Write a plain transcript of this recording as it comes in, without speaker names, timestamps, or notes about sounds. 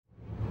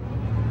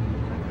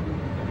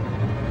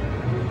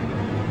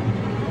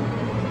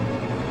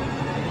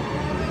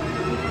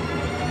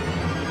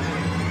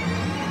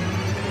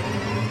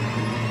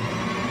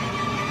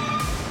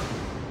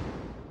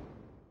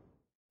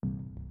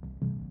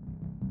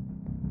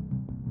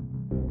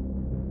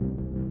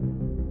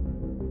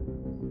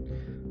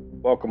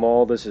Welcome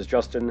all. This is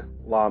Justin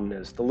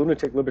Lomnes, the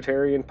Lunatic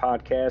Libertarian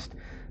podcast,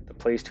 the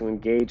place to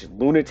engage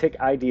lunatic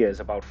ideas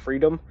about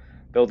freedom,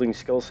 building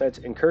skill sets,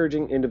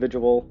 encouraging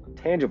individual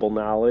tangible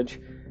knowledge,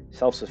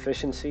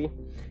 self-sufficiency,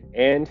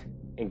 and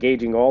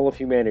engaging all of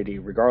humanity,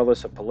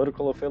 regardless of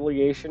political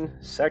affiliation,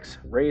 sex,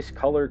 race,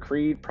 color,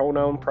 creed,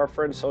 pronoun,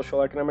 preference,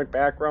 social economic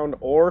background,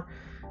 or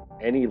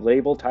any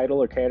label,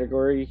 title, or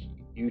category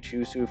you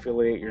choose to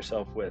affiliate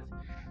yourself with.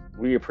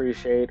 We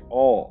appreciate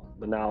all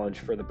the knowledge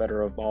for the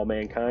better of all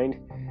mankind,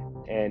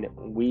 and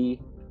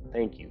we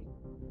thank you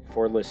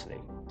for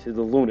listening to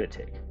the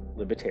Lunatic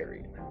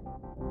Libertarian.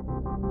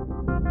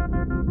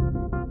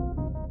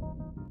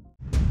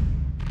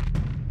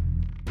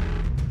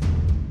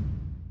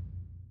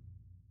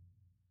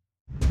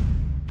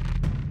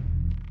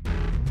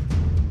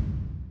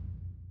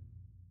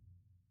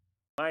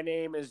 My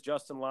name is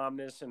Justin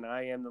Lomnes, and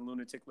I am the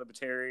Lunatic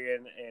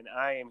Libertarian, and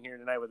I am here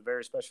tonight with a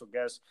very special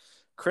guest,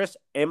 Chris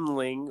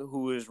Ehmling,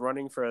 who is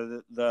running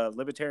for the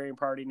Libertarian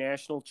Party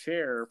National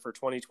Chair for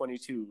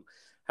 2022.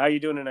 How are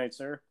you doing tonight,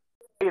 sir?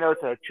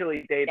 It's a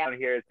chilly day down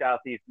here in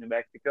southeast New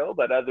Mexico,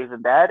 but other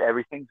than that,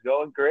 everything's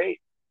going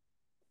great.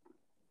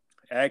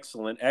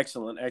 Excellent.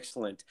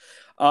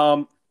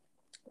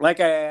 Like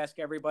I ask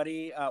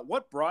everybody,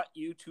 what brought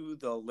you to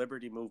the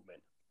Liberty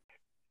Movement?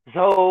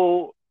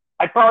 So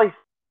I'd probably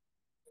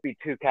be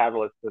two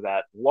catalysts for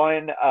that.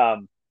 One,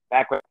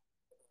 back when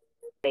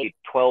I was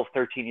 12,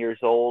 13 years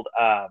old,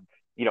 I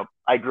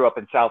grew up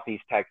in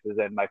southeast Texas,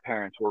 and my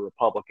parents were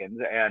Republicans,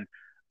 and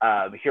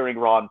hearing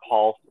Ron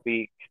Paul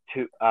speak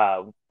to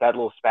that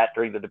little spat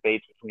during the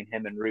debates between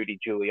him and Rudy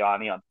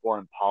Giuliani on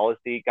foreign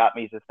policy got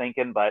me to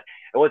thinking. But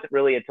it wasn't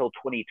really until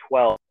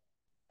 2012,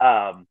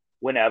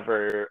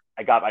 whenever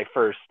I got my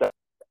first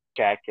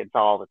check and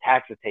saw all the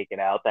taxes taken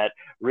out, that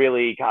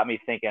really got me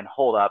thinking,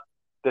 hold up,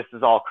 this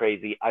is all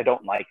crazy. I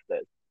don't like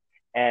this.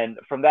 And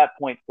from that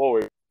point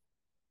forward,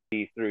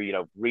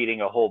 through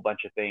reading a whole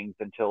bunch of things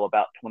until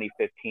about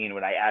 2015,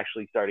 when I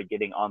actually started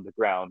getting on the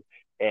ground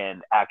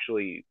and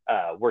actually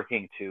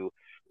working to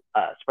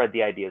spread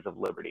the ideas of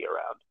liberty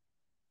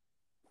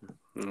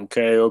around.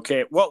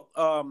 Okay. Well,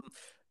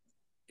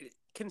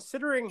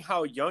 considering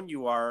how young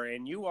you are,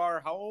 and you are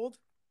how old?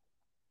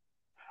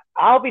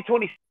 I'll be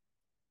 20.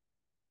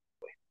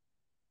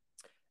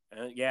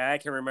 Yeah, I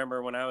can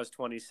remember when I was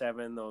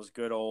 27, those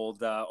good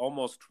old,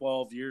 almost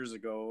 12 years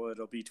ago.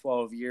 It'll be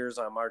 12 years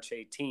on March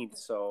 18th.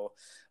 So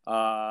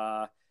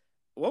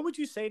what would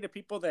you say to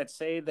people that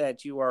say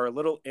that you are a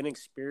little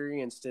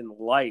inexperienced in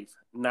life,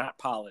 not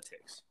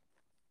politics?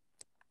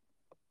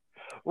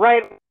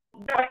 Right.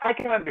 I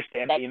can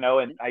understand that, and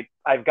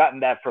I've gotten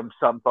that from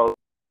some folks.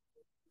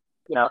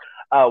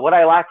 What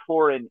I lack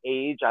for in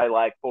age, I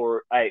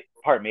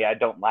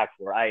don't lack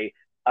for. I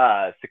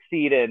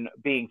succeed in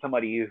being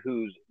somebody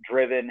who's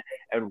driven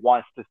and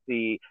wants to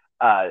see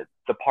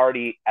the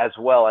party as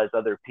well as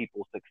other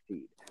people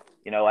succeed.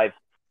 I've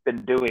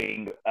been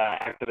doing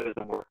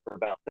activism work for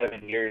about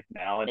 7 years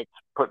now, and it's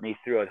put me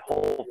through a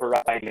whole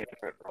variety of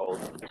different roles.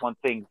 One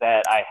thing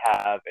that I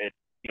have is,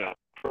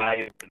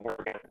 drive and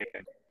work ethic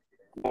and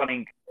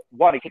wanting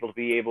people to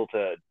be able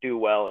to do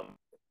well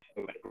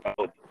and grow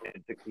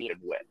and succeed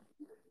and win.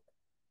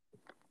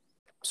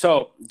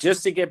 So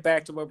just to get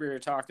back to what we were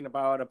talking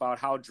about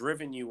how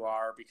driven you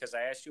are, because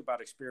I asked you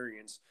about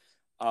experience,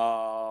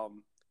 do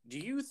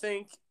you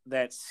think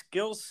that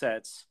skill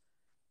sets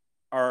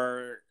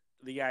are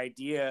the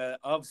idea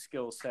of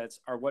skill sets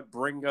are what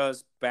bring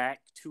us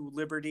back to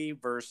liberty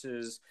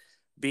versus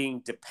being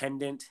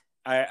dependent?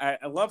 I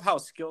love how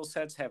skill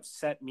sets have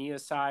set me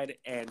aside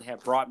and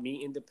have brought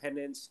me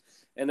independence.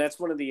 And that's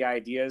one of the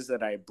ideas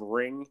that I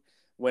bring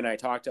when I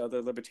talk to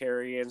other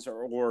libertarians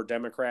or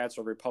Democrats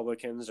or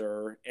Republicans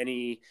or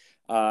any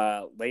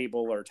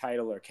label or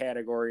title or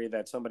category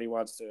that somebody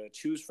wants to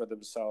choose for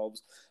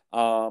themselves.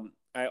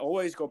 I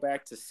always go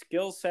back to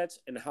skill sets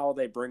and how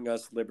they bring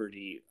us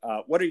liberty.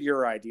 What are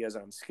your ideas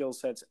on skill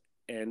sets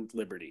and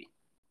liberty?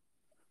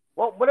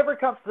 Well, whenever it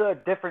comes to a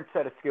different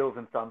set of skills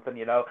in something,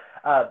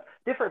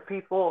 different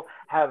people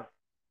have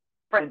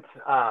different,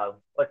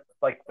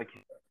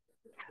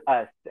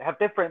 have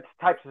different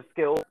types of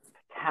skills,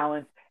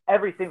 talents,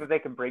 everything that they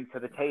can bring to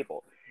the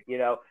table.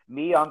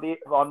 Me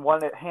on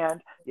one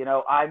hand,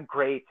 I'm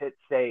great at,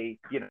 say,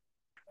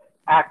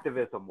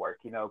 activism work,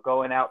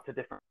 going out to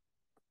different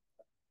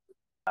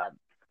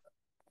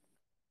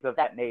of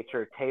that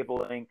nature,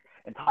 tabling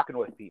and talking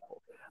with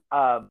people.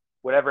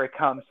 Whenever it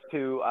comes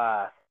to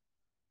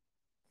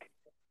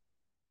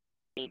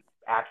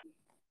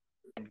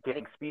and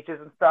getting speeches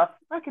and stuff,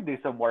 I can do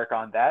some work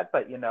on that,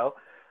 but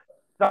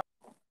not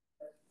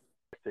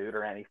suit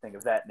or anything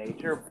of that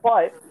nature.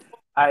 But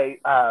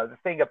the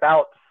thing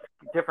about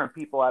different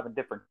people having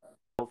different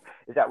skills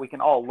is that we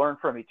can all learn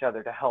from each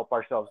other to help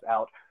ourselves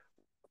out.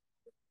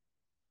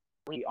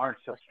 We aren't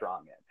so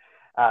strong in.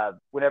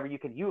 Whenever you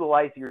can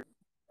utilize yourself,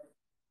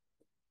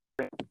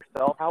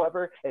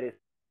 however, it is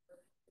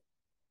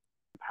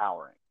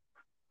empowering.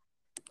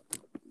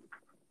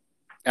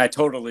 I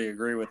totally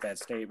agree with that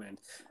statement.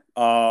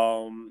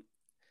 Now,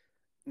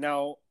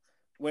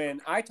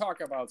 when I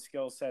talk about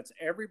skill sets,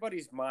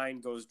 everybody's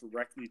mind goes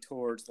directly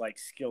towards like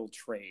skilled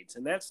trades.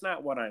 And that's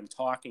not what I'm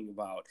talking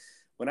about.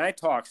 When I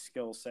talk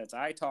skill sets,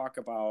 I talk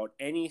about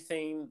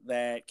anything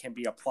that can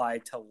be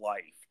applied to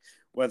life,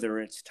 whether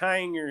it's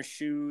tying your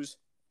shoes,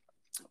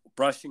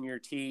 brushing your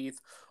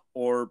teeth,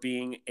 or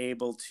being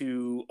able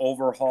to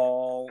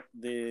overhaul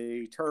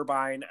the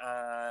turbine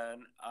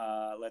on,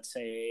 let's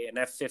say, an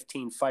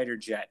F-15 fighter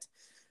jet.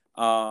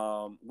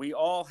 We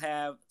all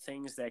have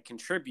things that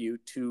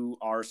contribute to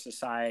our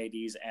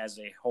societies as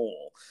a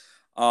whole.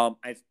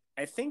 I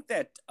think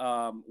that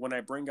when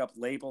I bring up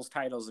labels,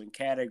 titles, and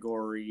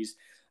categories,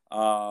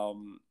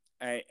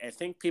 I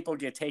think people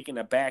get taken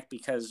aback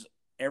because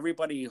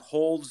everybody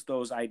holds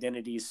those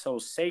identities so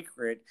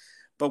sacred.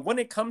 But when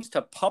it comes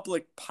to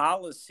public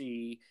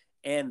policy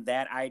and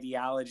that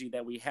ideology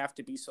that we have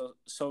to be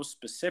so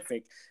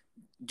specific,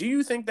 do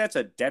you think that's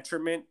a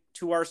detriment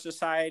to our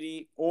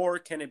society, or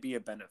can it be a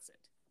benefit?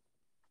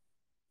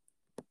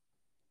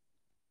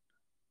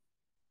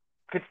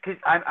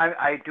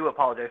 I do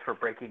apologize for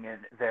breaking in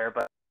there,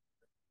 but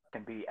it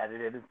can be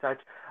edited and such.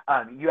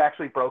 You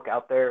actually broke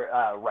out there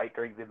right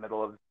during the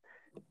middle of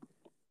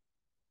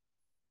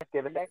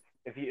give a sec.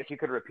 If you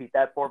could repeat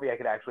that for me, I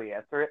could actually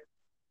answer it.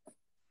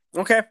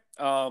 Okay.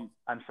 I'm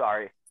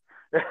sorry.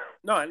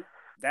 No,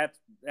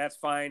 that's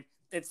fine.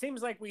 It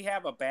seems like we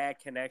have a bad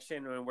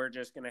connection, and we're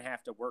just going to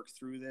have to work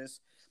through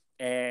this.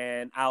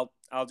 And I'll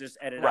just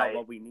edit out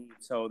what we need,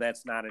 so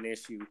that's not an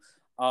issue.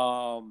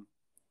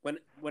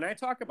 When I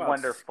talk about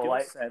skill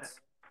sets,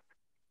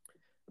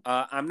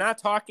 I'm not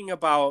talking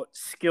about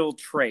skilled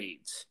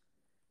trades.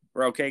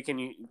 Okay, can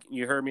you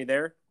hear me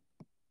there?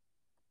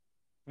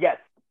 Yes.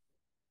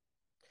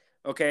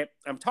 Okay,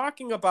 I'm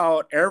talking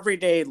about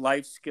everyday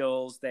life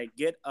skills that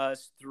get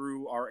us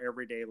through our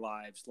everyday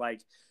lives.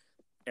 Like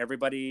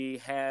everybody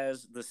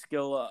has the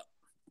skill,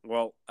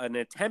 an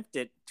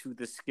attempted to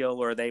the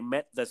skill, or they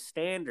met the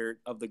standard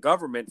of the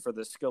government for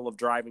the skill of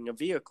driving a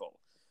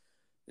vehicle.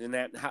 And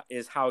that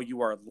is how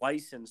you are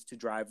licensed to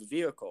drive a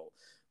vehicle.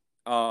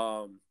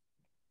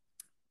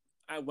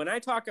 When I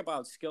talk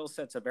about skill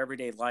sets of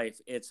everyday life,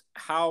 it's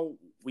how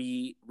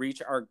we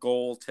reach our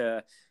goal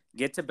to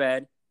get to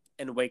bed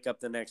and wake up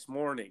the next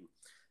morning.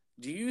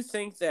 Do you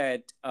think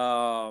that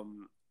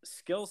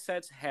skill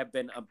sets have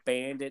been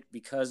abandoned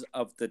because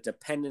of the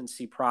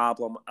dependency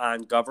problem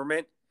on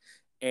government?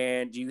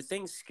 And do you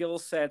think skill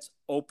sets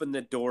open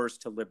the doors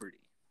to liberty?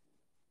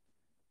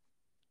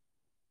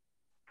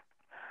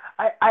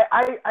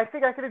 I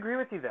think I could agree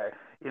with you there.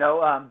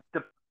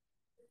 The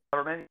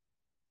government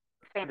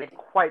expanded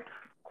quite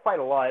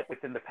a lot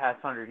within the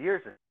past 100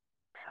 years.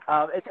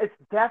 It's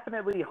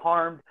definitely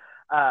harmed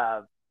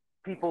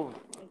people's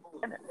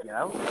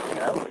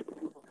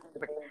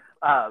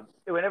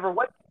whenever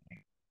what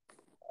they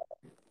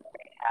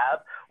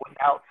have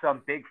without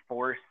some big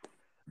force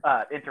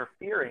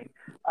interfering,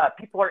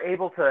 people are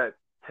able to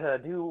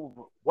do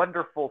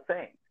wonderful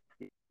things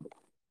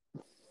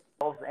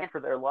and for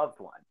their loved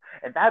ones.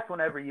 And that's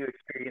whenever you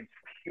experience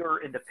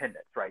pure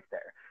independence right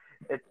there.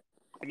 It's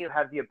you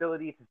have the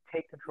ability to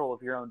take control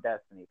of your own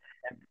destiny.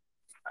 And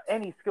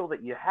any skill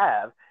that you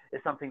have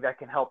is something that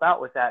can help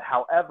out with that.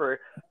 However,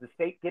 the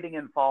state getting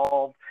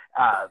involved,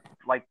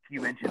 like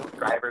you mentioned,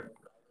 drivers,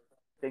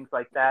 things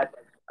like that,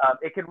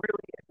 it can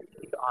really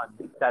impede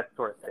on that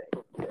sort of thing.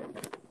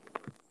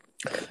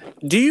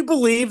 Do you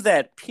believe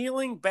that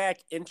peeling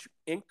back if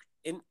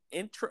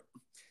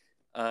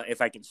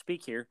I can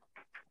speak here,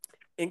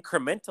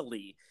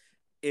 incrementally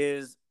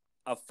is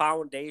a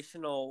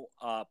foundational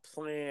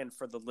plan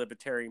for the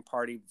Libertarian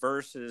Party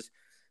versus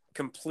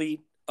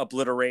complete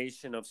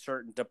obliteration of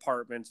certain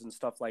departments and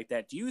stuff like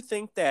that? Do you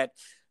think that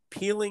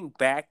peeling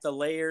back the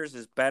layers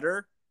is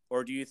better,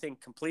 or do you think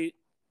complete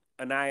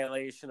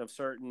annihilation of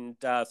certain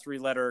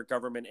three-letter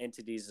government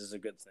entities is a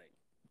good thing?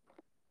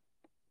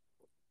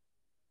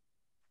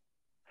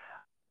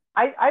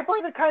 I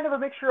believe it's kind of a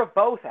mixture of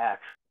both,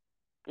 actually.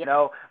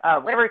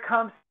 Whenever it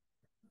comes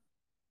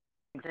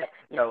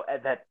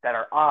that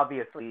are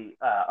obviously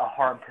a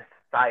harm to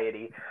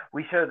society,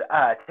 we should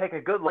take a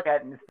good look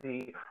at and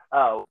see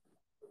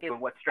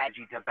what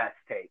strategy to best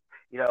take.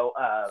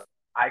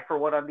 I, for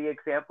one, on the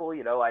example,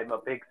 I'm a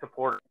big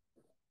supporter of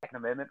the Second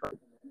Amendment. I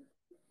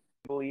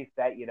believe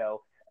that,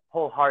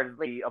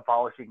 wholeheartedly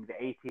abolishing the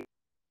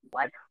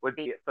ATM would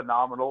be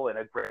phenomenal and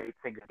a great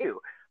thing to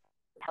do.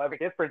 However,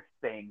 different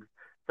things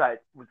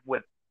that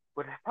would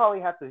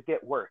probably have to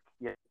get work.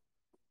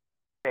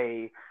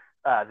 Say,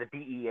 the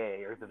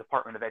DEA or the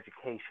Department of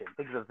Education,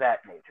 things of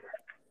that nature.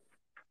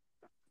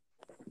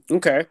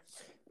 Okay.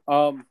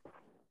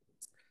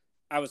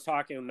 I was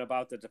talking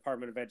about the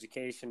Department of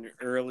Education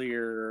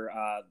earlier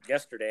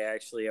yesterday,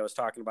 actually. I was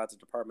talking about the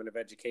Department of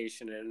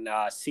Education and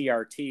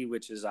CRT,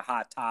 which is a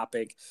hot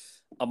topic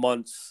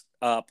amongst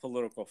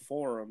political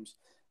forums.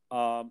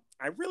 I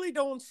really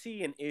don't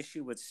see an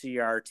issue with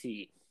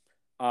CRT.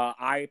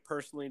 I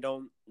personally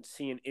don't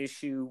see an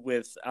issue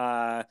with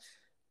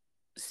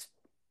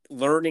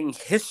learning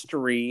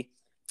history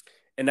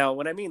And now,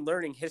 when I mean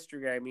learning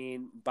history, I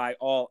mean by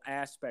all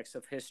aspects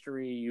of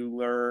history. You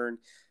learn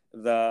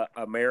the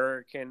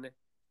American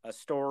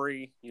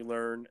story, you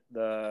learn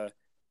the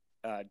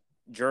uh,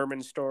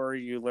 German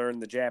story, you learn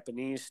the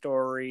Japanese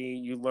story,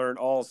 you learn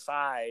all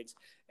sides,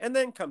 and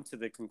then come to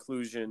the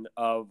conclusion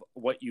of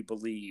what you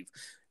believe.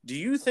 Do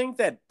you think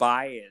that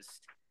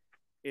biased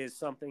is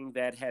something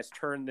that has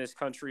turned this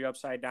country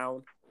upside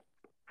down?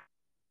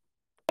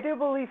 I do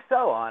believe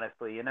so,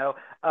 honestly.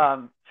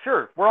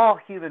 Sure, we're all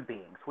human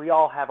beings. We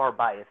all have our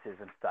biases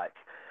and such.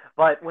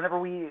 But whenever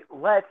we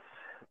let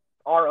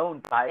our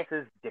own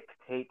biases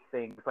dictate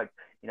things like,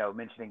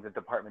 mentioning the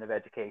Department of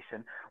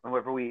Education,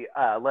 whenever we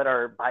let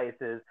our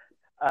biases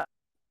a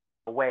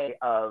way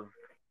of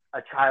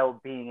a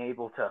child being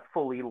able to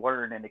fully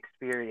learn and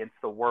experience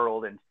the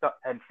world and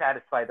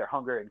satisfy their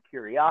hunger and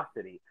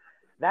curiosity,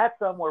 that's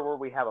somewhere where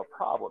we have a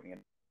problem.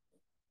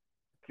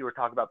 If you were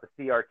talking about the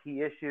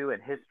CRT issue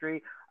and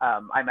history,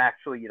 I'm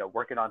actually,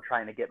 working on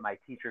trying to get my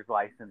teacher's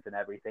license and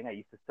everything. I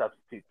used to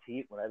substitute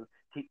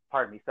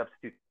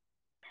substitute.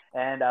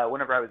 And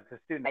whenever I was a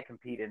student, I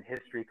compete in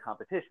history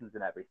competitions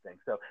and everything.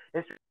 So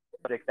history is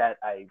a subject that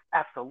I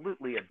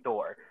absolutely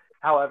adore.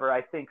 However,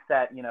 I think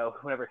that,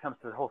 whenever it comes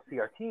to the whole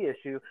CRT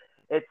issue,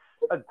 it's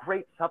a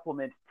great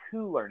supplement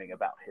to learning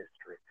about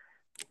history.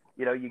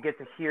 You get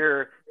to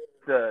hear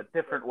the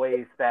different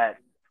ways that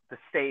the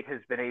state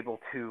has been able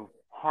to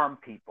harm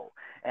people.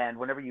 And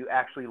whenever you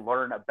actually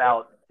learn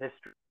about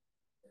history,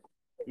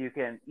 you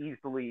can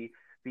easily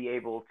be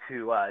able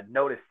to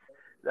notice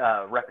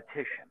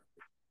repetition.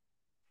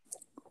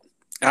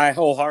 I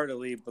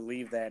wholeheartedly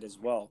believe that as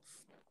well,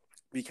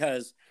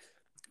 because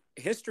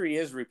history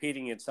is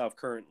repeating itself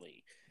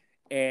currently.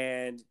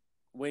 And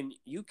when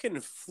you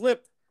can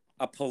flip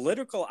a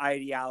political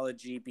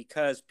ideology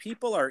because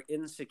people are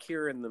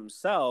insecure in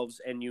themselves,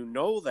 and you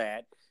know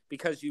that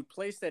because you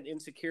place that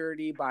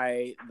insecurity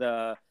by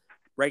the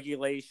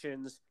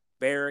regulations,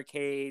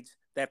 barricades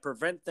that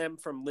prevent them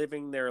from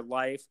living their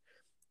life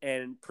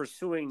and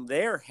pursuing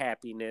their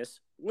happiness,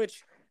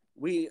 which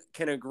we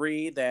can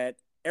agree that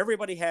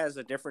everybody has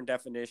a different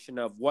definition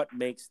of what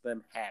makes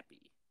them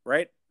happy,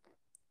 right?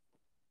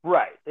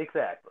 Right,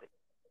 exactly.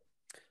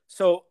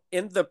 So,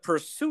 in the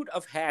pursuit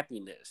of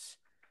happiness,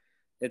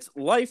 it's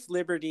life,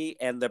 liberty,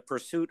 and the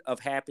pursuit of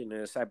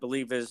happiness, I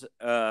believe is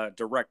a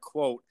direct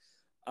quote,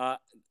 uh,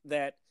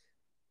 that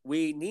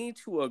we need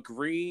to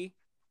agree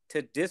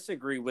to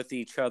disagree with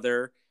each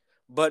other.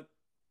 But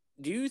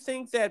do you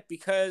think that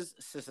because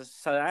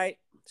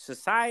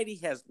society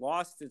has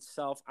lost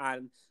itself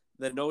on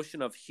the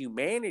notion of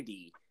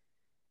humanity,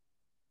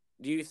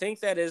 do you think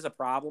that is a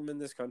problem in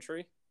this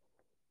country?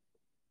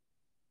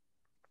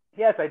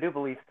 Yes, I do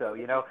believe so.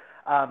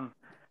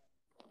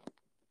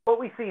 What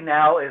we see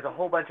now is a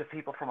whole bunch of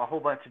people from a whole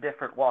bunch of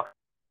different walks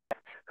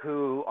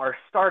who are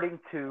starting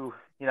to,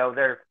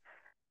 they're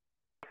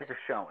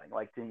showing,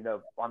 like,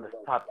 on the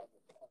top,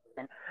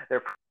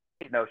 their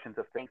notions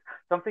of things.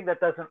 Something that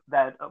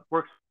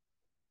works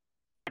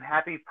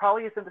happy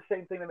probably isn't the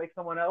same thing that makes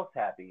someone else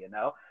happy.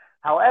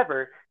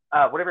 However,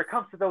 whenever it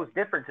comes to those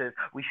differences,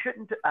 we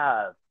shouldn't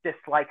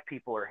dislike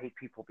people or hate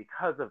people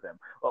because of them.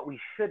 What we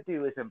should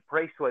do is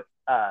embrace what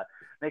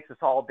makes us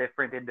all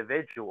different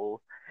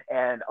individuals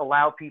and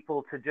allow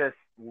people to just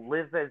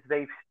live as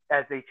they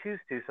choose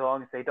to, so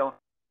long as they don't.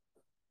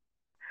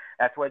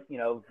 That's what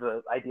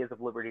the ideas of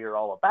liberty are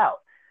all about.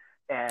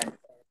 And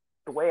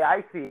the way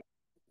I see it,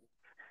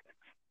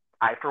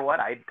 for one,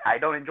 I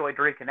don't enjoy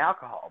drinking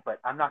alcohol, but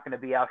I'm not going to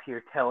be out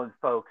here telling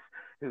folks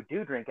who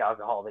do drink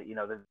alcohol that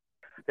that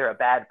they're a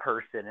bad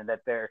person and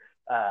that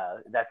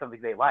that's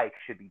something they like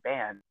should be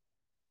banned.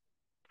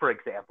 For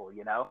example,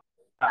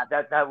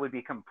 that would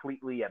be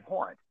completely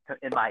abhorrent,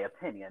 in my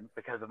opinion,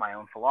 because of my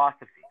own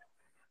philosophy.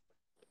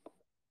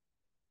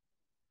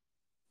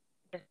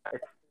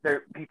 It's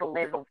there. People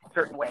live a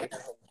certain way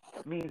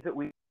means that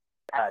we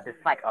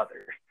dislike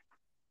others.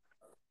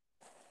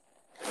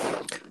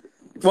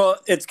 Well,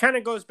 it kind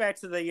of goes back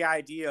to the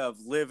idea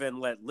of live and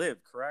let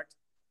live, correct?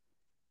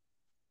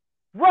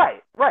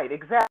 Right,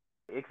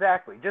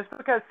 exactly. Just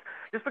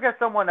because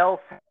someone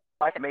else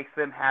makes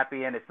them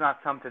happy and it's not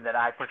something that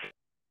I particularly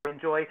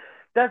enjoy,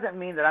 doesn't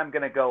mean that I'm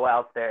going to go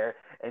out there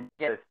and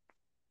just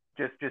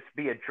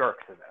be a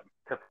jerk to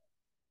them.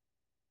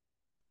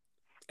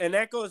 And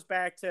that goes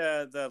back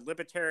to the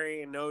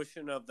libertarian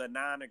notion of the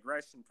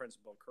non-aggression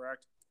principle,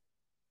 correct?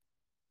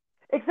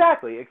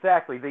 Exactly.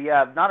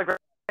 The non-aggression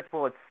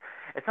principle.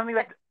 It's something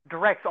that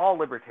directs all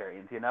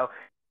libertarians.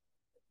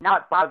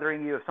 Not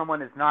bothering you if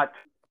someone is not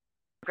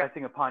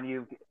aggressing upon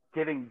you,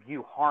 giving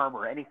you harm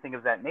or anything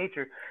of that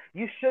nature.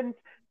 You shouldn't.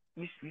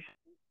 You should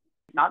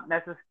not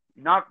necessarily.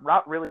 Not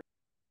really.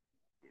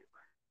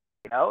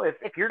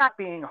 If you're not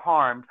being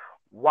harmed,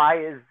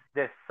 why is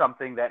this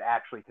something that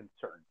actually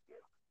concerns you?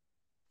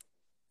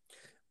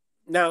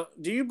 Now,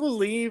 do you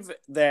believe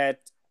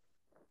that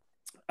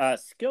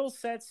skill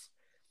sets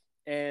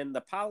and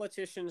the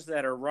politicians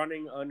that are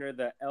running under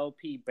the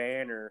LP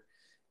banner,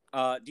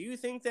 do you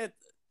think that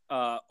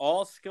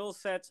all skill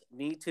sets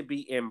need to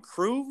be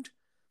improved,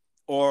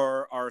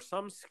 Or are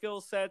some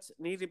skill sets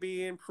need to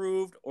be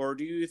improved? Or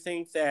do you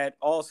think that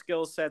all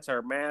skill sets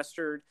are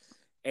mastered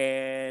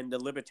and the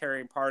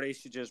Libertarian Party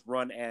should just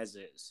run as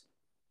is?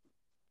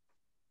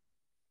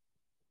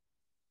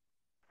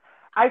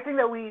 I think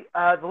that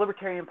the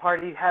Libertarian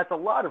Party has a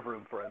lot of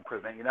room for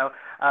improvement.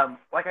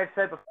 Like I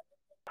said before,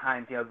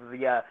 times,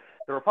 the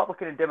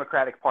Republican and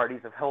Democratic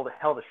parties have held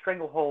a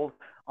stranglehold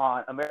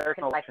on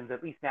American elections,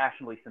 at least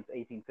nationally, since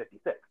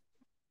 1856.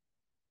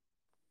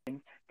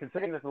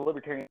 Considering that the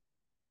Libertarian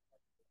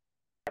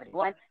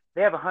Party,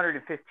 they have a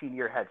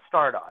 115-year head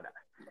start on us.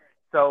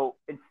 So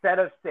instead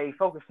of, say,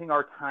 focusing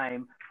our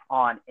time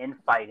on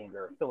infighting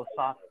or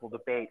philosophical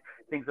debate,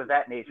 things of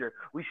that nature,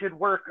 we should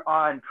work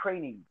on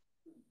training.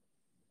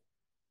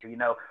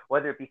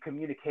 Whether it be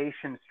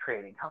communications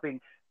training, helping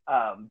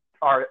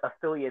our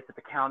affiliates at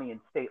the county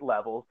and state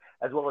levels,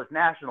 as well as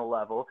national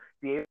level,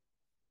 be able to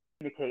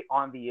communicate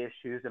on the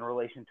issues in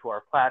relation to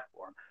our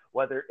platform.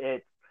 Whether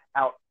it's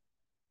out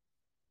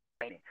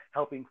training,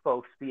 helping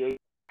folks be able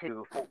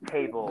to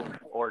table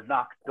or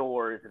knock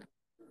doors and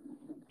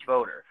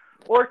voter,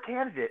 or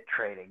candidate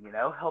training,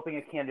 helping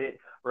a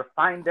candidate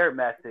refine their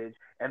message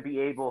and be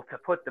able to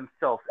put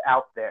themselves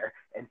out there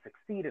and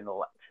succeed in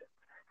elections.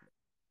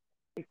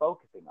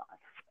 Focusing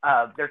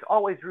on. There's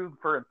always room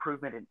for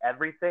improvement in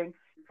everything,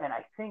 and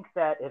I think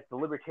that if the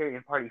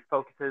Libertarian Party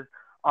focuses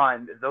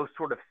on those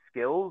sort of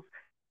skills,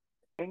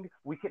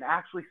 we can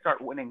actually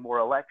start winning more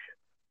elections.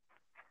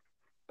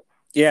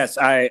 Yes,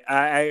 I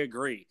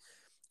agree.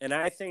 And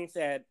I think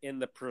that in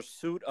the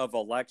pursuit of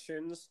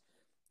elections,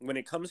 when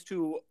it comes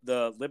to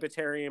the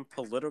Libertarian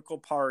political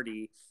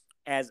party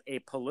as a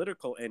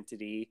political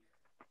entity,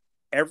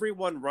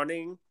 everyone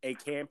running a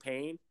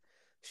campaign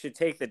should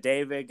take the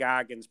David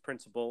Goggins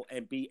principle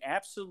and be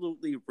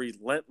absolutely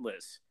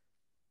relentless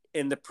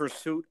in the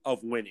pursuit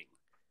of winning.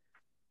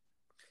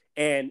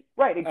 And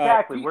right,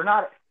 exactly. We're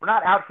not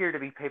out here to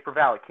be paper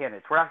ballot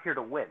candidates. We're out here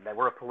to win. That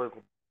we're a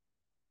political.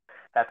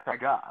 That's our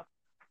job.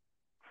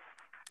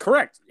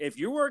 Correct. If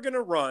you are going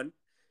to run,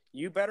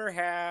 you better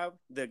have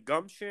the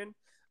gumption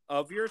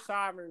of your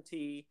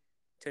sovereignty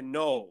to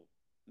know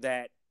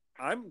that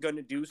I'm going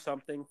to do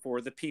something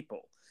for the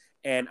people.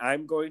 And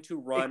I'm going to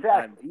run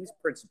on these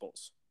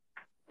principles,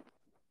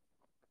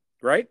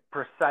 right?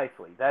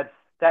 Precisely. That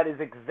is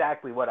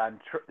exactly what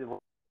I'm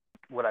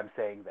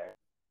saying there.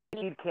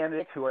 We need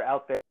candidates who are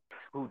out there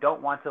who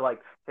don't want to,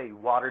 say,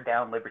 water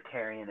down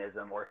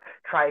libertarianism or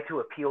try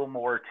to appeal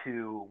more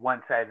to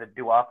one side of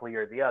the duopoly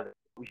or the other.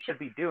 What we should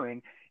be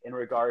doing in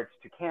regards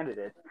to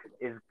candidates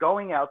is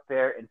going out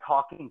there and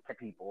talking to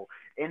people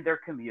in their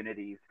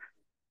communities,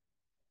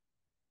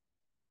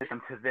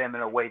 listen to them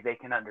in a way they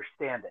can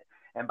understand it.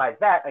 And by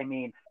that, I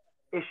mean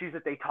issues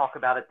that they talk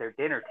about at their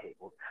dinner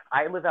tables.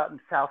 I live out in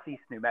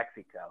southeast New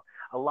Mexico.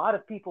 A lot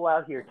of people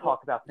out here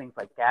talk about things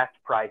like gas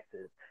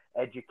prices,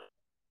 education,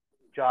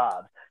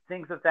 jobs,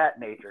 things of that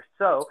nature.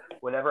 So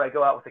whenever I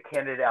go out with a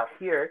candidate out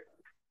here,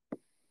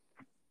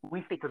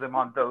 we speak to them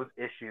on those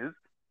issues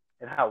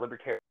and how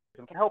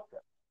libertarianism can help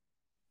them.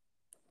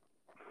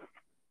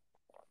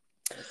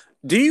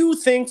 Do you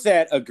think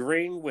that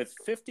agreeing with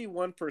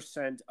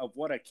 51% of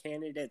what a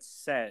candidate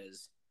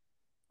says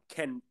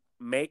can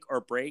make or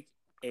break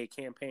a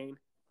campaign?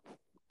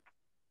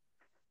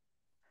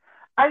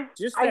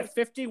 Just that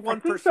 51%. I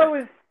think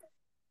so.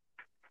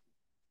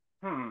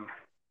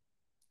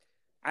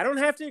 I don't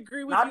have to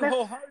agree with you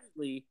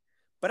wholeheartedly,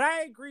 but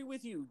I agree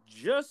with you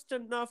just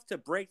enough to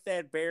break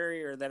that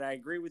barrier that I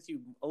agree with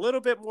you a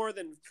little bit more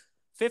than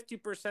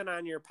 50%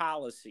 on your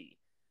policy.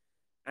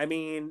 I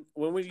mean,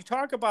 when we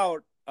talk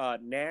about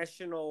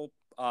national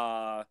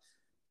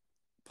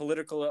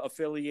political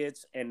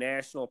affiliates and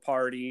national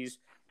parties,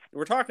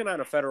 we're talking on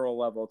a federal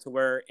level to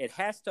where it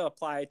has to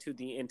apply to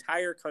the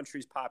entire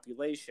country's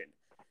population.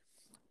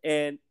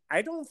 And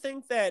I don't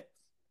think that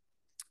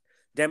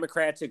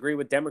Democrats agree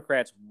with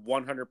Democrats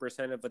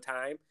 100% of the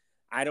time.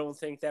 I don't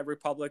think that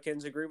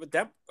Republicans agree with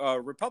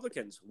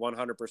Republicans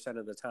 100%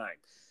 of the time.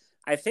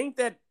 I think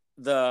that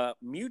the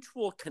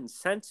mutual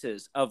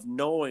consensus of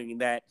knowing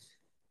that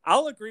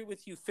I'll agree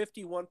with you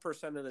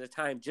 51% of the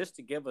time just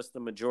to give us the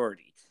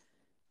majority.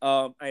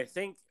 I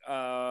think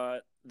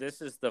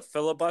this is the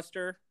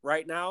filibuster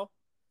right now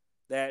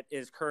that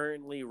is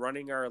currently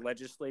running our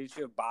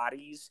legislative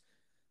bodies.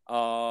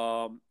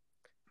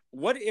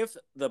 What if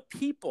the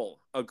people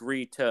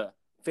agree to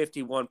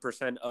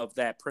 51% of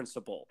that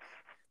principle?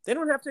 They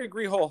don't have to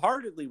agree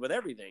wholeheartedly with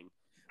everything,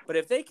 but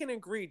if they can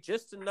agree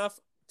just enough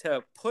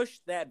to push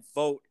that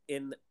vote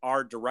in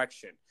our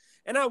direction,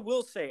 and I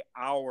will say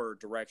our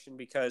direction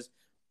because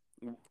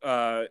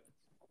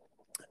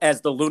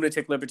as the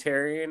Lunatic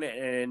Libertarian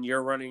and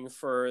you're running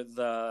for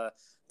the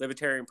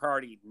Libertarian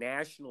Party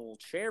national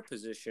chair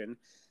position,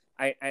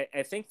 I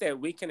think that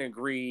we can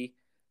agree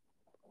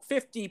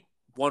 51%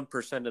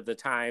 of the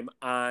time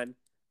on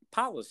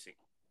policy,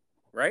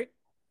 right?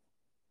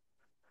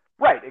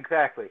 Right,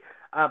 exactly.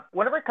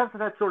 Whenever it comes to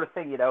that sort of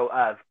thing,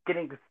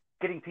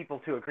 getting people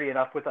to agree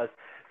enough with us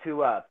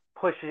to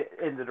push it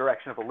in the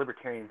direction of a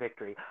libertarian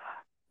victory,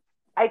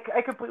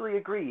 I completely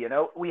agree. You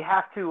know, we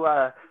have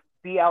to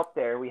be out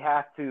there. We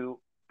have to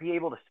be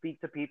able to speak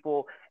to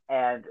people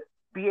and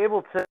be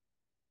able to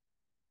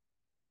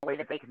way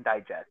that they can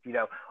digest. You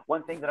know,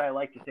 one thing that I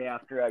like to say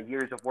after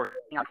years of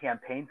working on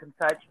campaigns and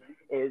such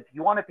is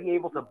you want to be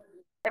able to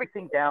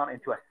everything down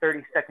into a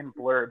 30-second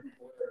blurb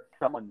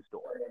someone's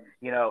door.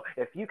 You know,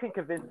 if you can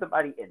convince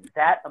somebody in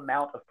that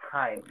amount of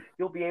time,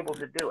 you'll be able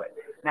to do it.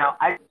 Now,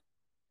 I've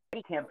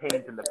many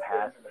campaigns in the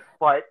past,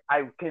 but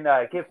I can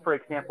give, for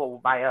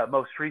example, my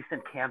most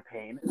recent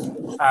campaign,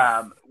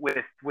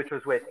 which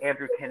was with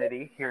Andrew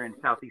Kennedy here in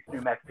southeast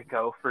New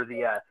Mexico for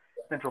the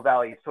Central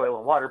Valley Soil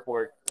and Water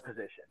Board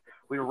position.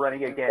 We were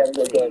running against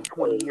a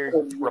 20-year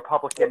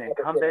Republican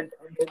incumbent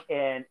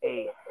in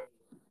a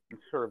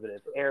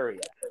conservative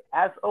area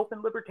as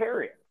open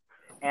libertarians.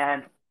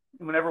 And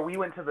whenever we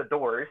went to the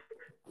doors,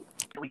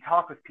 we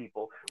talked with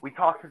people. We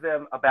talked to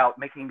them about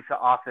making the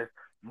office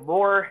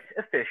more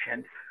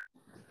efficient,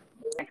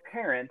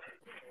 transparent,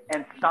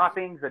 and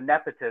stopping the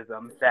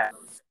nepotism that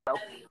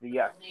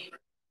the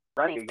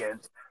running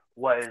against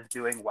was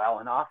doing well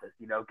in office,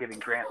 you know, giving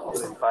grants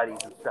to his buddies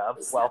and stuff,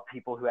 while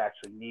people who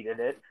actually needed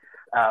it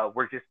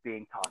were just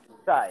being tossed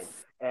aside.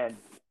 And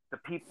the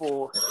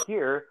people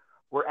here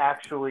were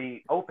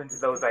actually open to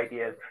those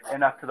ideas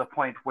enough to the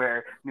point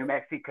where New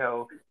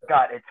Mexico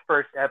got its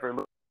first ever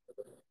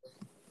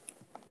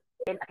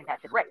in a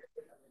contested race.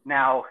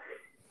 Now,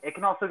 it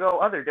can also go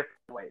other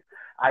different ways.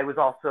 I was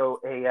also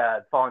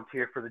a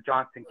volunteer for the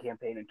Johnson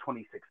campaign in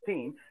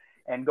 2016,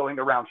 and going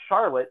around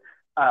Charlotte,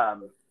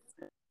 the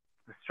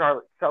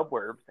Charlotte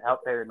suburbs out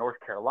there in North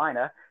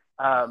Carolina,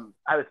 I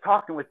was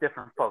talking with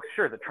different folks.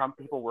 Sure, the Trump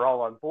people were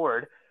all on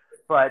board,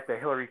 but the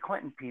Hillary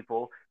Clinton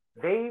people,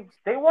 they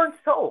weren't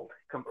sold.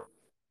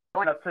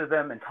 Going up to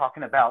them and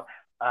talking about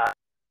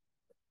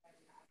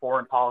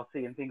foreign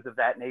policy and things of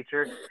that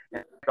nature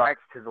in regards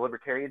to the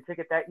Libertarian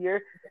ticket that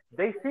year,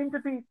 they seem to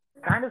be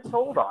kind of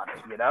sold on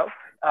it, you know?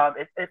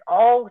 It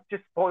all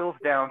just boils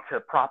down to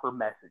proper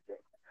messaging.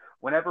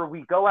 Whenever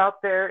we go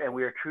out there and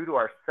we are true to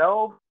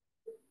ourselves,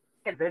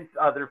 convince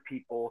other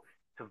people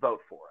to vote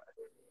for us.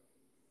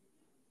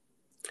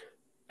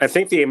 I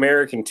think the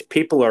American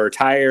people are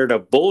tired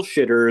of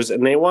bullshitters,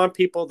 and they want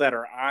people that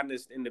are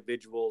honest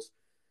individuals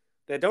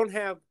that don't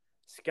have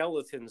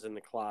skeletons in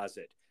the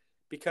closet,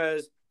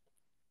 because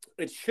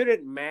it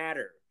shouldn't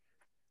matter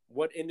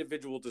what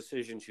individual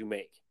decisions you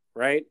make,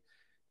 right?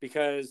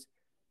 Because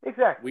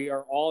exactly, we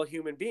are all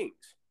human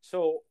beings.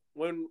 So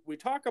when we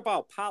talk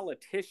about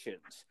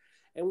politicians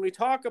and we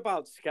talk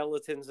about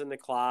skeletons in the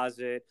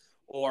closet,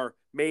 or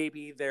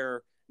maybe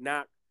they're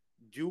not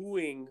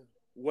doing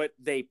what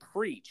they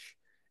preach,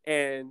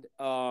 and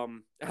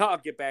I'll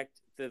get back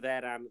to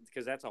that on,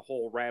 because that's a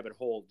whole rabbit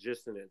hole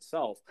just in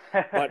itself.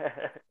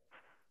 But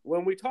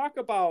when we talk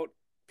about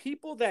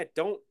people that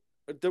don't,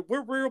 that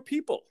we're real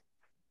people,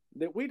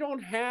 that we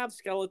don't have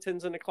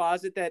skeletons in the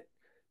closet that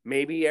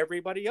maybe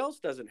everybody else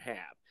doesn't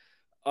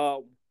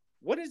have.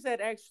 What does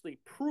that actually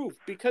prove?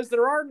 Because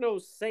there are no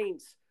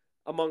saints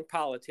among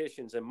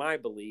politicians, in my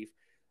belief.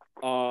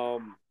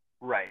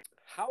 Right.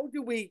 How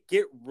do we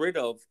get rid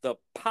of the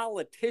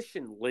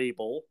politician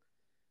label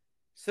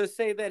to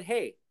say that,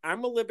 hey,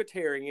 I'm a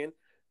libertarian,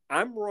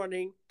 I'm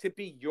running to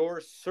be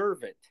your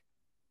servant,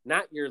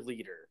 not your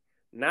leader,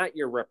 not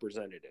your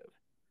representative?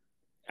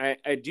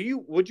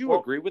 Would you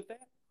agree with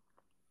that?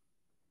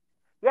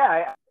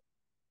 Yeah,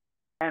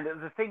 and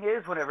the thing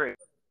is, whenever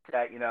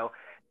that, you know,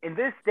 in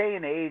this day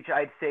and age,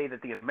 I'd say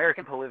that the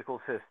American political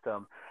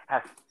system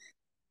has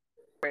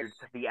to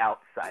the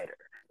outsider,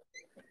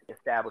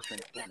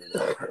 establishment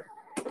candidate.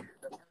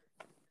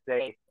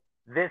 Say,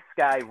 this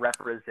guy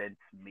represents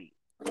me.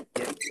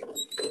 You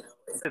know,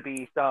 to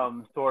be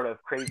some sort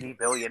of crazy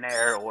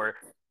billionaire or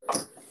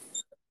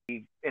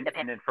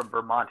independent from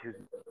Vermont who's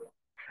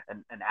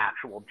an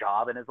actual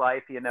job in his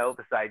life, you know,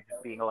 besides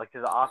being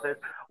elected to office.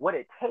 What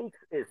it takes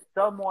is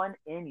someone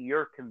in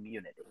your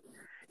community,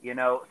 you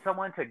know,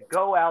 someone to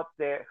go out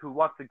there who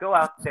wants to go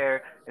out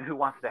there and who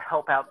wants to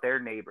help out their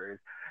neighbors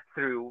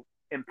through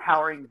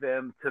empowering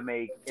them to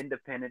make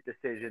independent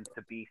decisions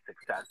to be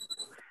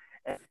successful.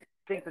 And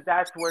I think that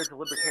that's where the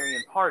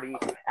Libertarian Party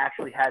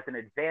actually has an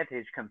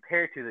advantage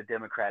compared to the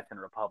Democrats and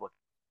Republicans.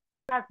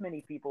 It has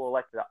many people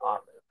elected to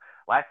office.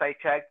 Last I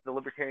checked, the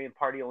Libertarian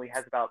Party only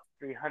has about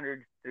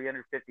 300,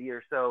 350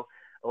 or so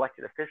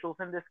elected officials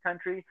in this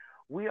country.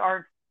 We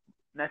aren't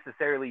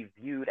necessarily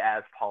viewed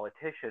as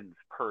politicians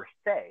per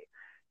se,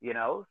 you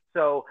know?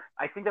 So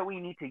I think that we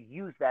need to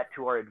use that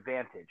to our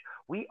advantage.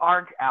 We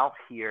aren't out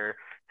here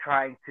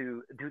trying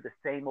to do the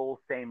same old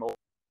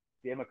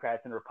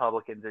Democrats and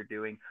Republicans are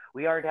doing.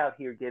 We aren't out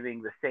here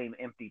giving the same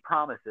empty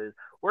promises.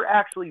 We're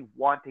actually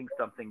wanting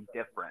something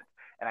different.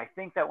 And I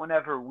think that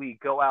whenever we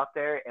go out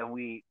there and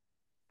we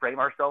frame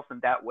ourselves in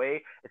that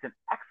way, it's an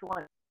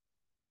excellent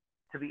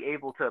to be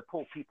able to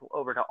pull people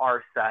over to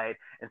our side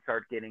and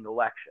start getting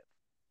elections.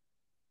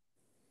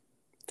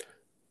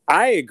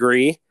 I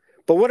agree.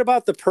 But what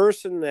about the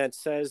person that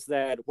says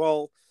that,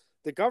 well,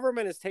 the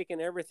government has taken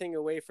everything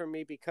away from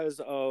me because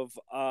of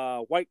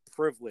white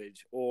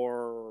privilege,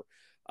 or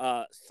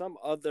some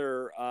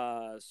other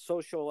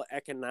social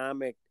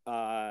economic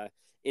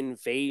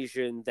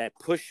invasion that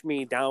pushed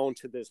me down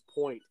to this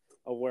point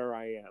of where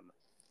I am?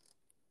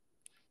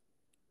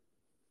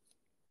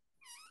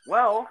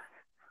 Well,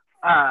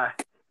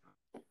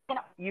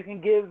 you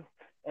can give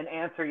an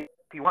answer.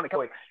 If you want to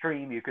go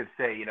extreme, you could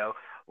say,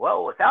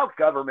 well, without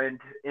government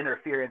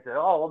interference at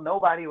all,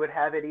 nobody would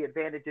have any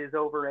advantages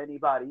over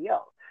anybody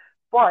else.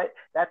 But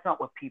that's not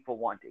what people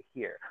want to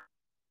hear.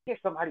 Here's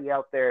somebody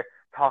out there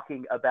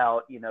talking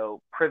about,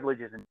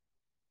 privileges and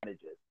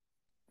advantages.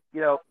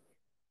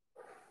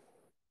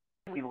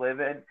 We live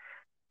in,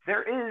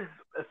 there is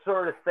a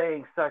sort of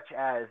thing such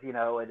as,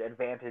 an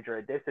advantage or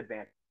a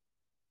disadvantage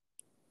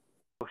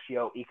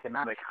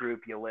socio-economic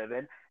group you live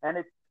in, and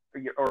it's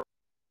or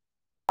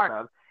part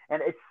of,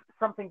 and it's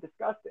something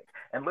disgusting.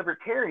 And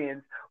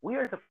libertarians, we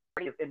are the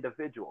party of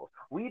individuals.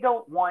 We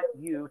don't want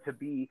you to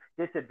be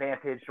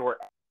disadvantaged or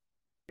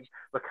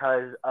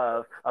because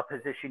of a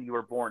position you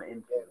were born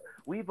into.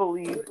 We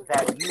believe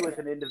that you as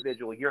an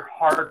individual, your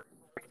heart,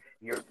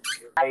 your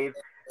drive,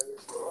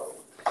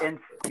 and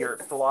your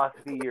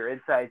philosophy, your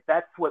insights,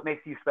 that's what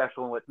makes you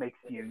special and what makes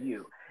you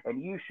you.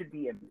 And you should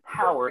be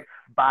empowered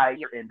by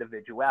your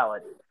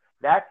individuality.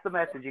 That's the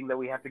messaging that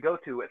we have to go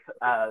to with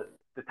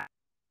the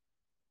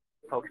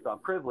focused on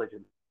privilege.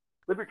 And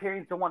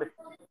libertarians don't want to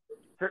see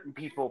certain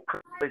people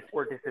privileged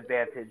or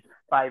disadvantaged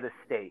by the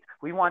state.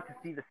 We want to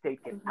see the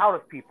state get out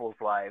of people's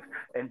lives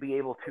and be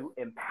able to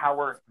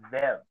empower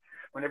them.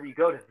 Whenever you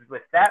go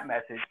with that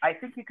message, I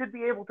think you could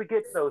be able to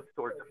get those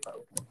sorts of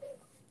folks.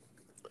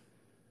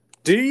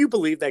 Do you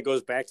believe that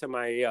goes back to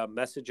my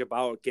message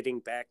about getting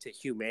back to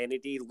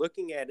humanity,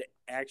 looking at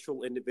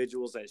actual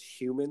individuals as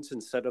humans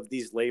instead of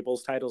these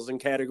labels, titles, and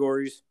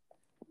categories?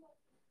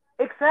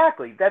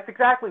 Exactly. That's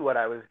exactly what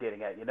I was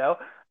getting at,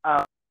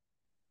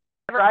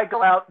 whenever I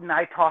go out and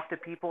I talk to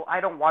people, I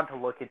don't want to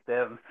look at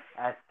them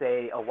as,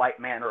 say, a white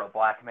man or a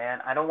black man.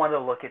 I don't want to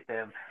look at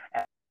them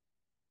as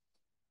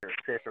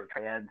cis or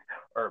trans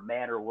or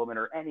man or woman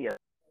or any of them.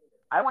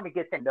 I want to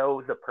get to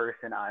know the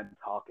person I'm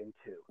talking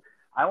to.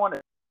 I want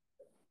to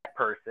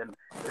person,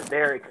 to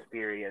their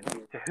experience,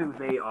 to who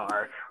they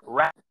are,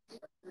 rather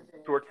than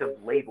sorts of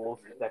labels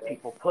that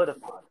people put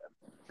upon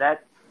them.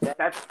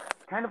 That's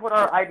kind of what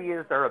our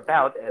ideas are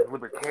about as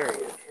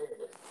libertarians.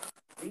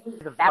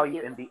 The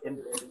value in the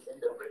individual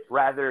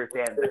rather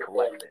than the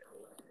collective.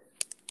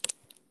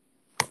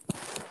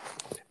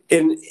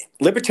 In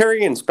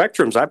libertarian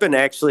spectrums, I've been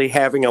actually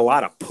having a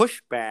lot of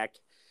pushback,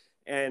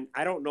 and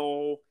I don't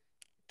know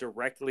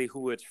directly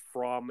who it's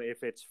from,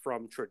 if it's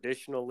from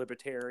traditional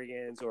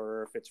libertarians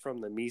or if it's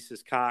from the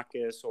Mises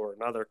Caucus or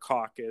another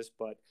caucus,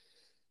 but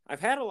I've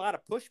had a lot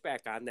of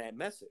pushback on that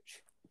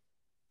message.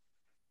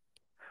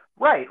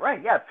 Right,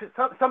 yeah.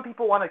 Some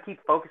people want to keep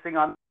focusing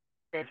on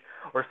the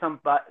or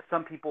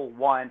some people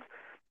want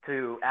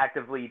to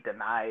actively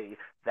deny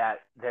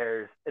that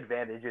there's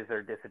advantages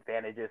or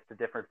disadvantages to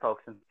different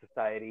folks in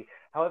society.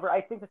 However,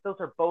 I think that those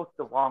are both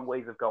the wrong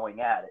ways of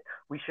going at it.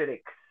 We should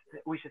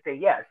say,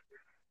 yes,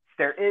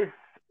 there is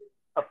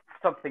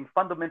something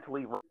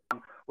fundamentally wrong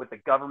with the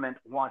government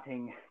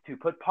wanting to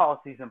put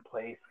policies in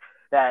place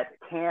that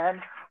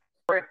can,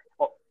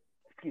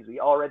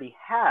 already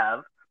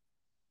have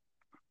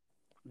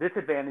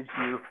disadvantaged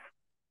you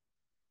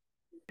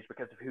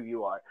because of who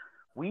you are.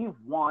 We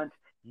want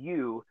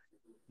you,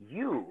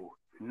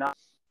 not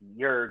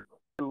your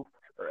group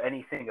or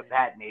anything of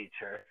that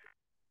nature.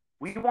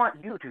 We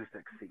want you to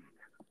succeed.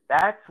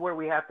 That's where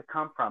we have to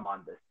come from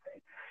on this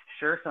thing.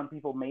 Sure, some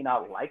people may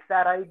not like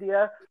that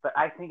idea, but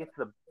I think it's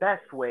the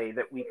best way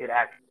that we could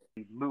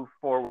actually move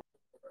forward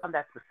on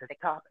that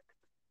specific topic.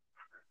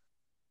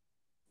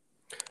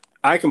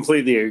 I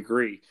completely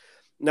agree.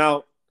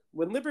 Now,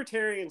 when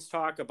libertarians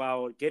talk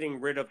about getting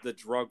rid of the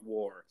drug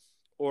war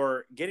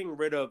or getting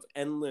rid of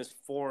endless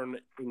foreign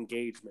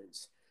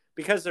engagements,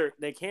 because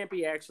they can't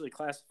be actually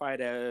classified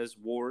as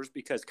wars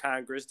because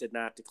Congress did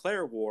not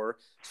declare war,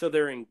 so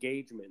they're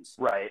engagements.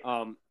 Right.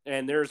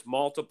 And there's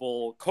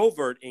multiple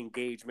covert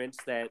engagements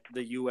that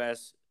the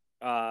U.S.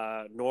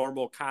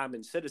 Normal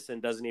common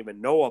citizen doesn't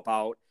even know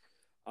about.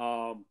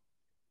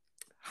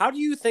 How do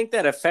you think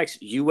that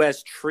affects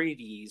U.S.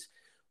 treaties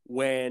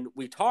when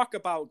we talk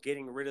about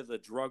getting rid of the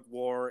drug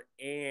war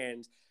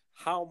and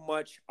how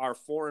much our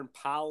foreign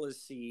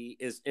policy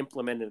is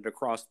implemented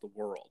across the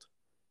world?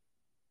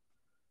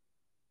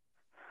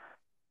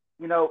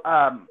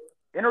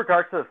 In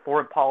regards to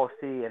foreign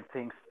policy and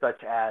things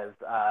such as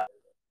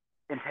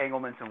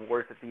entanglements and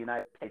wars that the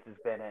United States has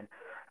been in,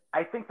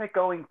 I think that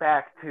going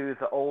back to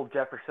the old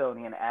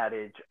Jeffersonian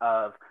adage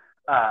of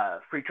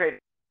free trade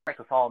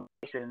with all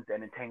nations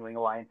and entangling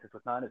alliances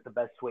with none is the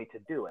best way to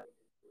do it.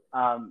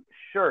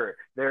 Sure,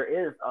 there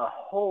is a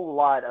whole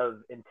lot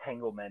of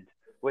entanglement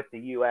with the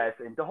U.S.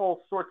 in the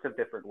whole sorts of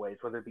different ways,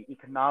 whether it be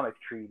economic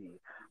treaties,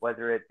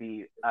 whether it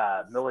be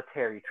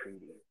military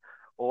treaties,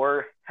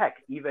 or heck,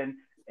 even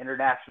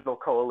international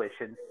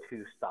coalitions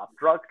to stop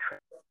drug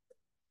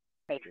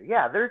trade.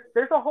 Yeah,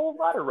 there's a whole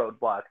lot of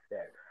roadblocks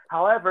there.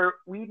 However,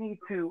 we need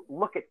to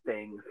look at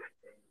things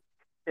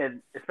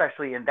and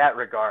especially in that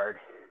regard,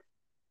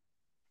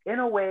 in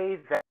a way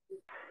that,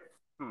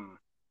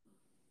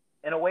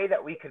 in a way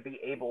that we could be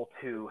able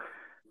to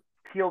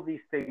peel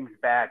these things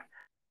back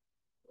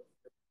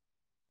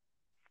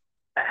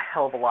a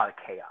hell of a lot of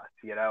chaos,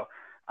 you know.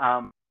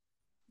 Um,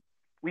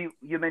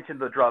 you mentioned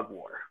the drug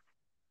war.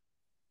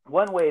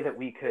 One way that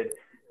we could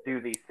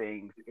do these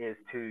things is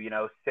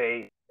to,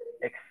 say,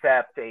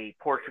 accept a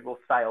Portugal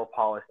style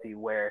policy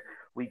where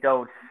we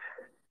don't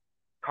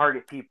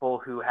target people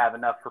who have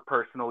enough for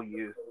personal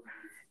use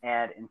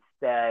and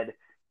instead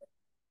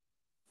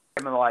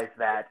criminalize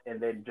that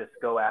and then just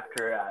go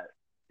after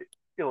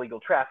illegal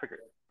traffickers.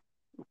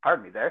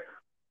 Pardon me there.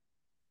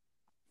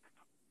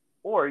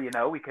 Or,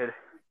 we could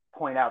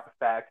point out the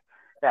fact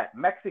that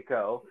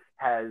Mexico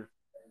has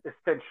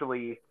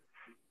essentially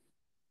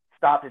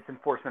stopped its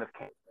enforcement of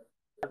cannabis,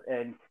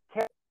 and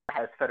Canada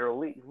has federal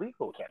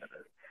legal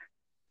cannabis.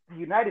 The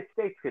United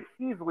States could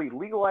easily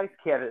legalize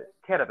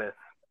cannabis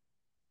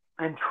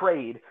and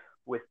trade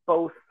with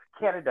both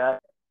Canada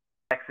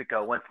and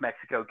Mexico once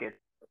Mexico gets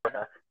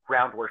the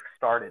groundwork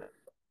started.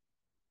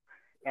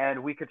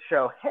 And we could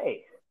show,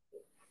 hey,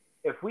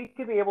 if we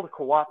could be able to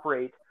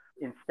cooperate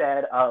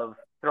instead of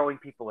throwing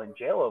people in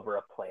jail over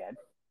a plan,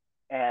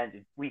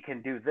 and we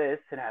can do this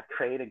and have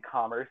trade and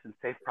commerce and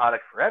safe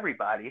product for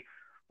everybody,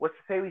 what's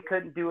to say we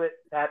couldn't do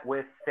that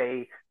with,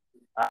 say,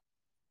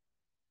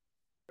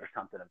 or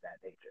something of that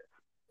nature?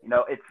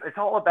 It's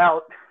all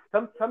about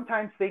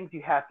sometimes things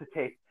you have to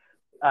take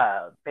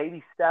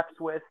baby steps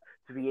with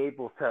to be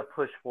able to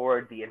push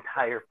forward the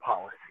entire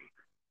policy.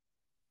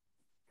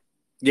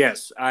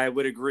 Yes, I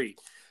would agree.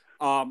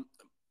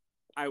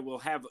 I will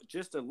have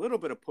just a little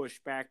bit of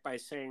pushback by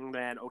saying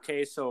that,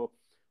 okay, so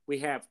we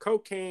have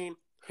cocaine,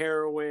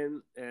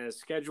 heroin,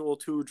 Schedule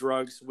II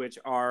drugs, which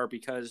are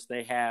because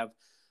they have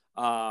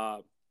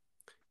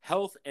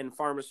health and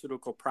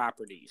pharmaceutical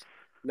properties.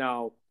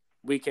 Now,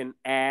 we can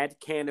add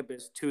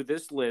cannabis to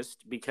this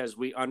list because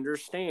we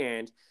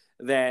understand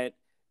that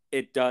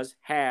it does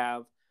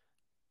have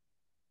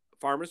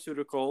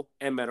pharmaceutical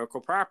and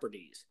medical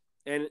properties.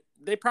 And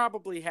they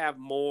probably have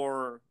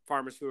more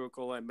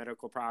pharmaceutical and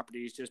medical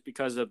properties just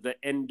because of the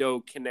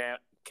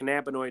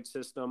endocannabinoid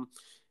system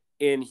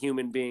in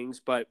human beings,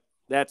 but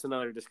that's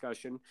another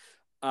discussion.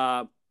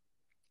 My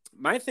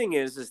thing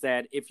is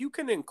that if you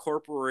can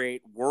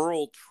incorporate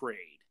world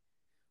trade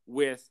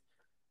with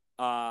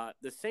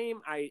the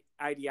same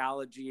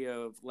ideology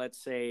of, let's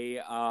say,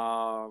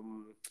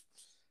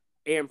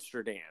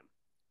 Amsterdam,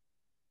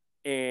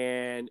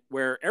 and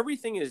where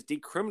everything is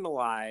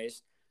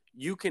decriminalized,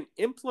 you can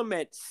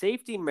implement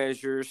safety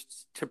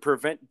measures to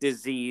prevent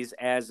disease,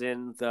 as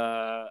in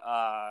the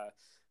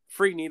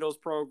free needles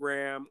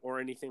program or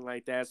anything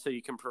like that. So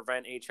you can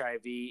prevent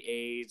HIV,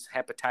 AIDS,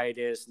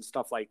 hepatitis, and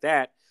stuff like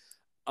that.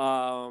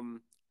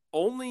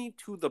 Only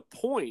to the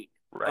point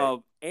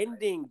of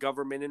ending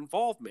government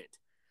involvement.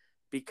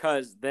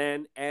 Because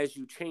then as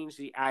you change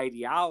the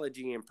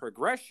ideology and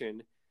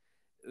progression,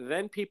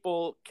 then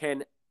people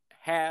can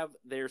have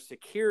their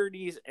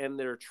securities and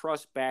their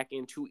trust back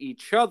into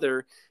each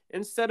other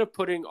instead of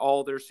putting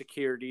all their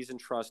securities and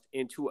trust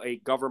into a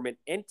government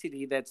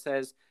entity that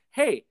says,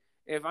 hey,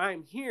 if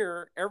I'm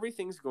here,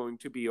 everything's going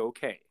to be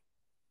okay.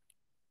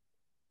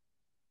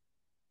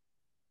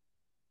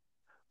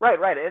 Right.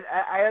 And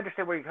I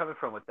understand where you're coming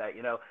from with that.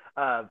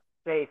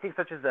 Say things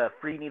such as a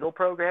free needle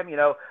program.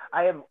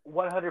 I am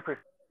 100%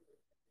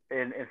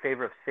 in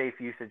favor of safe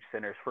usage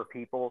centers for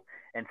people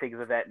and things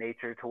of that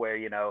nature, to where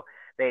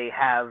they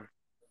have,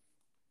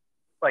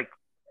 like,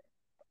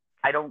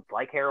 I don't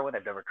like heroin.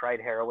 I've never tried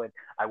heroin.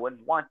 I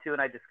wouldn't want to,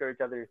 and I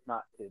discourage others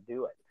not to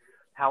do it.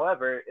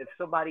 However, if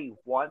somebody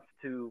wants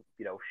to,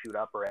 shoot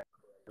up or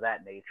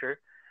that nature,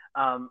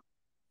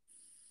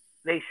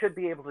 they should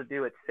be able to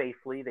do it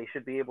safely. They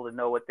should be able to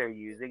know what they're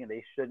using, and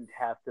they shouldn't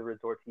have to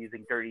resort to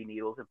using dirty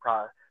needles and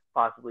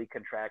possibly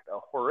contract a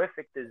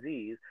horrific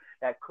disease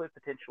that could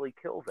potentially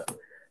kill them.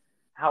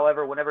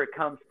 However, whenever it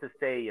comes to,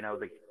 say,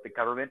 the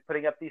government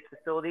putting up these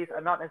facilities,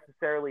 I'm not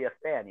necessarily a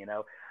fan.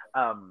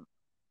 I'm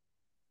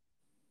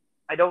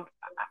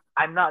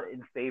not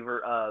in favor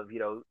of,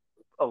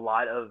 a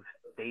lot of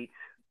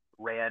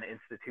state-ran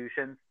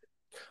institutions.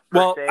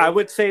 Well, I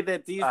would say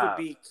that these would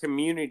be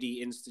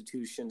community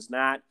institutions,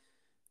 not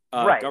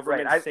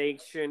government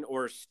sanctioned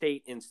or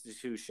state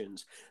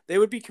institutions. They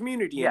would be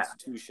community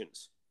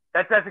institutions.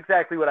 That's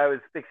exactly what I was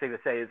fixing to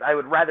say. Is I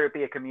would rather it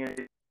be a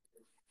community,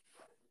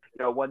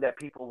 one that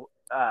people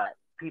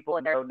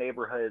in their own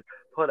neighborhoods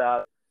put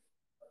up,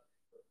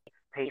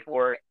 pay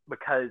for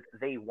because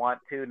they want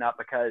to, not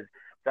because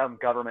some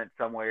government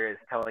somewhere is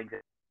telling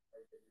them.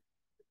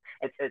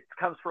 It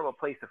comes from a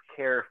place of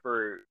care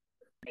for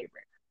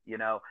neighbors,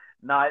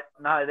 not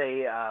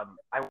a I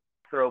want to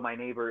throw my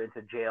neighbor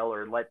into jail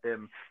or let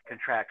them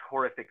contract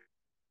horrific.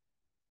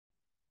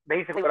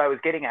 Basically, what I was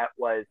getting at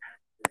was,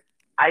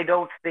 I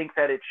don't think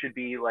that it should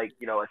be like,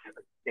 a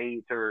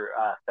state or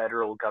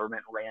federal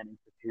government ran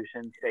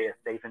institution, say a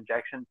safe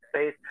injection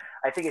space.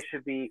 I think it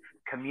should be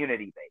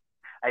community based.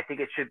 I think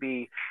it should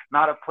be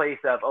not a place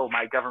of, oh,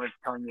 my government's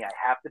telling me I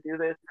have to do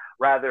this,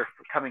 rather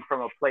coming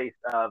from a place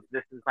of,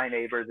 this is my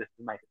neighbor, this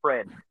is my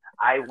friend.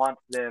 I want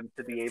them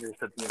to be able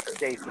to be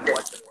safe in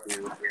what they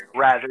do,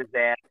 rather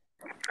than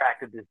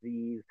contract a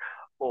disease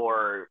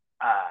or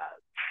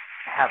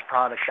have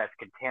products that's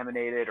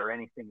contaminated or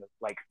anything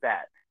like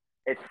that.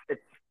 It's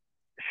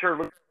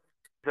sure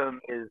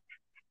liberalism is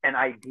an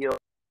ideal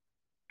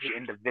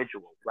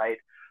individual, right?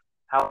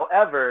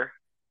 However,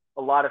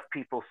 a lot of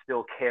people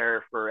still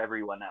care for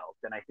everyone else,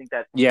 and I think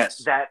that Yes.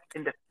 that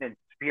independent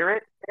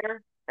spirit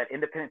there, that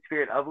independent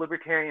spirit of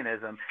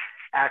libertarianism,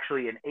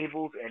 actually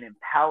enables and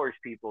empowers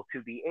people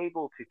to be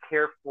able to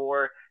care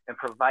for and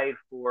provide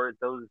for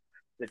those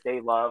that they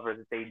love or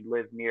that they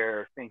live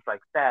near, or things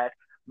like that,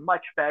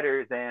 much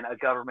better than a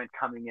government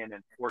coming in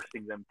and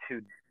forcing them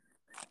to.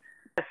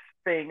 The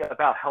thing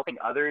about helping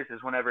others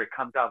is whenever it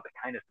comes out of the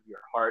kindness of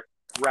your heart,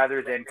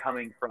 rather than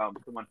coming from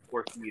someone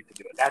forcing you to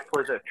do it. That's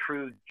where the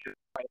true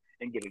joy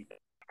in giving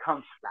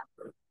comes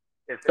from.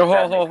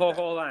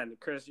 Hold on,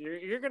 Chris.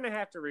 You're going to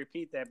have to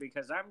repeat that,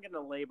 because I'm going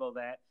to label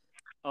that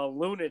a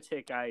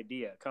lunatic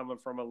idea coming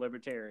from a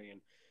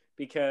libertarian.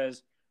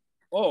 Because,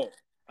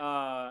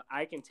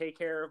 I can take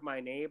care of my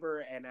neighbor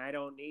and I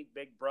don't need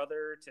Big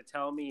Brother to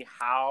tell me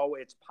how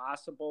it's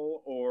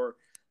possible or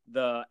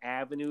the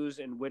avenues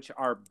in which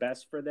are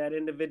best for that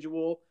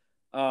individual.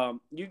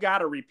 You got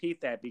to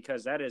repeat that,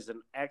 because that is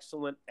an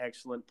excellent,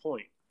 excellent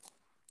point.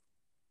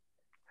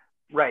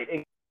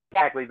 Right,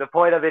 exactly. The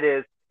point of it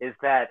is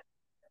that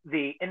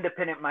the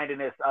independent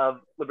mindedness of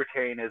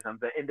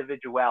libertarianism, the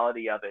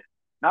individuality of it,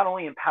 not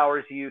only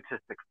empowers you to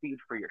succeed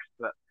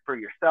for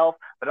yourself,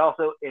 but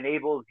also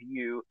enables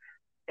you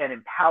and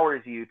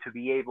empowers you to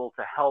be able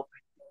to help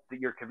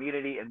your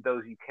community and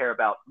those you care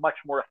about much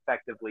more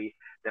effectively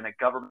than a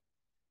government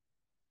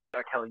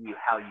telling you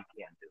how you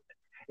can do it.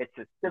 It's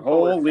as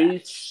simple as that.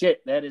 Holy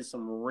shit, that is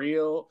some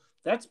real.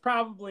 That's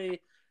probably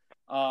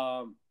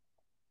one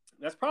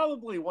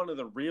of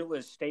the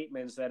realest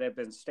statements that have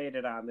been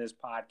stated on this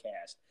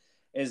podcast,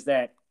 is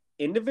that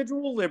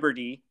individual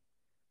liberty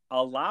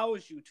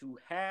allows you to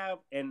have,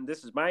 and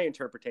this is my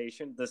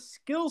interpretation, the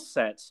skill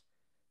sets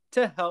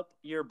to help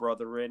your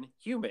brethren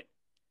human.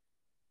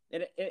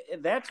 And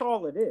that's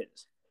all it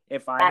is.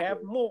 If I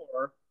have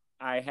more,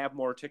 I have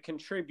more to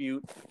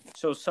contribute,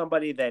 so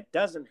somebody that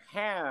doesn't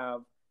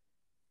have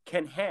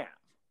can have.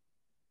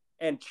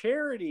 And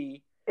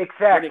charity,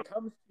 when it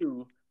comes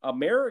to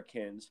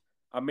Americans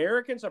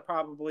are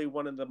probably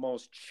one of the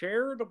most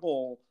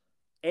charitable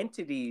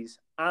entities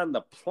on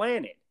the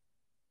planet.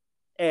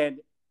 And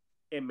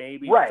it may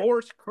be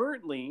forced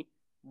currently,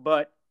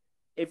 but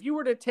if you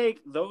were to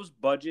take those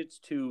budgets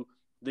to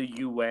the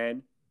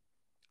UN,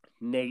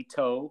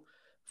 NATO,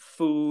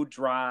 food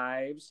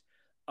drives,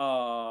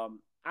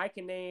 I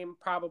can name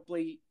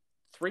probably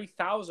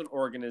 3,000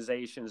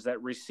 organizations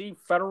that receive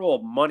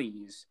federal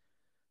monies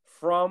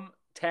from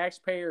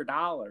taxpayer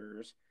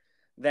dollars,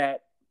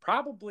 that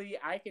probably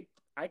I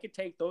could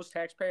take those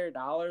taxpayer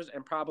dollars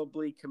and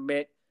probably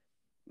commit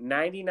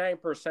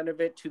 99%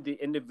 of it to the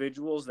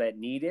individuals that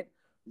need it,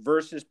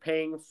 versus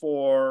paying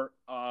for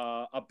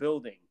a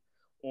building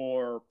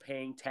or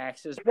paying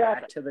taxes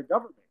back to the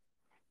government.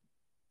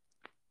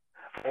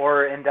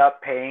 Or end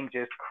up paying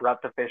just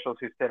corrupt officials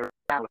who sit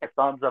around with their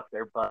thumbs up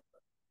their butt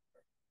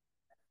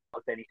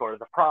with any sort of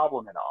the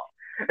problem at all.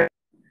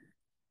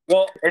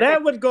 Well,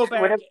 that would go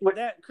back,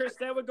 Chris,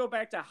 that would go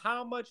back to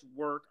how much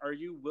work are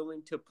you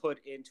willing to put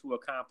in to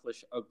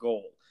accomplish a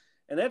goal?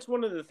 And that's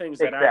one of the things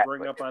that I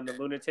bring up on the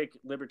Lunatic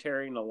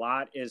Libertarian a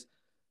lot, is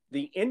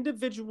the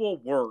individual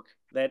work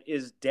that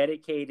is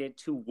dedicated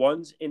to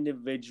one's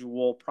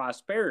individual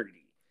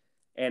prosperity.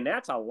 And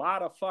that's a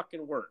lot of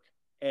fucking work.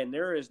 And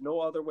there is no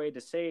other way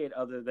to say it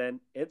other than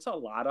it's a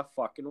lot of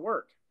fucking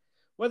work.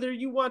 Whether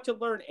you want to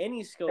learn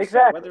any skill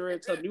set, whether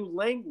it's a new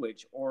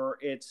language or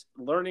it's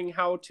learning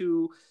how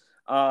to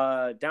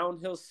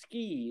downhill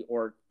ski,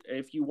 or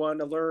if you want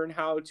to learn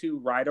how to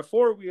ride a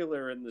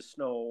four-wheeler in the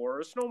snow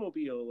or a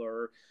snowmobile,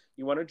 or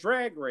you want to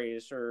drag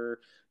race, or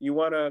you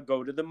want to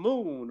go to the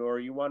moon, or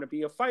you want to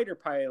be a fighter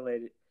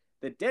pilot,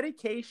 the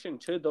dedication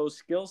to those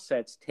skill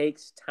sets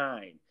takes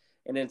time.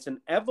 And it's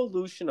an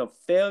evolution of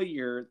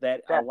failure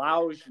that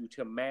allows you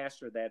to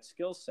master that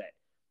skill set.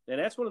 And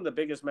that's one of the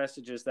biggest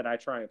messages that I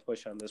try and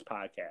push on this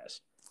podcast.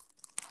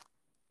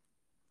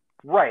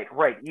 Right.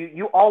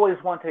 You always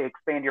want to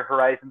expand your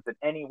horizons in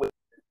any way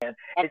you can.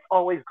 It's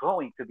always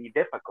going to be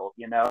difficult,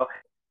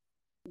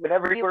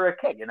 Whenever you were a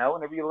kid,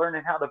 whenever you're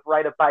learning how to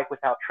ride a bike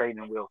without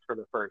training wheels for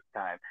the first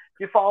time.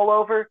 You fall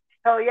over,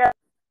 hell yeah.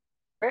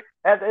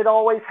 It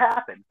always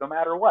happens, no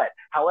matter what.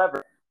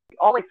 However, we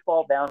always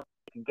fall down,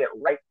 we can get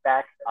right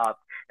back up,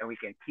 and we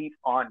can keep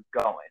on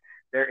going.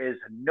 There is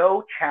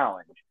no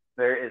challenge,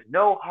 there is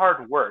no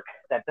hard work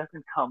that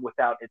doesn't come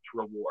without its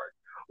reward.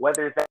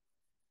 Whether that's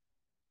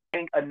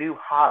learning a new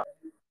hobby,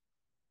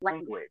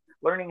 language,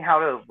 learning how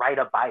to ride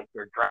a bike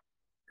or drive,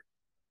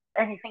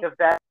 anything of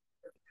that,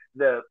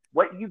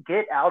 what you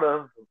get out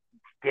of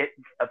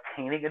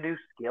obtaining a new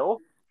skill,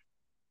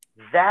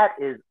 that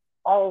is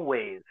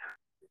always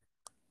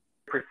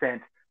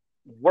 100%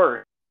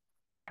 worth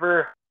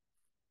for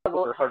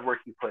the hard work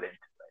you put into it.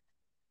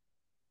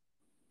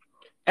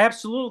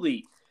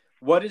 Absolutely.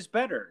 What is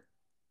better,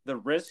 the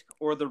risk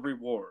or the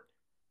reward?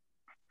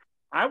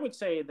 I would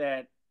say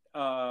that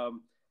Go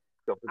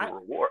for the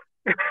reward.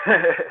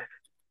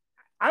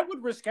 I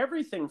would risk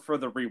everything for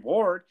the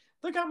reward.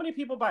 Look how many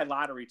people buy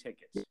lottery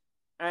tickets.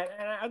 And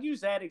I'll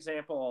use that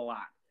example a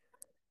lot.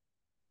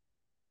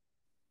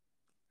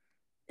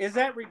 Is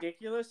that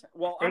ridiculous?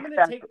 Well, I'm going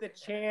to take the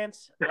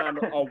chance on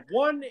a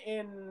 1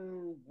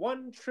 in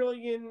 1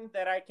 trillion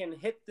that I can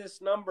hit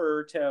this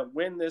number to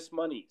win this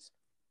monies.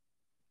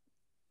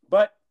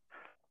 But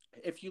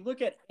if you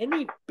look at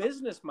any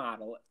business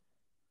model,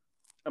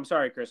 I'm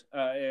sorry, Chris,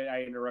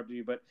 I interrupted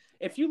you, but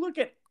if you look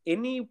at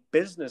any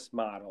business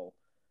model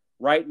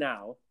right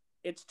now,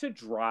 it's to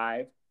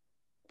drive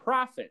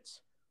profits.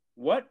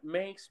 What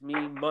makes me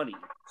money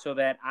so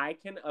that I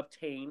can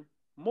obtain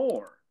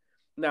more?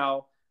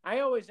 Now,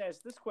 I always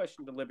ask this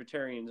question to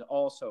libertarians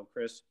also,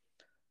 Chris.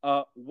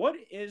 What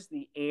is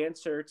the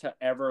answer to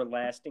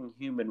everlasting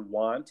human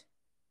want?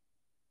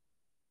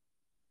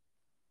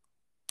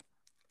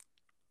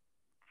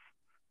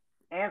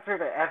 Answer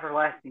to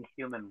everlasting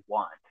human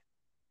want.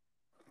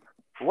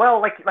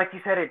 Well, like you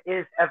said, it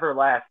is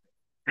everlasting.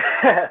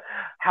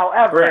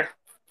 However, Correct.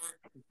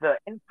 The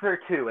answer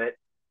to it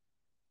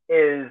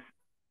is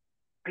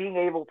being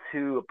able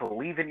to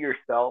believe in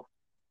yourself,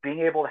 being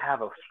able to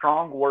have a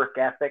strong work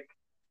ethic,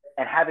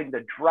 and having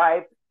the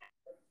drive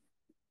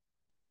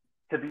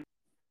to be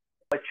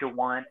what you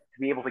want, to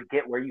be able to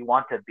get where you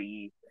want to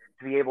be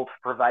able to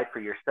provide for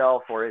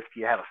yourself, or if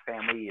you have a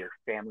family, your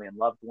family and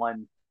loved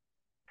ones.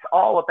 It's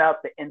all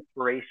about the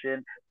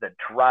inspiration, the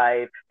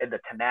drive, and the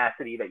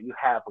tenacity that you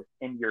have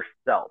within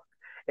yourself.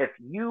 If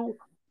you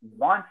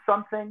want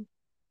something,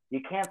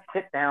 you can't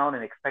sit down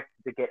and expect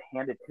it to get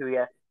handed to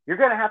you. You're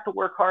going to have to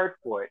work hard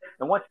for it.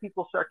 And once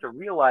people start to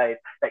realize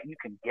that you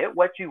can get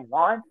what you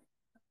want,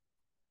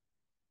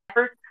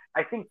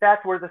 I think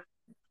that's where the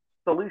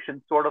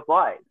solution sort of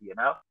lies, you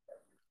know?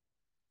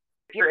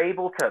 If you're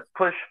able to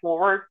push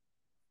forward,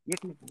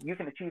 you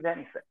can achieve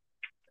anything.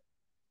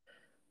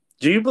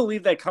 Do you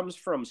believe that comes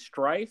from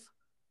strife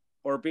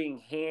or being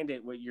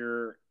handed what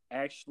you're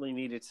actually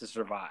needed to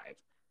survive?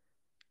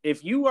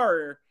 If you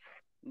are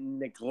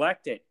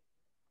neglected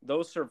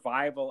those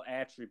survival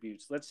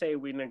attributes, let's say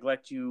we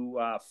neglect you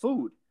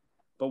food,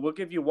 but we'll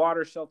give you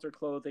water, shelter,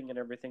 clothing, and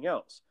everything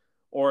else.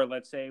 Or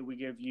let's say we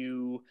give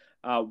you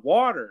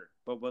water,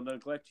 but we'll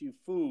neglect you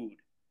food.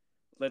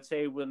 Let's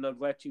say we'll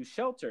neglect you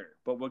shelter,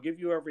 but we'll give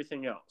you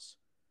everything else.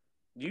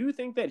 Do you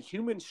think that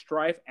human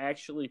strife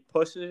actually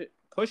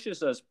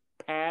pushes us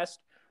past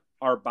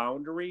our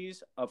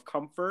boundaries of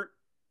comfort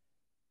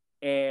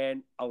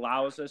and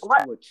allows us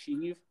to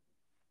achieve?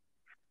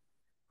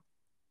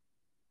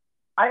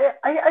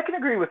 I can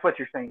agree with what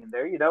you're saying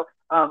there. You know,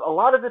 a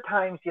lot of the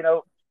times,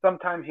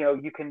 sometimes,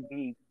 you can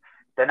be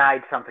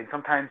denied something.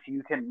 Sometimes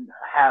you can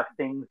have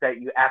things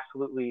that you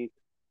absolutely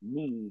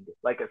need,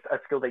 like a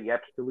skill that you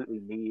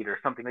absolutely need, or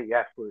something that you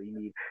absolutely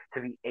need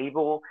to be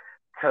able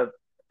to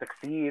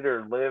succeed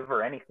or live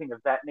or anything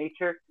of that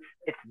nature.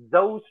 It's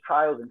those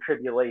trials and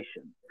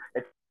tribulations.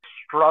 It's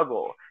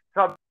struggle.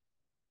 Something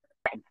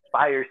that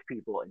inspires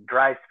people and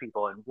drives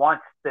people and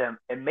wants them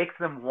and makes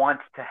them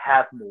want to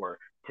have more,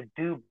 to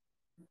do,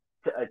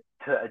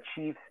 to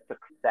achieve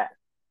success.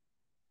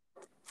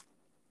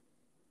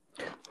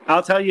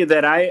 I'll tell you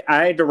that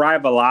I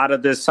derive a lot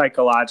of this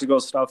psychological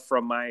stuff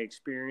from my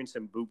experience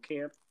in boot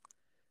camp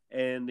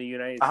in the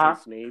United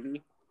States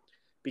Navy.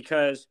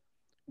 Because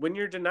when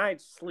you're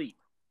denied sleep,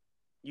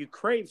 you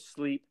crave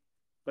sleep,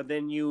 but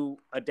then you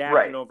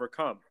adapt and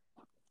overcome.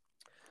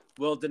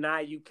 We'll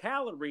deny you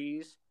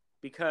calories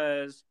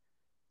because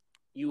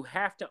you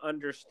have to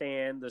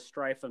understand the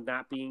strife of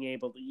not being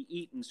able to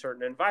eat in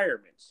certain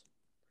environments.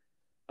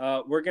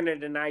 We're going to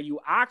deny you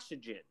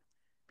oxygen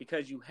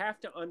because you have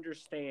to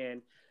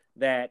understand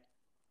that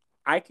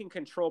I can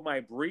control my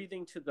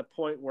breathing to the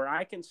point where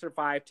I can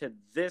survive to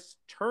this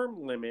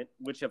term limit,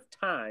 which of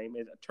time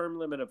is a term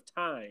limit of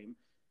time,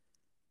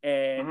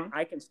 and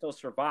I can still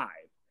survive.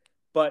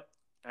 But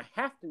I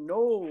have to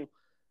know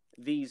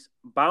these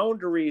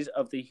boundaries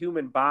of the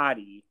human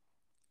body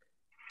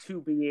to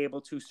be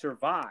able to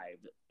survive.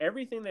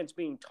 Everything that's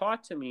being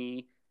taught to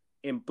me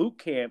in boot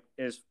camp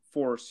is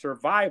for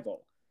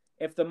survival.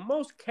 If the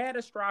most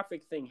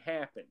catastrophic thing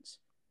happens,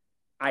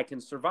 I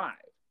can survive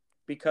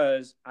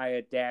because I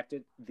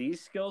adapted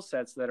these skill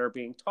sets that are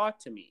being taught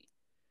to me.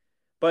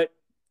 But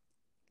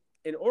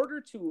in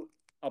order to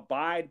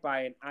abide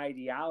by an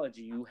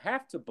ideology, you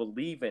have to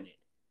believe in it.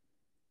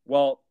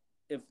 Well,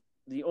 if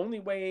the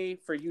only way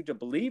for you to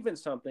believe in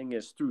something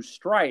is through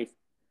strife,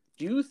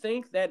 do you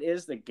think that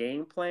is the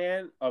game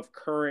plan of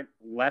current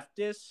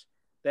leftists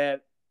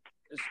that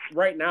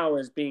right now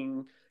is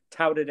being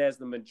touted as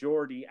the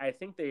majority? I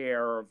think they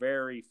are a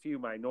very few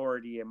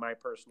minority in my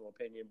personal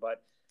opinion,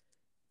 but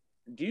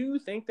do you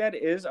think that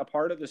is a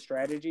part of the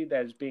strategy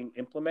that is being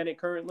implemented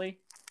currently?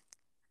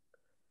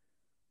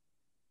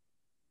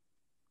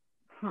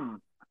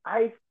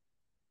 I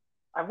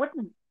I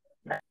wouldn't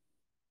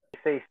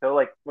say so.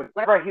 Like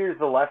whenever I hear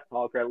the left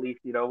talk, or at least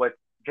what's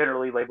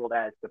generally labeled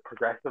as the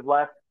progressive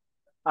left,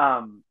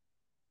 um,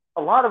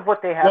 a lot of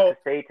what they have to Well,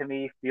 say to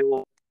me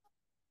feels.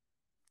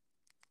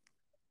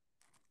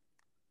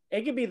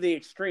 it could be the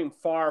extreme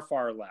far,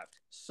 far left.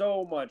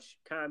 So much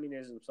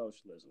communism,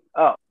 socialism.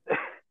 Oh,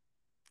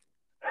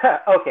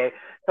 okay.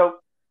 So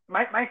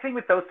my thing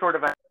with those sort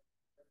of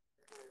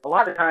a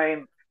lot of the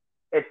time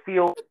it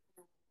feels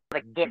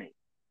like gimme,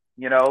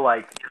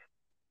 like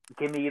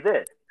give me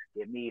this,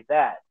 give me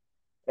that.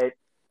 It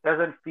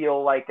doesn't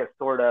feel like a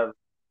sort of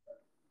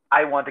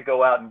I want to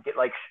go out and get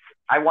like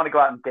I want to go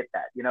out and get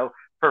that.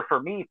 For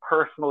me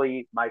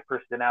personally, my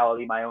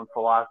personality, my own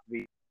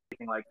philosophy,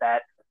 anything like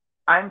that.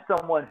 I'm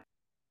someone.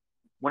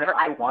 Whenever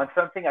I want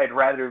something, I'd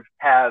rather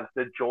have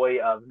the joy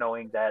of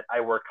knowing that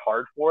I worked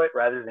hard for it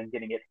rather than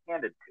getting it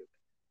handed to me.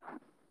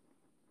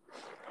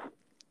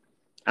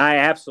 I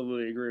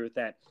absolutely agree with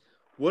that.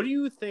 What do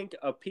you think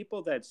of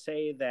people that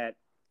say that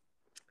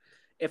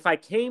if I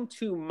came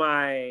to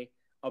my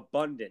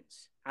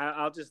abundance,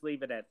 I'll just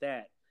leave it at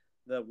that.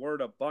 The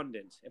word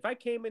abundance. If I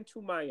came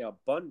into my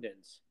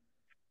abundance,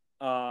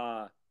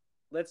 uh,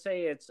 let's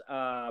say it's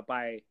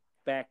by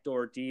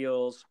backdoor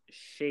deals,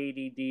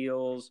 shady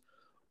deals,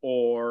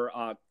 or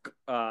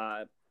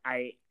I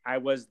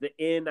was the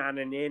in on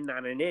an in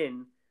on an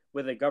in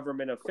with a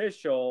government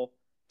official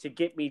to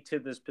get me to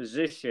this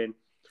position.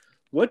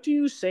 What do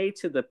you say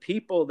to the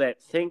people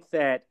that think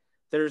that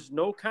there's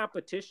no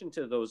competition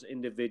to those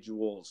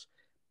individuals?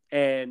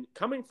 And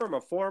coming from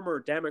a former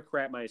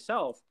Democrat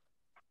myself,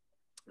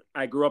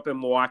 I grew up in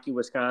Milwaukee,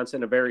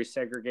 Wisconsin, a very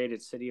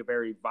segregated city, a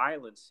very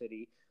violent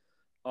city.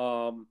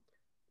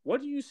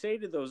 What do you say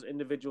to those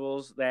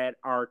individuals that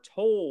are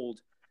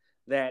told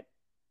that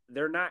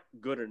they're not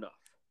good enough?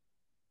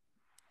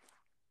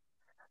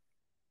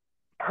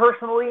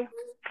 Personally,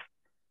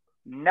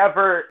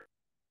 never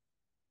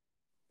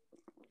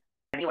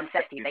anyone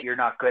says to you that you're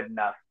not good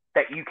enough,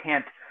 that you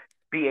can't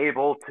be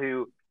able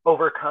to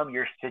overcome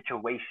your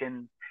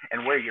situation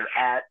and where you're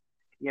at.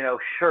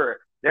 Sure,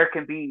 there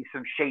can be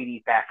some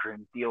shady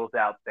backroom deals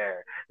out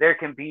there. There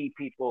can be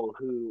people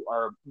who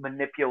are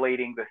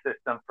manipulating the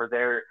system for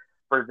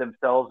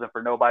themselves and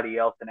for nobody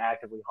else and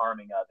actively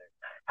harming others.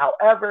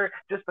 However,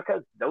 just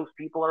because those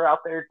people are out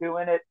there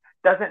doing it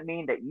doesn't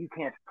mean that you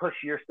can't push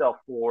yourself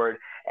forward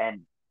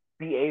and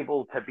be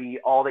able to be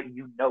all that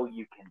you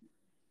can be.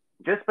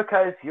 Just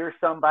because you're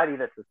somebody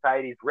that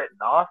society's written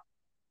off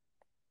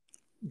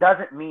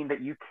doesn't mean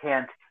that you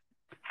can't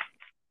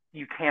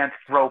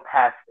grow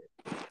past it.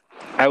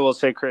 I will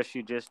say, Chris,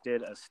 you just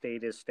did a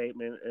status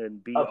statement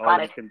and be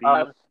all you can be.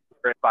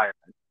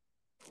 Environment.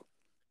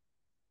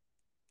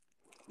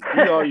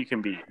 Be all you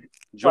can be.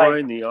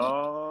 Join the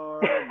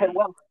army.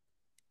 Well,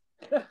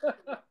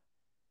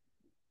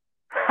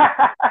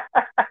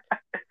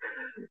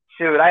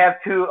 shoot, I have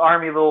two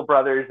army little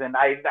brothers, and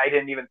I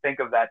didn't even think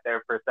of that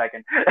there for a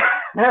second.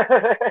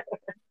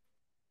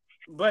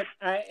 But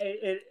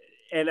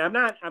I'm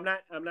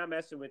not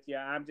messing with you.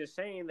 I'm just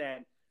saying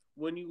that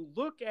when you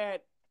look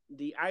at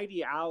the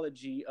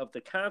ideology of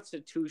the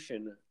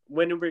Constitution,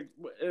 and I'm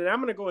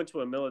going to go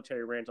into a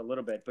military rant a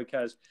little bit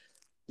because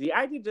the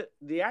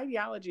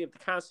ideology of the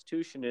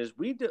Constitution is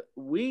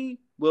we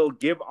will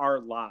give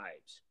our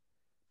lives,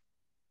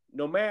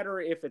 no matter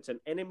if it's an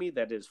enemy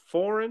that is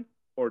foreign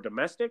or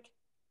domestic.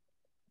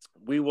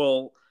 We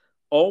will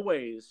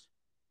always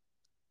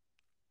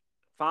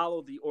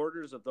follow the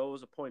orders of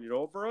those appointed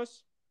over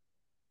us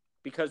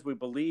because we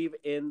believe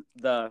in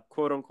the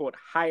quote unquote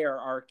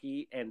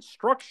hierarchy and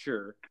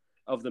structure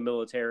of the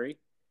military.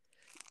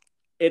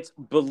 It's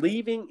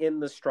believing in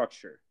the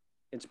structure.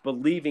 It's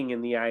believing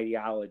in the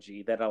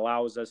ideology that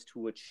allows us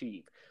to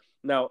achieve.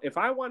 Now, if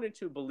I wanted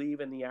to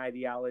believe in the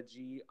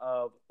ideology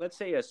of, let's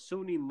say, a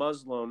Sunni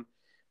Muslim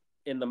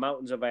in the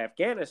mountains of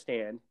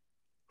Afghanistan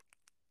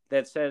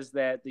that says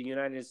that the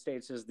United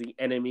States is the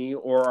enemy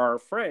or our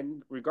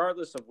friend,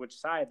 regardless of which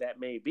side that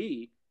may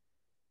be,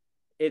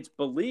 it's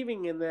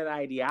believing in that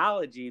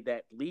ideology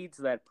that leads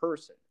that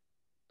person.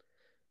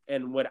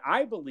 And what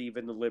I believe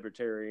in the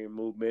libertarian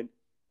movement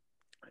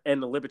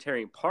and the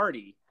Libertarian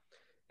Party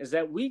is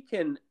that we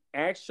can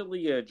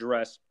actually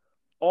address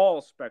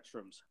all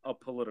spectrums of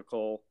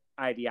political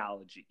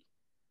ideology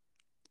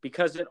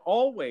because it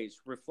always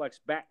reflects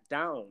back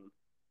down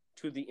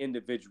to the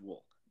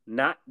individual,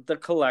 not the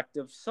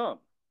collective sum.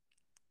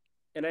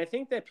 And I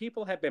think that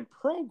people have been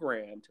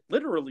programmed,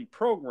 literally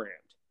programmed,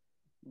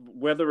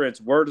 whether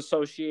it's word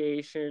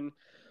association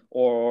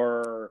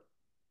or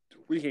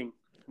we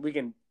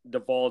can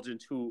divulge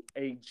into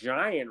a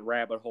giant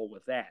rabbit hole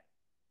with that.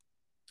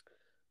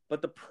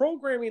 But the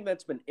programming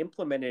that's been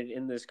implemented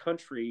in this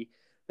country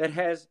that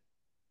has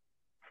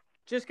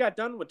just got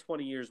done with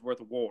 20 years worth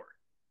of war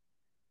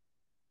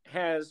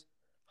has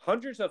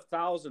hundreds of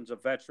thousands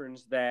of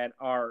veterans that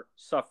are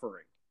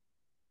suffering.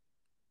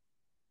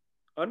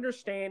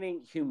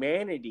 Understanding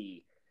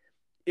humanity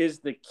is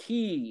the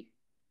key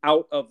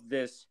out of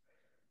this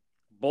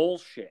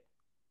bullshit.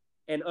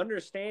 And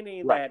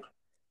understanding right. that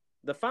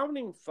the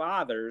founding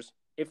fathers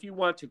if you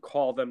want to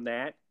call them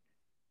that,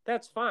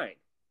 that's fine.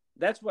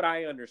 That's what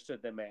I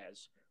understood them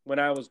as when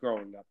I was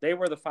growing up. They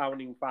were the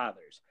founding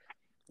fathers.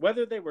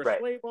 Whether they were Right.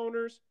 slave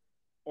owners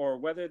or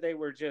whether they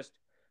were just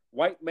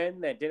white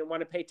men that didn't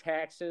want to pay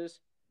taxes,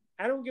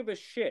 I don't give a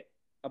shit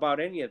about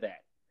any of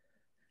that.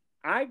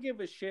 I give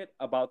a shit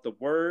about the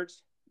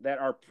words that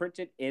are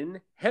printed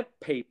in hemp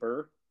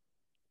paper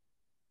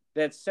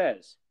that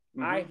says,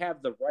 I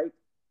have the right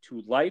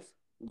to life,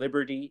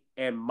 liberty,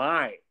 and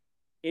my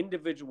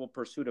individual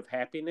pursuit of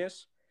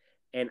happiness,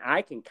 and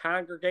I can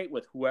congregate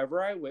with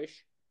whoever I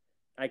wish.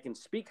 I can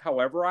speak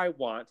however I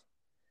want.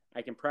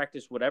 I can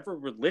practice whatever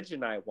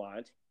religion I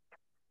want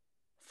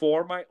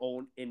for my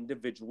own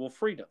individual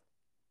freedom.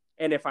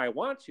 And if I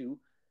want to,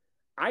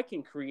 I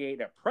can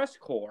create a press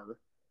corps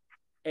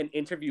and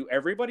interview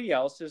everybody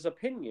else's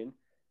opinion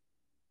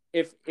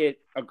if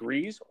it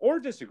agrees or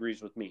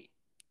disagrees with me,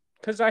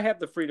 because I have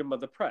the freedom of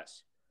the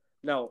press.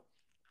 Now,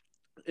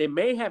 it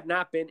may have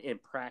not been in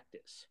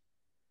practice,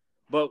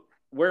 but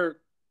we're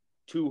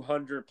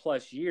 200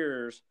 plus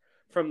years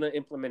from the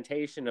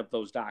implementation of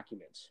those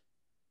documents.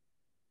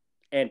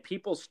 And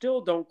people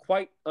still don't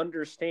quite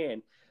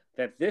understand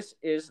that this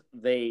is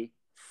the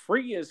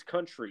freest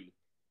country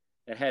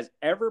that has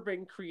ever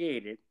been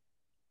created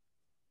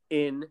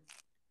in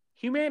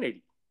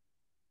humanity.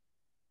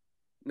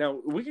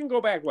 Now, we can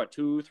go back,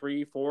 2,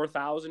 3,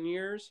 4,000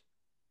 years?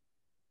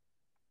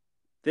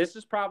 This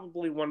is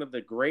probably one of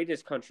the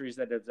greatest countries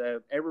that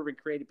has ever been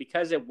created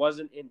because it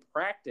wasn't in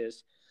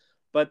practice.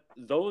 But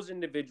those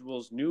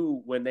individuals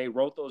knew when they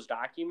wrote those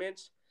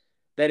documents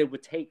that it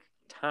would take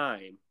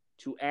time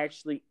to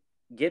actually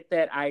get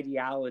that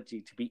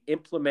ideology to be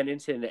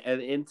implemented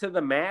into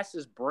the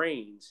masses'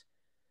 brains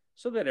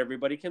so that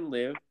everybody can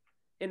live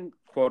in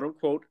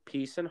quote-unquote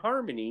peace and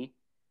harmony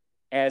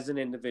as an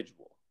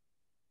individual.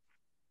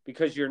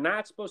 Because you're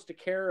not supposed to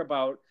care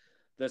about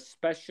the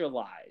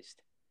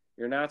specialized.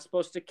 You're not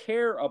supposed to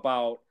care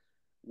about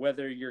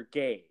whether you're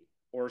gay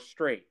or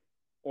straight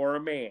or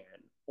a man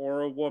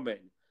or a woman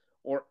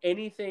or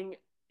anything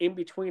in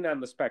between on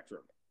the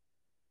spectrum.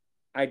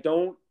 I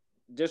don't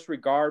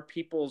disregard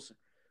people's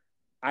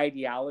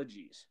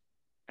ideologies.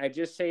 I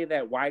just say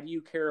that why do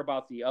you care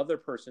about the other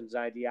person's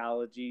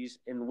ideologies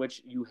in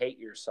which you hate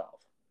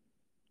yourself?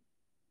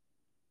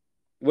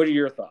 What are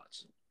your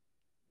thoughts?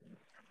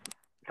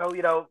 So,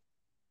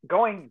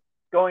 going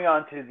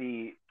on to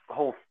the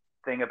whole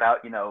thing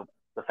about,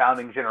 the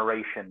founding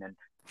generation and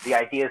the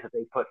ideas that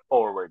they put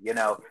forward,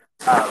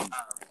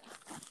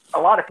 a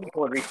lot of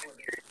people in recent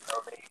years,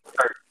 they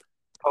start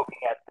poking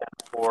at them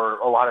for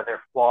a lot of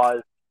their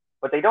flaws,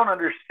 but they don't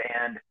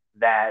understand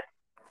that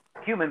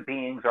human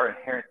beings are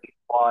inherently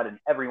flawed and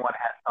everyone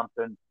has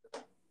something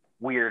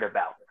weird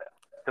about them,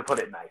 to put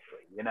it nicely.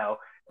 You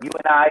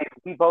and I,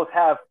 we both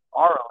have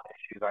our own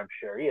issues, I'm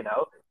sure,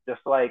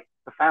 just like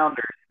the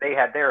founders, they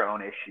had their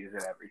own issues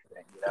and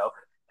everything,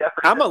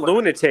 I'm a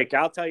lunatic.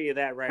 I'll tell you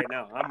that right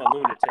now. I'm a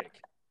lunatic.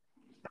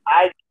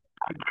 I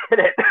get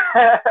it.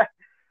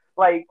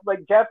 like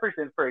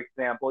Jefferson, for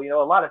example,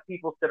 a lot of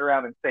people sit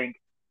around and think,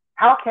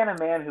 how can a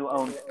man who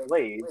owns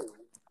slaves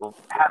have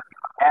the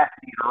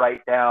capacity to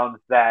write down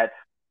that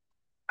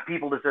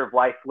people deserve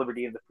life,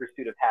 liberty, and the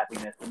pursuit of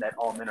happiness, and that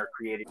all men are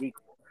created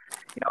equal?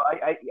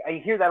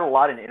 I hear that a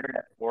lot in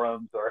internet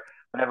forums or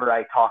whenever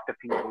I talk to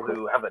people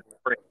who have a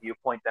different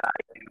viewpoint than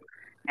I do.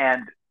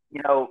 And,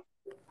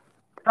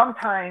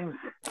 sometimes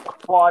a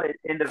flawed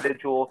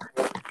individual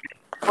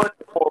puts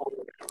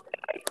forward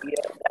an idea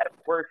that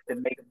works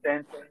and makes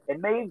sense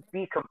and may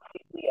be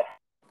completely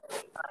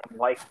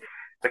like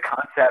the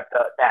concept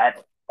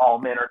that all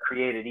men are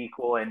created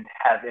equal and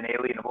have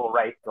inalienable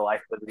rights to life,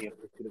 liberty, and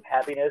pursuit of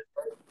happiness.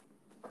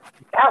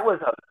 That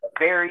was a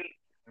very,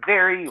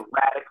 very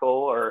radical,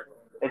 or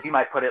as you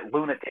might put it,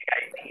 lunatic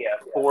idea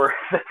for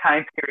the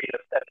time period of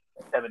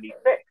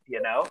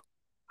 1776,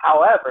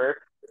 However,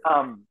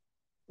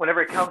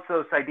 whenever it comes to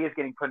those ideas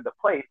getting put into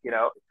place,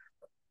 sure,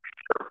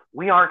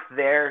 we aren't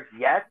there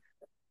yet,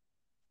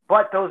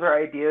 but those are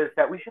ideas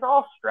that we should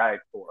all strive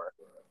for,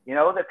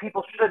 that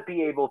people should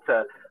be able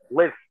to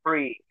live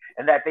free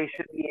and that they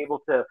should be able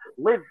to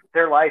live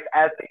their life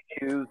as they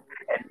choose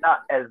and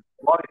not as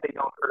long as they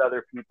don't hurt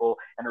other people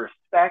and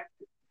respect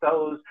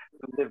those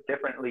who live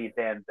differently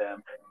than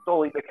them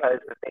solely because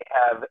they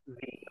have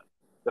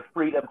the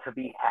freedom to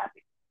be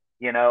happy.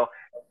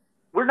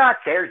 We're not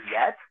there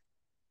yet,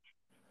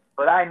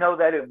 but I know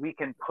that if we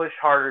can push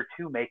harder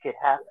to make it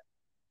happen.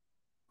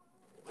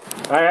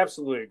 I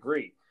absolutely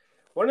agree.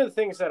 One of the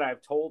things that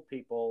I've told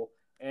people,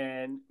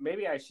 and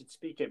maybe I should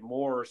speak it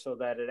more so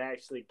that it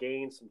actually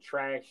gains some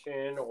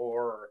traction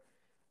or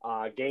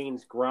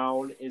gains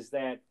ground, is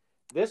that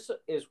this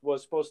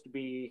was supposed to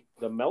be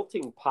the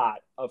melting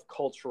pot of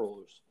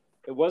cultures.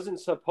 It wasn't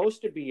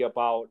supposed to be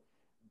about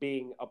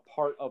being a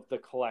part of the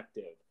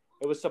collective.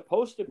 It was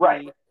supposed to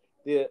be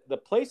the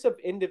place of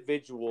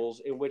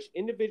individuals in which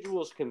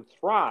individuals can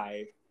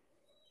thrive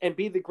and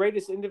be the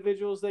greatest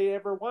individuals they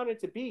ever wanted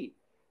to be.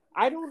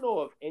 I don't know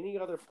of any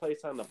other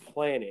place on the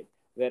planet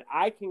that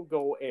I can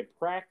go and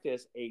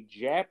practice a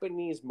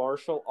Japanese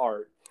martial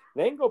art,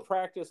 then go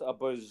practice a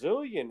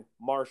Brazilian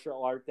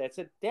martial art that's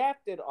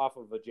adapted off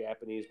of a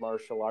Japanese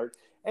martial art,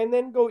 and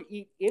then go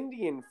eat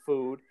Indian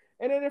food.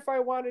 And then if I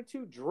wanted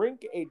to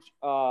drink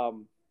a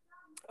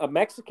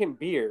Mexican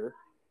beer,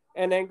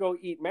 and then go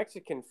eat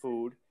Mexican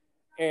food,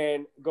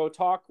 and go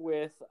talk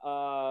with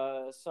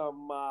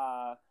some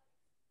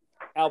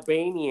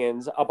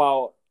Albanians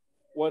about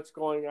what's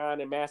going on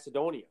in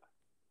Macedonia.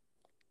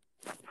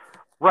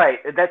 Right.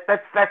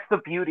 That's the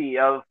beauty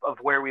of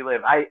where we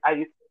live.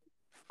 I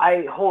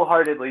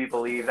wholeheartedly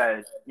believe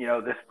that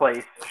this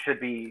place should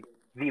be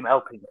the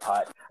melting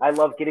pot. I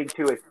love getting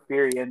to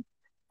experience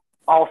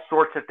all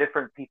sorts of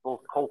different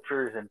people's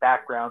cultures and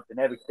backgrounds and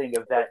everything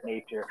of that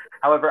nature.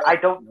 However, I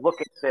don't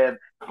look at them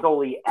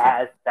solely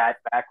as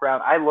that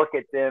background. I look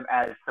at them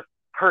as the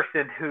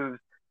person who's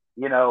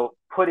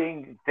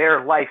putting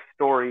their life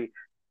story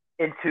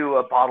into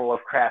a bottle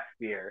of craft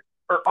beer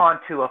or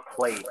onto a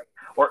plate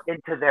or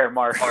into their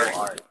martial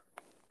art.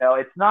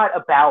 It's not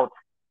about,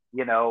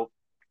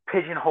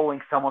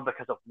 pigeonholing someone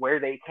because of where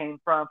they came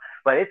from,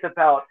 but it's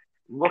about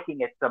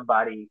looking at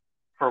somebody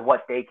for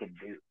what they can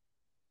do.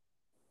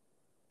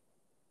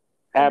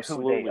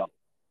 Absolutely.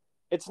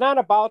 It's not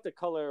about the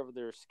color of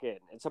their skin.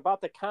 It's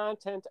about the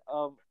content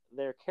of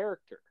their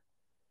character.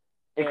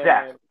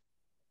 Exactly.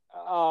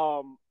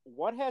 And,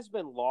 what has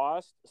been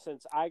lost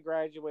since I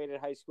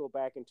graduated high school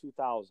back in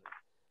 2000?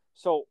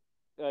 So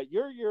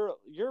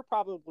you're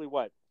probably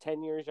what,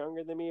 10 years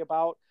younger than me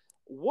about.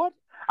 What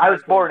I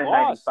was born in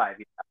 95.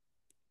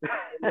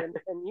 in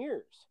 10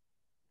 years.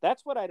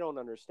 That's what I don't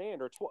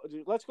understand. Or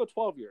let's go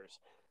 12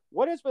 years.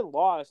 What has been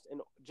lost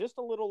in just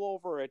a little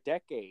over a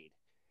decade?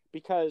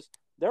 Because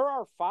there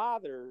are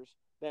fathers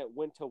that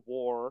went to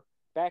war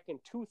back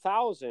in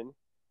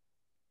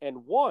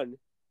 2001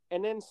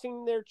 and then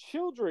seeing their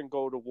children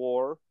go to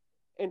war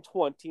in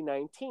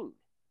 2019.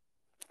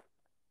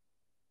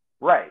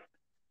 Right.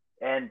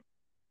 And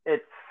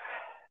it's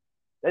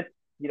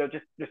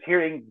just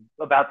hearing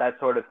about that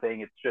sort of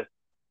thing, it's just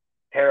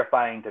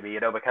terrifying to me,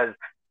 because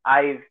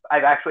I've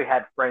actually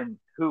had friends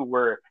who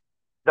were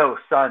those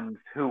sons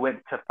who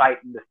went to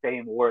fight in the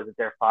same war that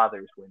their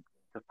fathers went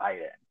to fight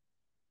in.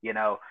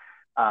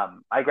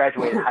 I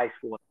graduated high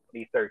school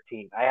in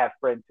 2013. I have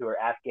friends who are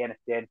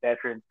Afghanistan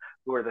veterans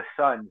who are the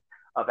sons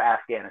of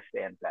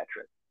Afghanistan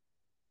veterans.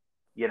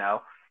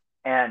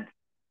 And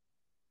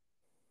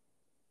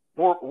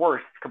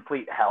worst,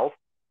 complete health.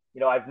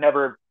 I've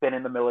never been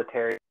in the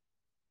military.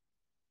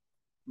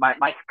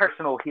 My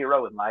personal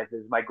hero in life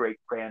is my great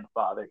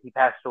grandfather. He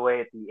passed away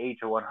at the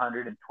age of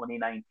 100 in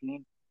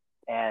 2019,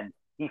 and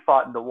he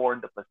fought in the war in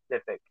the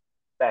Pacific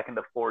back in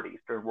the 40s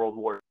during World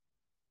War.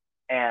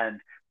 And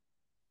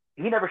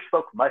he never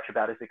spoke much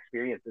about his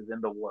experiences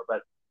in the war,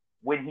 but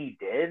when he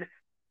did,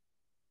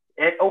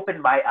 it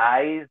opened my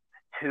eyes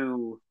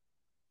to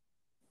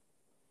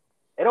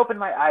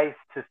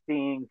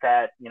seeing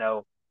that,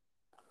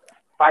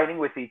 fighting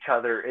with each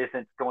other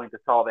isn't going to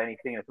solve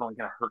anything. It's only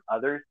going to hurt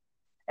others.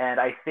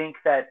 And I think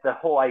that the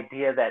whole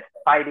idea that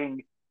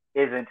fighting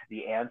isn't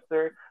the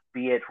answer,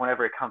 be it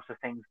whenever it comes to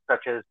things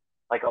such as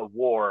like a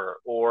war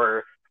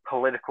or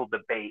political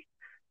debate,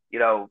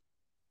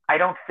 I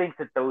don't think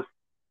that those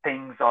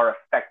things are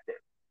effective,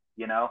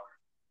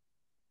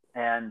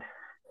 and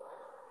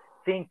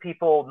seeing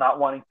people not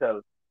wanting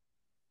to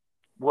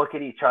look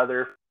at each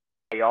other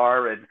they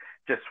are and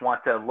just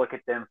want to look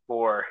at them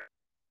for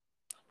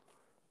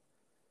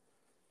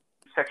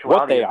sexuality.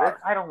 What they are.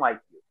 I don't like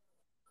you.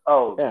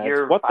 Oh, yeah,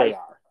 you're what they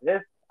are.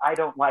 This, I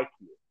don't like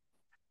you.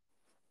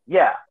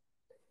 Yeah.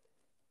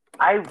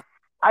 I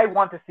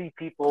want to see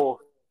people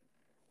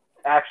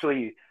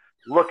actually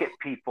look at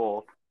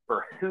people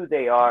for who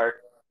they are,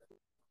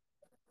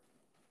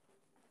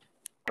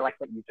 like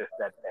what you just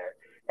said there.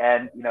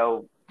 And,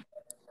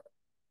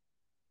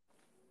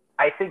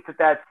 I think that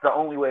that's the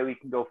only way we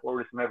can go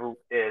forward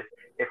is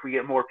if we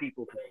get more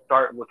people to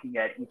start looking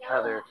at each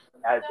other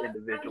as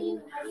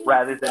individuals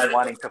rather than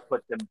wanting to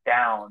put them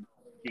down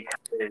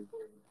because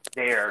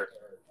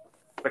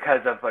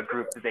of a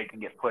group that they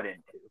can get put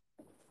into.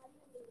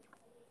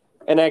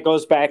 And that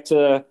goes back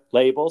to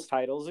labels,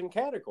 titles, and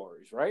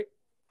categories, right?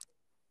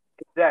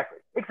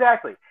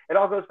 Exactly. It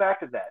all goes back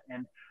to that.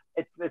 And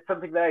it's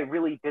something that I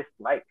really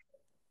dislike.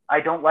 I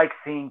don't like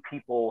seeing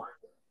people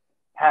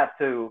have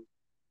to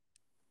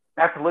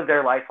live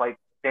their life like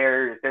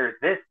there's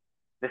this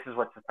is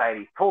what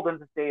society's told them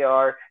that they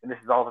are, and this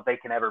is all that they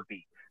can ever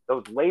be.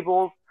 Those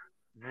labels,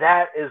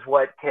 that is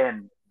what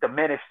can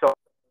diminish so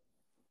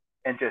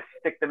and just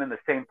stick them in the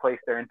same place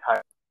their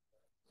entire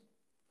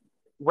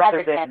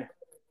rather than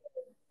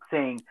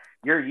saying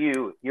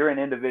you're an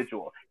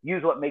individual.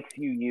 Use what makes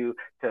you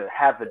to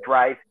have the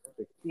drive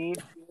to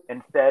succeed,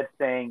 instead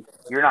saying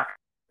you're not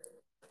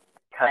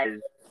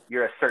because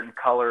you're a certain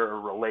color or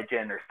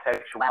religion or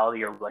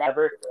sexuality or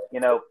whatever.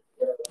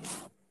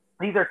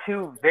 These are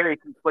two very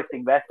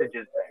conflicting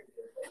messages there.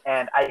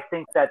 And I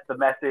think that the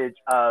message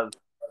of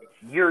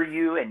you're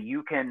you and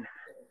you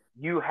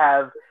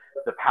have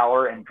the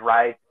power and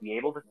drive to be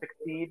able to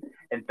succeed,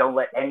 and don't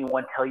let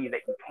anyone tell you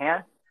that you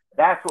can't.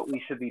 That's what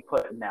we should be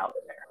putting out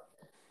there.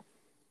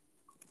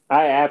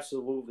 I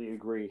absolutely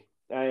agree,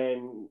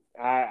 and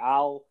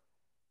I'll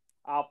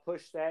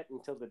push that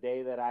until the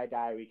day that I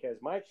die, because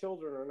my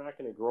children are not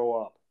going to grow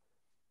up,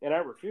 and I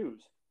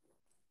refuse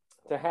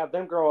to have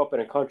them grow up in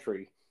a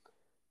country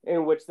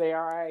in which they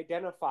are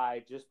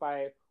identified just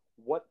by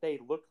what they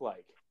look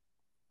like.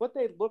 What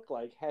they look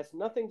like has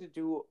nothing to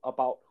do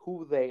about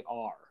who they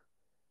are.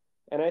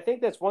 And I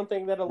think that's one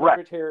thing that a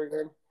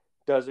libertarian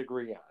does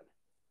agree on.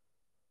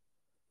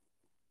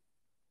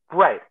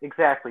 Right,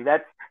 exactly.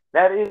 That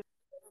is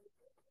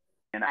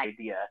an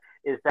idea,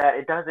 is that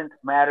it doesn't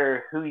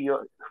matter who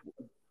you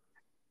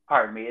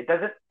pardon me, it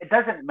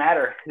doesn't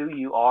matter who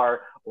you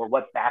are or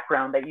what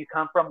background that you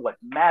come from. What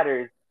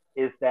matters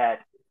is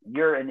that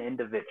you're an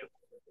individual.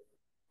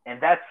 And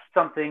that's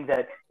something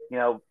that,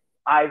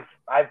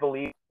 I've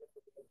believed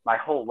my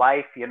whole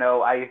life.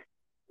 I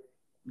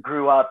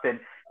grew up in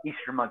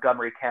eastern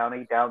Montgomery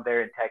County, down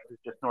there in Texas,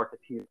 just north of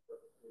Houston.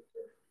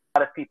 A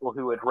lot of people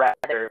who would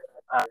rather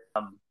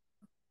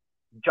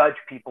judge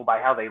people by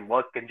how they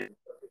look and just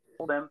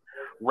them,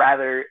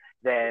 rather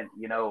than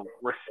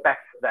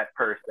respect that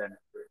person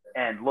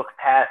and look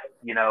past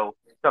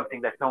something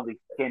that's only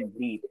skin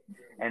deep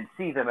and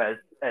see them as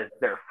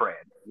their friend.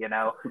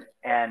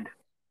 And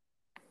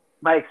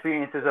my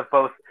experiences of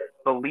both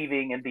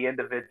believing in the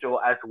individual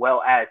as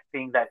well as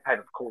seeing that kind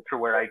of culture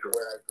where I grew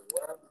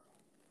up,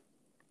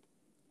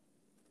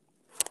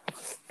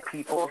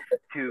 people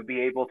to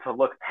be able to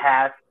look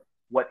past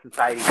what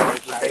society says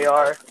that they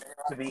are,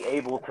 to be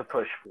able to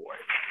push forward.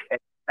 And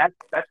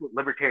that's what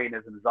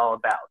libertarianism is all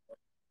about.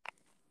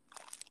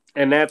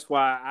 And that's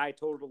why I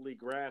totally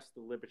grasped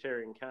the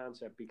libertarian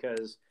concept,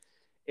 because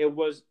it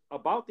was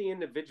about the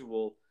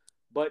individual,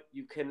 but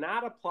you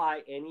cannot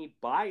apply any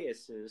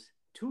biases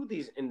to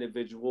these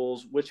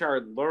individuals, which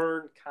are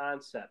learned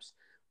concepts.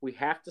 We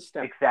have to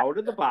step out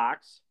of the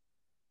box,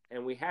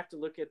 and we have to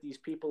look at these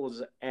people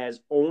as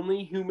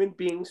only human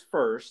beings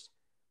first,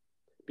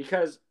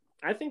 because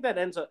I think that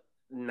ends up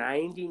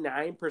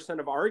 99%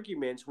 of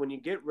arguments when you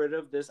get rid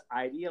of this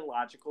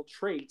ideological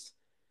traits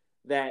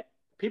that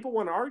people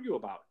want to argue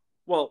about.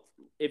 Well,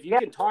 if you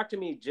can talk to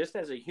me just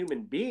as a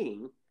human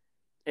being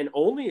and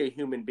only a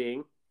human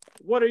being,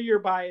 what are your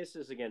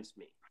biases against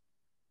me?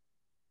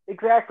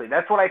 Exactly.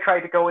 That's what I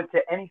try to go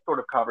into any sort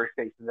of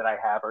conversation that I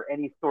have, or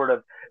any sort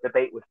of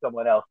debate with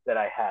someone else that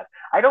I have.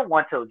 I don't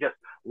want to just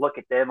look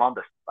at them on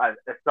at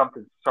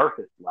something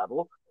surface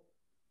level.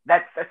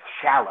 That's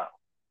shallow.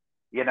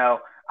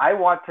 I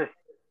want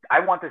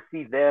to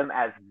see them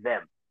as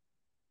them.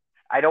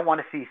 I don't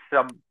want to see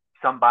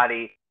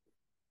somebody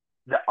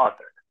the other.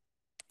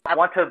 I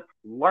want to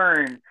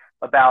learn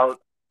about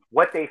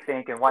what they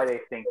think and why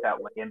they think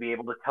that way, and be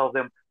able to tell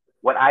them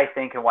what I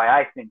think and why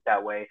I think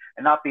that way,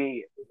 and not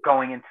be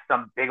going into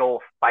some big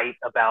old fight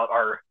about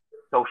our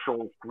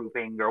social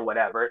grouping or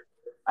whatever.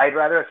 I'd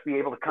rather us be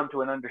able to come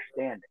to an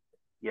understanding,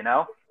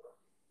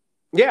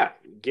 Yeah,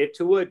 get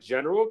to a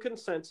general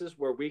consensus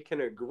where we can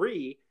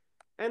agree,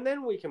 and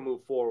then we can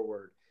move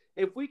forward.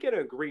 If we can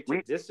agree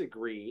to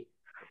disagree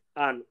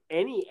on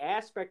any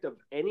aspect of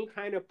any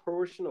kind of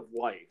portion of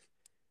life,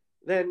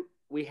 then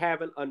we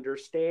have an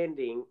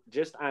understanding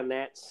just on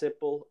that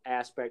simple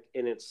aspect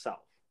in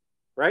itself,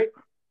 right?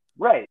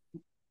 Right.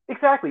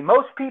 Exactly.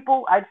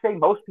 I'd say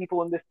most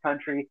people in this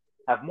country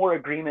have more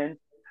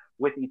agreements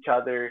with each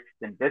other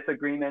than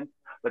disagreements,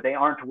 but they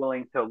aren't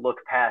willing to look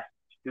past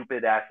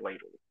stupid ass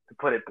labels, to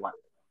put it bluntly.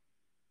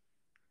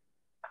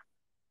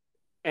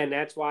 And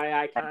that's why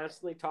I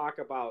constantly talk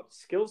about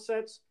skill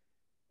sets,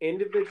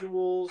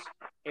 individuals,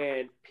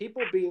 and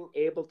people being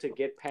able to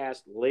get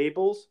past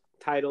labels,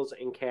 titles,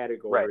 and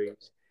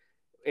categories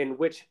in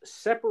which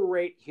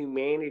separate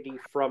humanity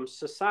from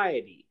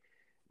society.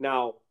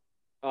 Now,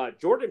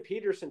 Jordan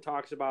Peterson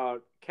talks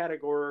about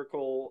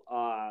categorical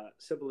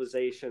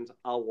civilizations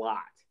a lot.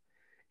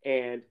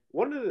 And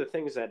one of the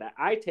things that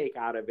I take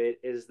out of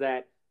it is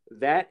that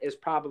is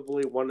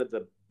probably one of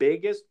the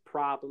biggest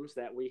problems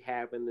that we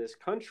have in this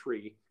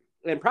country,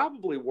 and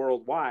probably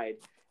worldwide,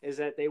 is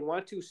that they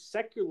want to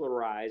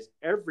secularize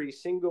every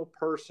single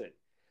person.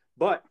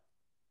 But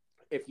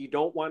if you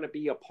don't want to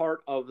be a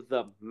part of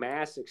the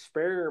mass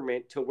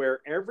experiment to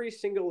where every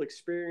single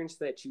experience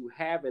that you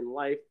have in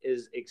life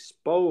is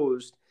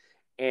exposed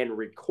and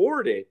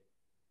recorded,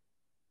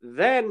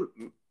 then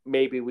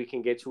maybe we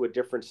can get to a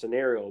different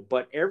scenario.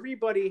 But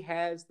everybody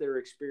has their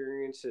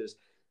experiences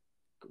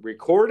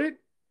recorded,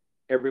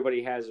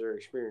 everybody has their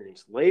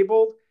experience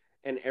labeled,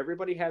 and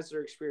everybody has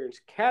their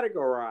experience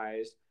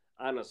categorized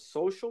on a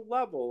social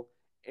level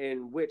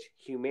in which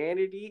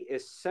humanity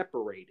is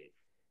separated.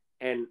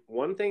 And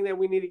one thing that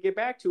we need to get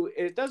back to,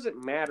 it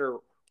doesn't matter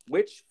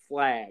which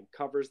flag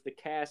covers the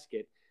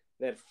casket,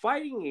 that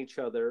fighting each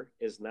other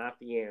is not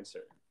the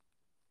answer.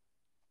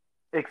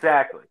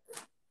 Exactly.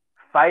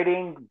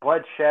 Fighting,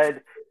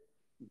 bloodshed,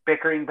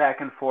 bickering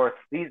back and forth.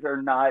 These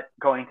are not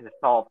going to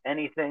solve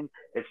anything.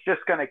 It's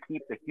just going to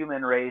keep the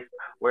human race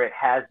where it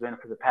has been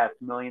for the past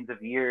millions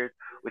of years,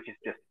 which is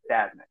just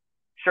stagnant.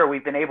 Sure,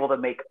 we've been able to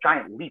make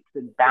giant leaps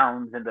and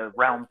bounds in the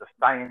realms of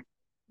science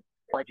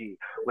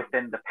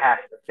within the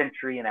past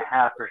century and a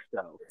half or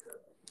so.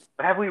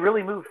 But have we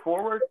really moved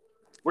forward?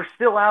 We're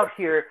still out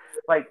here,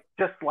 like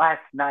just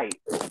last night,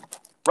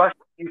 Russia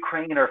and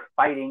Ukraine are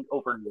fighting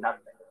over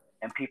nothing,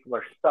 and people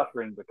are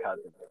suffering because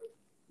of it.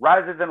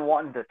 Rather than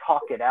wanting to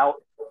talk it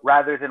out,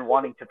 rather than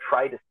wanting to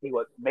try to see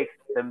what makes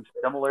them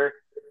similar,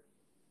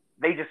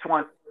 they just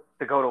want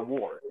to go to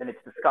war, and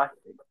it's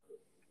disgusting.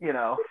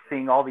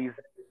 Seeing all these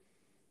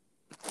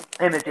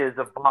images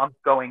of bombs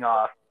going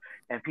off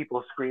and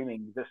people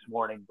screaming this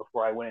morning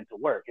before I went into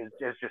work is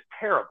just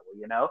terrible.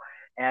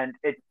 And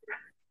it's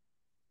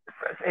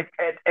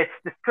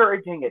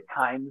discouraging at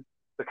times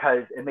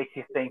because it makes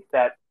you think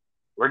that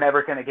we're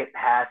never going to get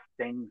past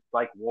things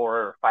like war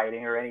or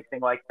fighting or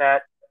anything like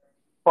that.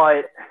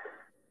 But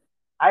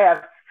I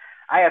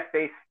have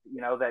faith,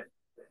 that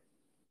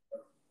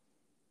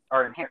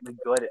are inherently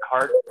good at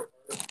heart,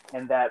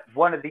 and that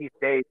one of these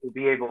days we'll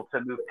be able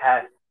to move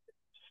past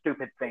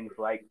stupid things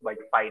like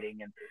fighting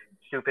and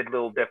stupid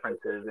little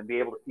differences and be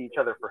able to see each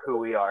other for who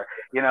we are.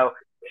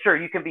 Sure,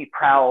 you can be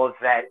proud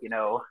that,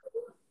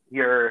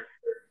 you're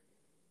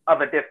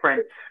of a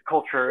different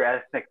culture,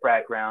 ethnic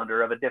background,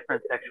 or of a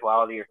different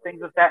sexuality or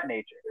things of that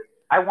nature.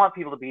 I want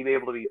people to be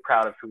able to be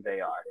proud of who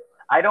they are.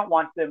 I don't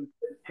want them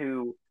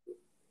to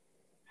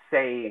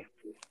say,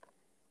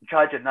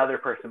 judge another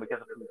person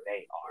because of who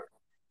they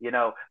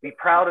are. Be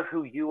proud of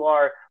who you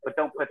are, but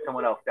don't put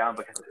someone else down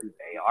because of who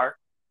they are.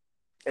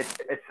 It's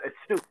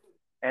stupid,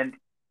 and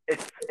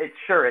it's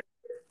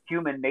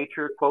human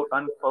nature, quote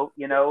unquote,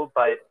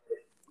 but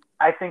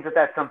I think that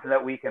that's something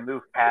that we can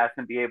move past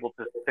and be able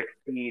to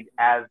succeed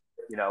as,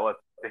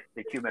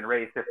 the human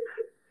race if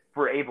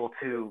we're able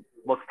to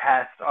look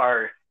past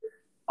our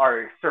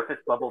surface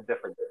level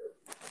differences.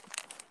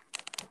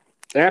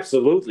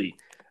 Absolutely.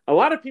 A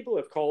lot of people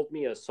have called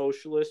me a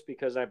socialist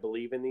because I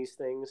believe in these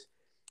things.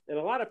 And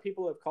a lot of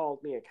people have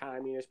called me a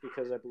communist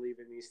because I believe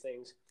in these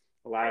things.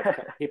 A lot of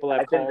people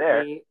have called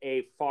me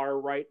a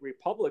far-right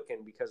Republican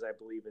because I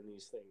believe in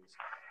these things.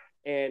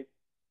 And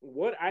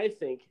what I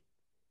think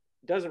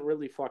doesn't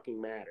really fucking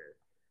matter.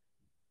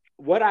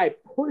 What I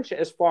push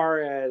as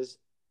far as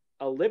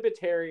a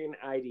libertarian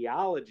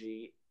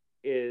ideology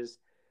is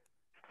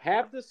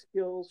have the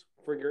skills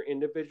for your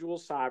individual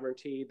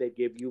sovereignty that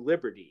give you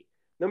liberty,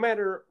 no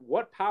matter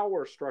what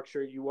power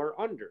structure you are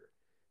under.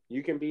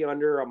 You can be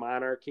under a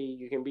monarchy,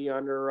 you can be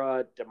under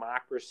a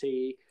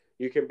democracy,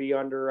 you can be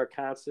under a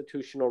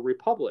constitutional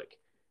republic.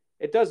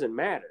 It doesn't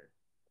matter.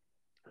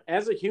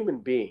 As a human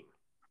being,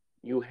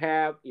 you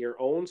have your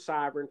own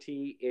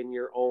sovereignty in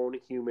your own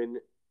human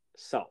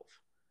self.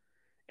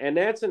 And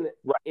that's an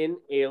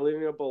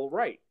inalienable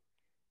right.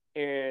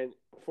 And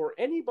for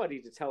anybody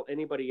to tell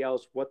anybody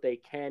else what they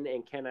can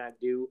and cannot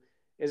do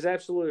is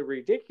absolutely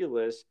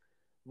ridiculous.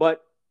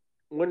 But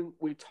when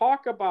we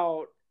talk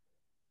about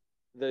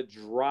the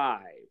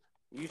drive,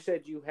 you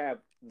said you have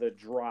the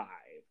drive.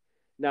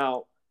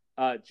 Now,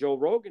 Joe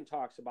Rogan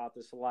talks about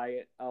this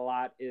a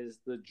lot, is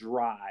the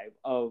drive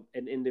of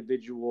an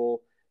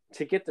individual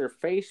to get their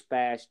face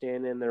bashed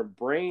in and their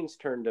brains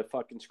turned to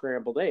fucking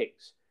scrambled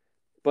eggs.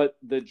 But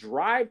the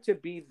drive to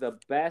be the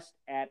best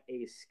at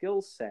a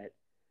skill set,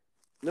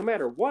 no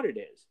matter what it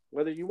is,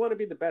 whether you want to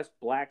be the best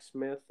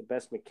blacksmith, the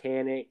best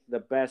mechanic, the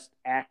best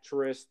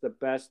actress, the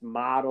best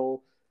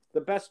model,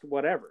 the best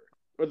whatever,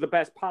 or the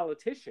best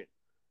politician,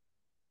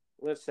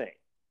 let's say,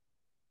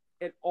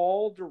 it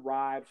all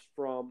derives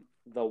from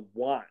the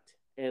want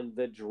and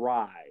the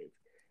drive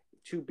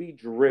to be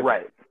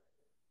driven,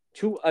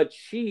 to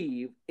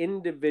achieve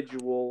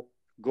individual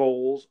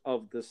goals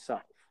of the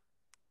self.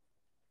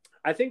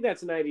 I think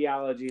that's an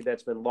ideology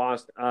that's been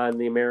lost on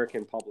the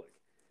American public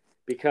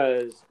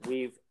because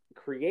we've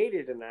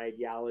created an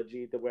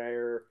ideology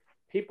where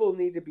people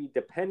need to be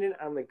dependent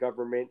on the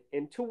government,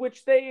 and to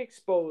which they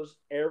expose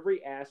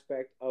every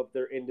aspect of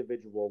their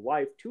individual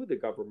life to the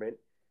government,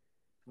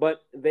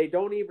 but they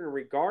don't even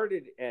regard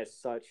it as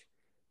such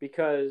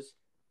because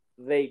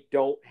they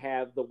don't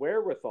have the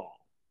wherewithal.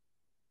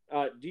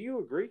 Do you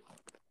agree?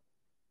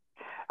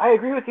 I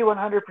agree with you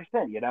 100%.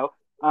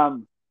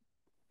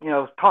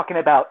 Talking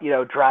about,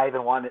 drive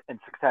and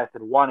success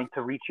and wanting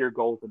to reach your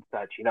goals and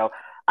such,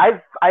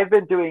 I've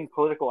been doing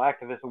political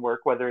activism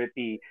work, whether it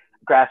be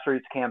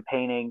grassroots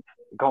campaigning,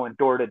 going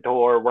door to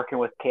door, working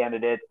with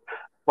candidates,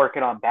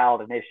 working on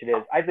ballot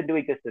initiatives. I've been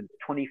doing this since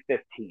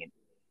 2015.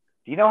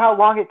 Do you know how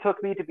long it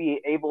took me to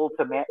be able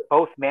to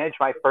both manage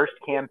my first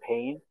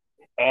campaign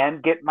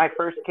and get my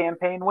first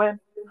campaign win?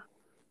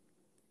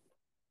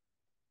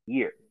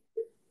 Years.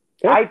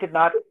 Yeah. I did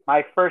not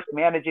my first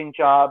managing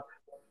job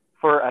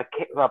for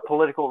a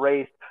political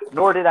race,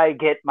 nor did I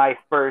get my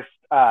first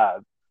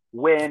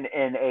win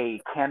in a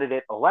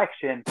candidate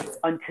election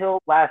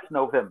until last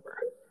November.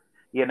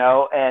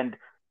 And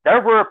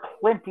there were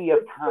plenty of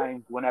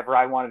times whenever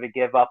I wanted to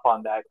give up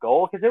on that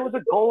goal, because it was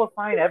a goal of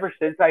mine ever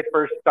since I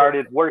first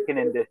started working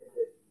in this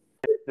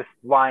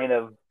line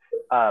of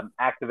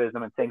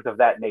activism and things of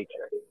that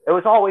nature. It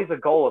was always a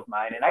goal of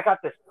mine, and I got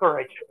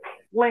discouraged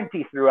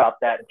plenty throughout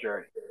that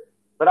journey.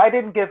 But I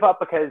didn't give up,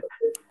 because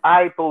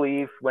I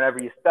believe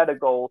whenever you set a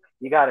goal,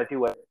 you got to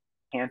do what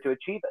you can to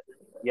achieve it,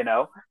 you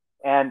know?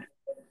 And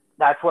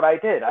that's what I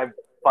did. I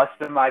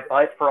busted my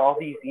butt for all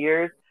these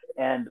years,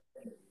 and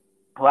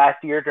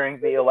last year during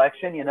the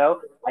election,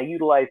 I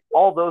utilized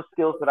all those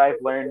skills that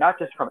I've learned, not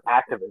just from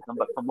activism,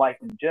 but from life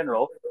in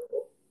general,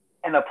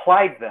 and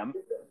applied them.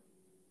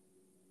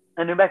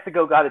 And New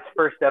Mexico got its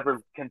first ever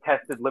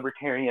contested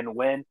libertarian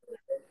win,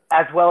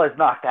 as well as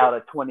knocked out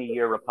a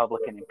 20-year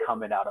Republican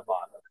incumbent out of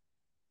office.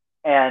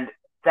 And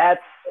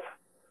that's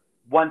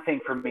one thing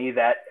for me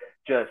that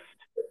just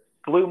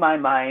blew my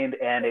mind,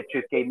 and it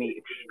just gave me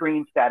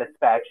extreme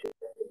satisfaction.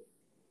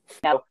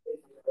 Now,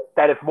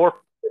 that if more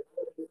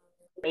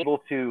able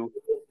to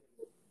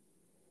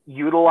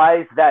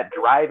utilize that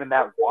drive and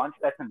that want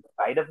that's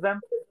inside of them,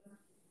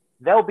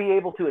 they'll be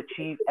able to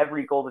achieve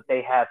every goal that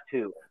they have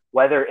too.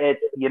 Whether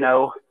it's,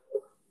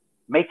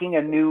 making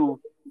a new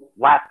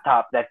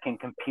laptop that can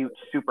compute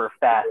super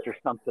fast or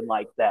something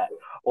like that,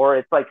 or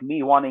it's like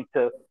me wanting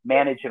to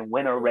manage and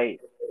win a race.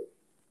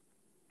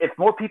 If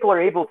more people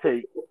are able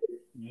to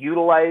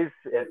utilize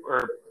it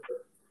or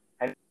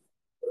to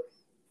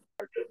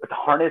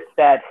harness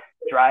that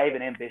drive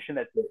and ambition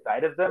that's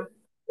inside of them,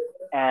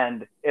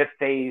 and if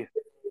the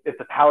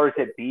powers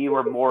that be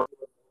were more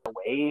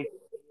away,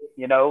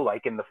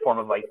 like in the form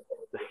of like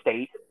the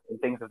state and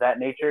things of that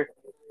nature,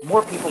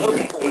 more people would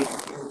be.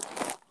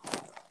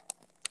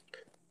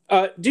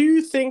 Do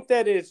you think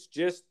that it's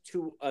just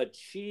to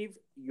achieve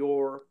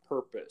your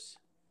purpose,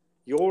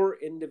 your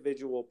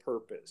individual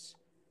purpose?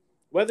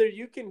 Whether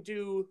you can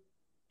do,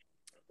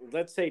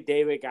 let's say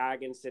David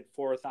Goggins did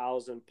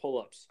 4,000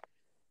 pull-ups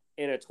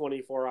in a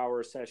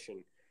 24-hour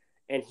session,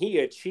 and he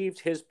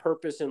achieved his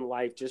purpose in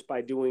life just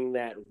by doing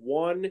that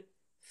one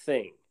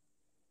thing.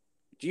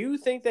 Do you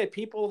think that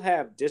people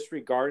have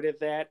disregarded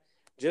that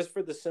just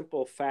for the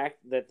simple fact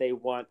that they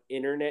want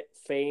internet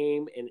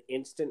fame and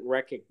instant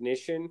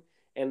recognition,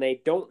 and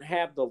they don't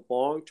have the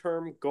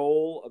long-term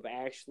goal of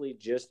actually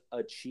just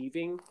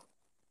achieving?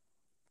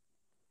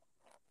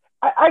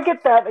 I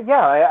get that.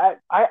 Yeah,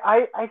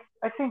 I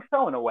think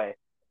so in a way.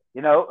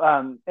 In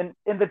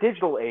the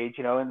digital age,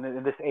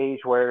 in this age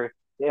where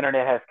the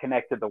internet has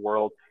connected the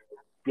world,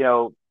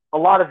 a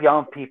lot of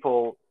young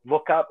people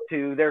look up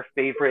to their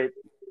favorite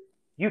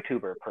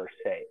YouTuber per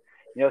se.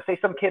 Say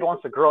some kid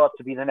wants to grow up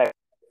to be the next,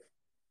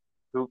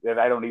 and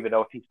I don't even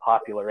know if he's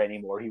popular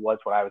anymore. He was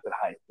when I was in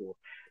high school.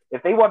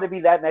 If they want to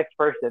be that next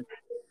person,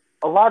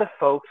 a lot of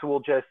folks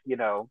will just,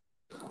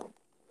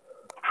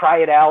 try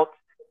it out,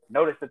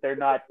 notice that they're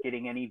not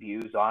getting any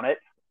views on it,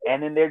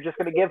 and then they're just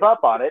going to give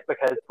up on it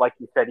because, like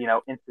you said,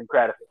 instant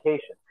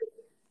gratification.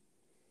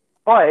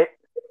 But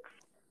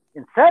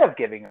instead of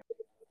giving up,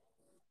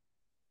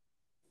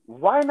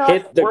 why not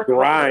hit the work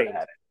grind?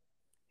 At it?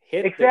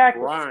 Hit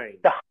exactly. The grind.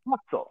 The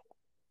hustle.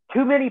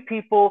 Too many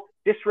people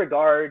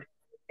disregard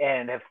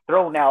and have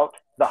thrown out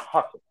the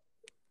hustle.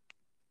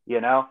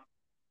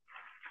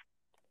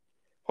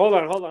 Hold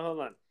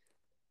on.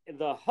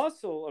 The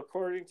hustle,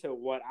 according to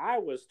what I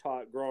was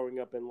taught growing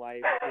up in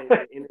life in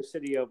the inner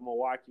city of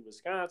Milwaukee,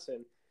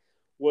 Wisconsin,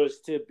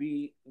 was to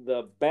be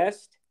the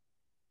best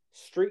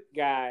street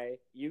guy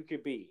you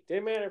could be.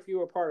 Didn't matter if you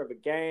were part of a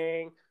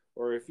gang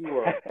or if you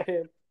were a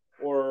pimp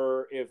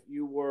or if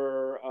you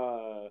were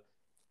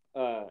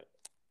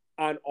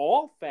on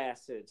all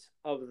facets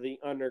of the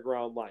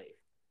underground life.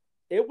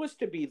 It was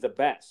to be the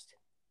best,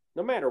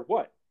 no matter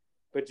what.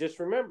 But just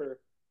remember,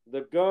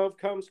 the gov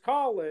comes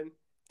calling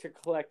to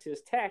collect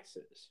his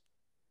taxes.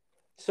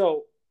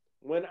 So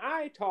when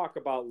I talk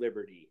about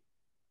liberty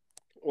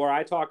or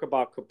I talk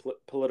about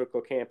political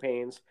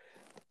campaigns,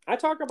 I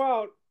talk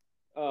about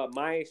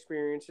my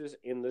experiences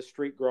in the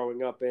street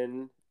growing up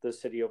in the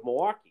city of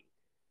Milwaukee.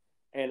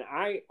 And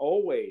I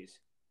always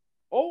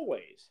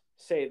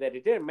say that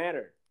it didn't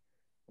matter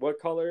what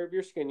color of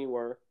your skin you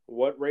were,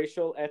 what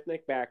racial,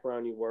 ethnic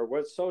background you were,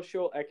 what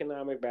social,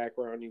 economic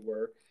background you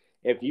were.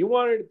 If you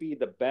wanted to be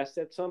the best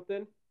at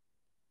something,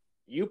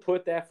 you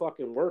put that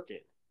fucking work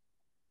in.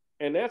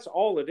 And that's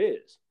all it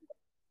is.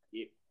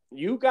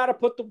 You got to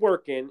put the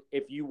work in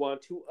if you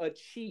want to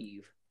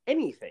achieve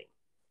anything.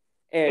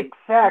 And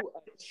exactly.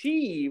 To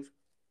achieve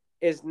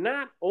is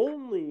not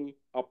only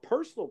a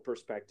personal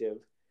perspective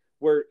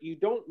where you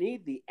don't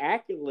need the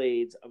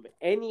accolades of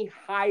any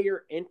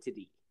higher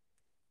entity.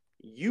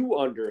 You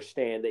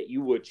understand that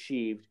you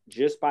achieved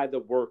just by the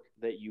work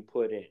that you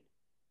put in.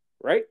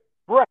 Right?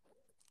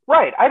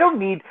 Right. I don't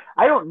need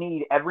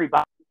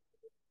everybody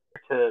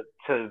to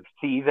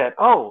see that,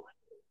 oh,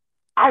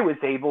 I was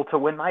able to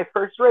win my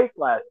first race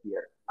last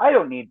year. I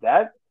don't need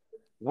that.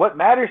 What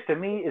matters to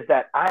me is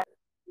that I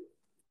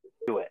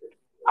do it.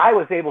 I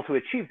was able to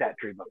achieve that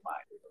dream of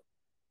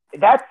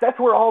mine. That's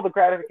where all the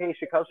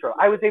gratification comes from.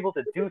 I was able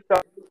to do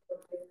something.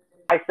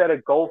 I set a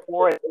goal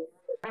for it.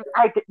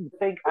 I didn't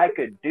think I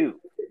could do.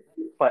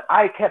 But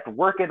I kept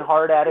working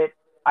hard at it.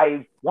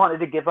 I wanted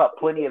to give up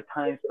plenty of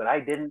times, but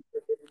I didn't,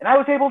 and I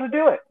was able to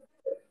do it.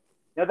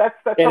 You know, that's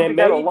And something it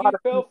that a made lot you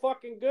of feel people.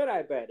 fucking good.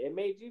 I bet it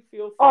made you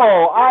feel.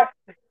 Oh,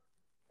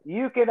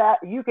 you can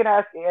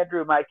ask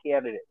Andrew, my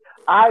candidate.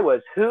 I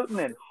was hooting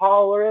and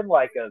hollering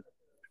like a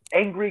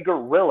angry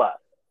gorilla.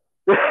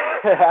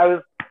 I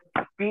was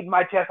beating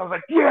my chest. I was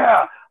like,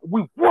 "Yeah,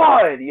 we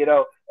won!" You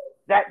know,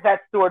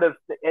 that sort of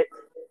it.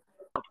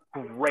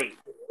 Great.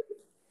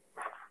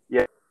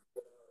 Yeah,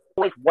 it's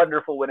always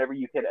wonderful whenever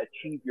you can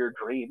achieve your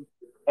dream,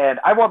 and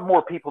I want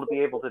more people to be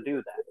able to do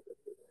that.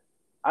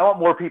 I want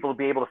more people to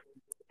be able to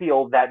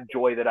feel that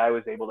joy that I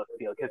was able to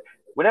feel. Because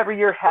whenever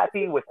you're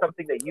happy with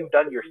something that you've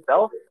done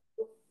yourself,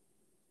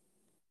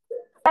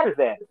 that is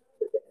it.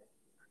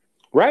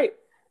 Right.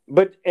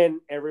 But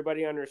and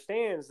everybody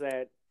understands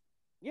that,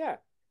 yeah,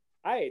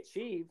 I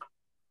achieved,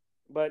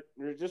 but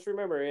just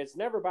remember, it's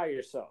never by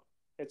yourself.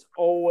 It's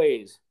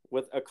always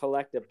with a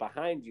collective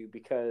behind you,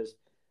 because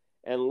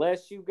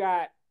unless you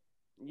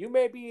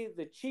may be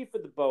the chief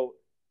of the boat,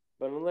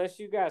 but unless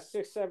you got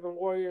 6, 7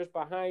 warriors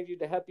behind you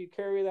to help you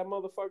carry that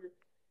motherfucker,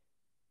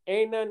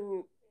 ain't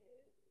nothing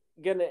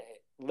gonna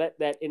let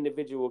that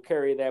individual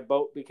carry that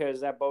boat,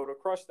 because that boat will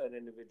crush that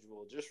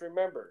individual. Just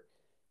remember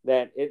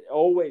that it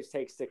always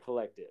takes the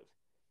collective.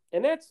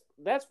 And that's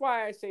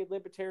why I say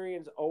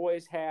libertarians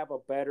always have a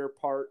better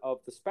part of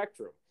the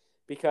spectrum,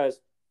 because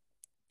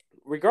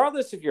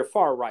regardless if you're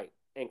far right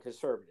and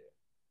conservative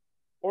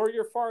or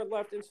you're far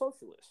left and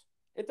socialist,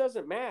 it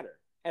doesn't matter.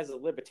 As a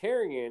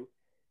libertarian,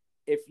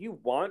 if you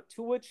want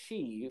to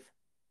achieve,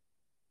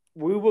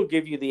 we will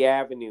give you the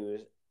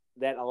avenues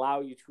that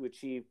allow you to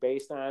achieve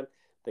based on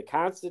the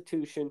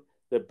Constitution,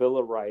 the Bill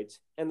of Rights,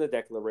 and the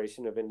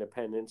Declaration of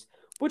Independence,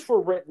 which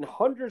were written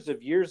hundreds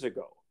of years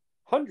ago.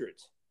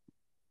 Hundreds.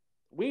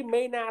 We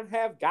may not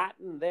have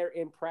gotten there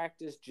in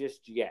practice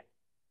just yet,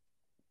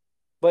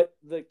 but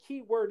the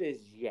key word is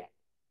yet.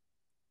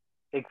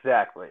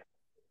 Exactly.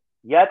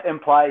 Yet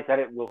implies that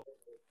it will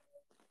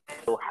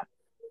happen.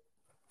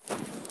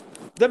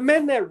 The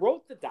men that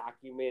wrote the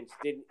documents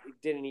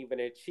didn't even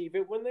achieve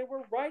it when they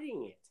were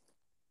writing it.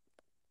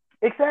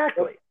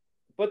 Exactly.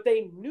 But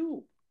they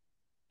knew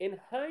in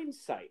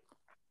hindsight,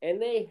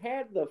 and they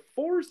had the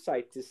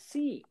foresight to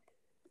see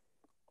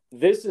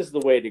this is the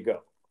way to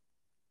go.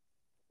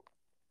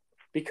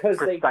 Because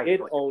Precisely. they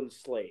did own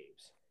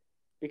slaves.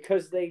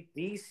 Because they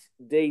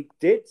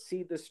did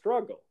see the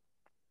struggle.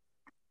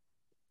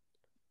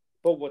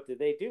 But what did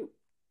they do?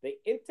 They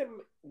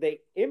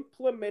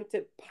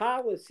implemented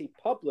policy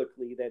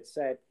publicly that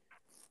said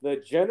the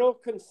general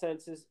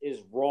consensus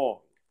is wrong.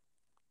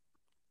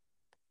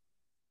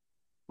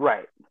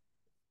 Right.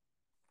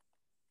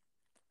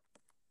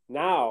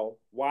 Now,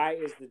 why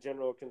is the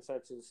general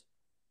consensus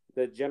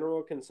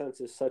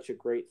such a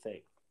great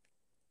thing?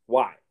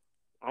 Why?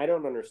 I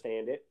don't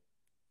understand it.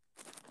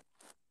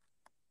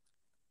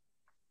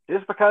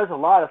 Just because a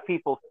lot of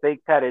people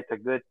think that it's a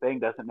good thing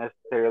doesn't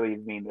necessarily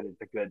mean that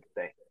it's a good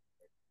thing.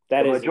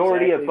 That the is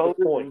majority exactly of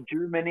voters in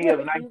Germany of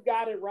you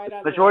got it right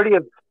on the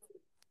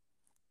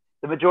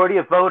majority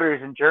of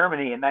voters in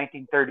Germany in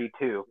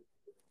 1932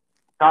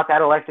 thought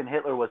that election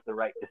Hitler was the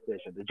right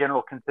decision. The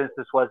general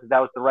consensus was that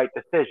was the right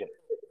decision.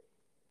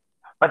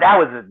 But that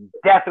was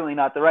definitely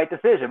not the right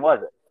decision,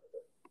 was it?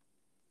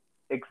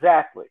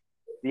 Exactly.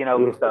 You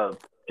know, the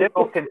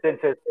general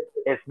consensus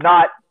is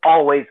not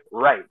always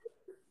right.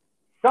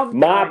 Sometimes,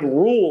 mob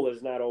rule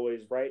is not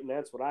always right, and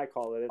that's what I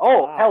call it. It's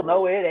hell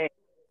no, it ain't.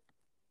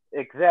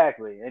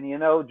 Exactly. And you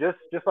know, just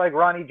like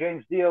Ronnie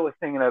James Dio was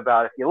singing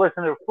about, if you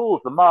listen to fools,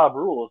 the mob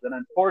rules. And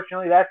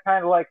unfortunately, that's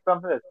kind of like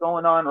something that's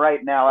going on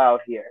right now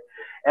out here.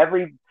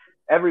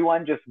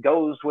 Everyone just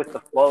goes with the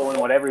flow and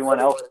what everyone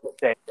else is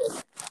saying.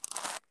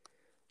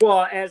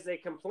 Well, as they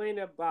complain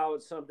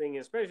about something,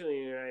 especially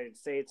in the United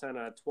States, on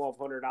a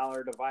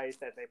 $1,200 device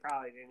that they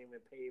probably didn't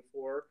even pay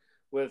for,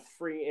 with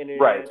free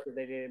internet that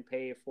they didn't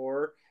pay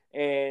for,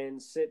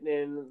 and sitting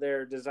in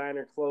their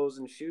designer clothes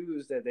and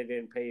shoes that they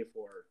didn't pay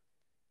for.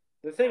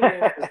 The thing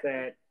is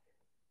that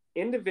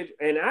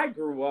and I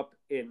grew up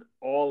in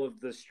all of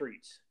the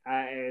streets,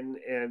 and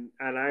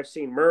I've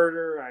seen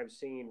murder, I've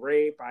seen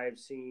rape, I've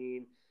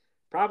seen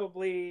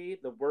probably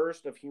the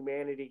worst of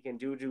humanity can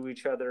do to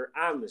each other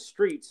on the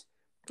streets.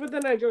 But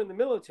then I joined the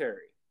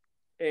military,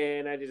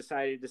 and I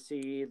decided to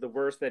see the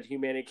worst that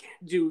humanity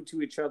can do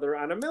to each other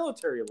on a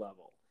military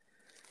level.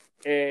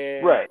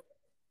 And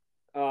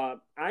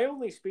I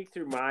only speak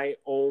through my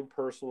own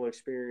personal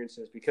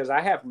experiences, because I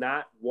have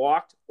not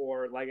walked,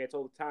 or like I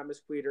told Thomas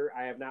Queter,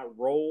 I have not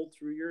rolled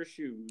through your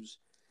shoes.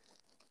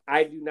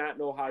 I do not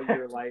know how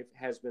your life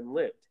has been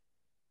lived.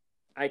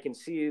 I can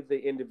see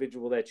the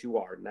individual that you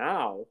are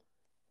now,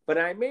 but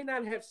I may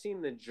not have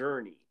seen the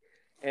journey.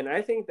 And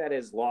I think that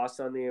is lost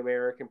on the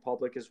American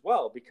public as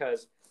well,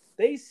 because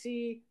they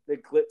see the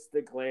glitz,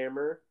 the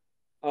glamour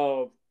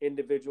of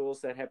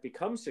individuals that have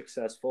become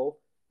successful,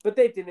 but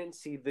they didn't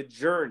see the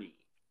journey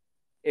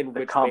in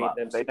which made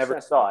them successful. They never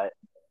saw it.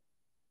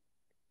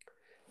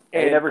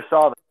 They And never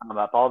saw the come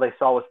up. All they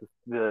saw was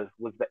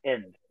the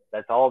end.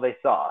 That's all they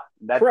saw.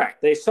 That's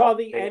correct. They saw all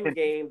the they end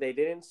game. They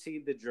didn't see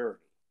the journey.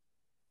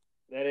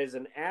 That is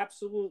an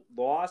absolute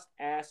lost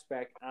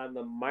aspect on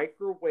the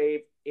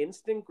microwave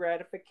instant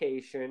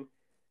gratification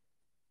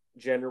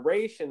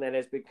generation that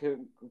has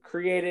been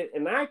created.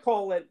 And I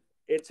call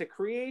it's a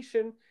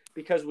creation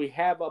because we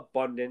have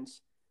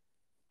abundance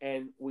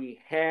and we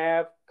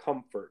have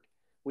comfort.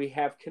 We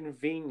have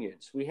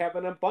convenience. We have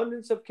an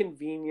abundance of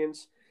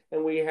convenience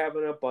and we have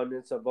an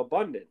abundance of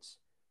abundance.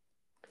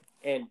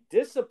 And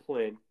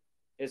discipline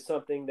is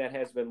something that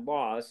has been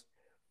lost.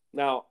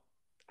 Now,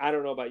 I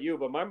don't know about you,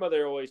 but my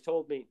mother always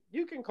told me,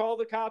 you can call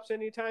the cops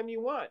anytime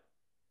you want.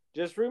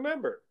 Just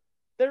remember,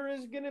 there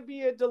is going to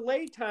be a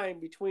delay time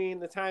between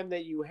the time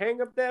that you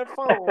hang up that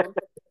phone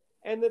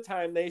and the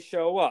time they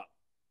show up.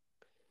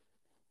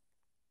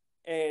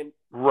 And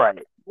right.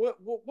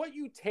 What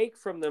you take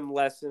from them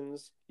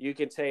lessons, you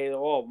can say,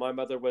 oh, my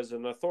mother was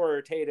an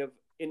authoritative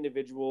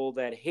individual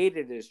that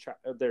hated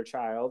their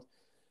child.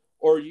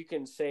 Or you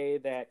can say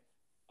that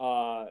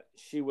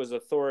she was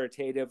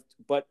authoritative,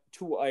 but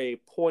to a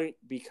point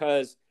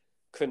because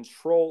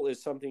control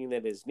is something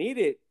that is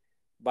needed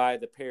by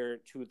the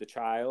parent to the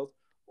child.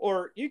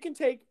 Or you can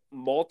take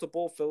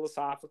multiple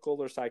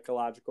philosophical or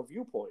psychological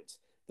viewpoints.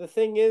 The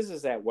thing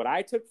is that what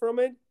I took from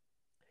it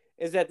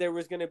is that there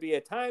was going to be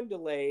a time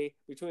delay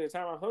between the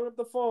time I hung up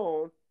the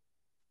phone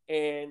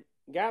and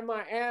got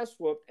my ass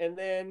whooped and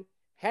then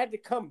had to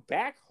come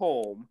back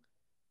home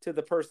to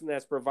the person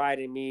that's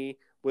providing me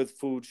with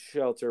food,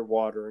 shelter,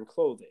 water, and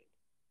clothing.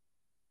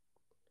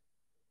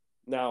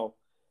 Now,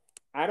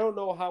 I don't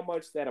know how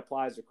much that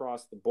applies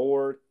across the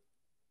board.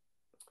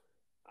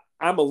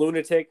 I'm a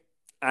lunatic.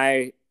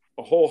 I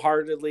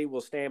wholeheartedly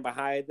will stand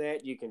behind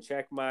that. You can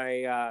check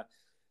my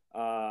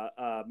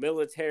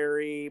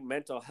military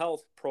mental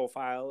health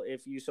profile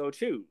if you so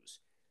choose.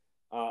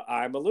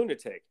 I'm a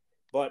lunatic.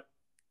 But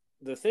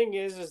the thing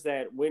is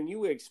that when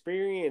you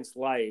experience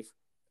life,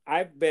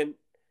 I've been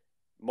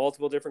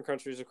multiple different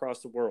countries across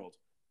the world.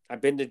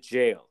 I've been to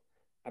jail.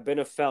 I've been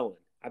a felon.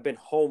 I've been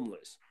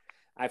homeless.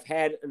 I've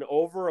had an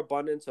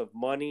overabundance of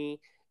money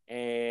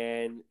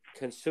and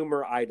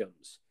consumer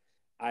items.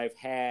 I've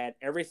had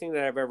everything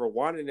that I've ever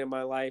wanted in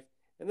my life.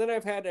 And then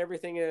I've had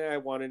everything that I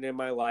wanted in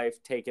my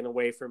life taken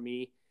away from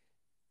me.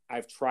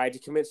 I've tried to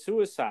commit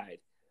suicide.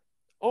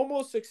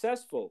 Almost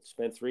successful.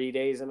 Spent 3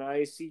 days in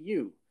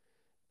ICU.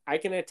 I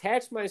can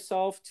attach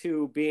myself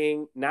to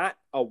being not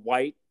a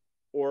white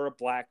or a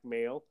black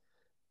male.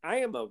 I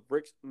am a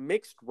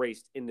mixed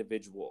race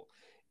individual.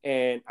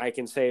 And I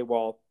can say,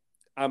 well,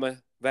 I'm a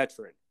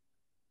veteran.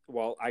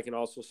 Well, I can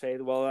also say,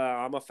 well,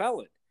 I'm a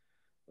felon.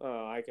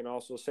 I can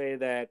also say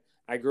that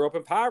I grew up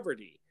in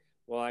poverty.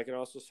 Well, I can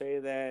also say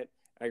that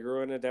I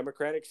grew in a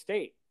democratic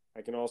state.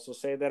 I can also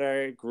say that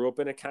I grew up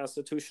in a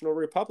constitutional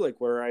republic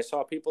where I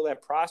saw people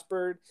that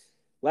prospered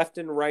left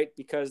and right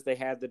because they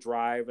had the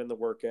drive and the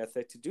work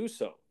ethic to do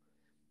so.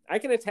 I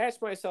can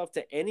attach myself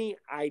to any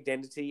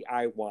identity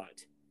I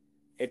want.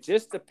 It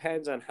just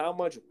depends on how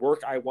much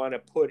work I want to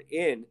put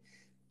in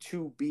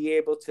to be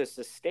able to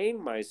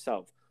sustain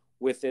myself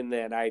within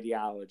that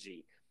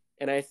ideology.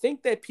 And I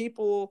think that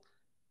people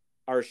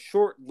are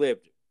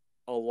short-lived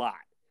a lot.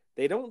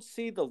 They don't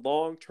see the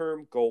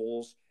long-term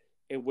goals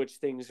in which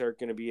things are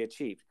going to be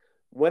achieved.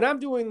 When I'm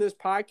doing this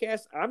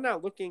podcast, I'm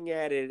not looking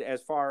at it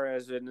as far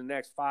as in the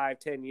next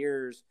 5-10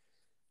 years,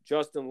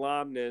 Justin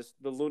Lomness,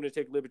 the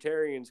Lunatic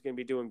Libertarian, is going to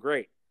be doing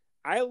great.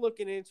 I'm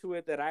looking into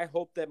it that I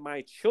hope that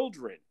my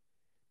children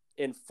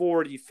in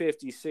 40,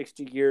 50,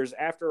 60 years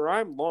after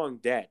I'm long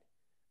dead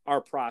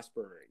are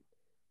prospering.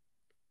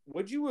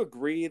 Would you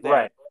agree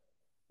that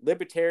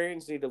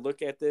libertarians need to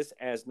look at this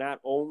as not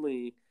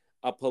only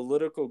a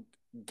political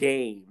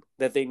game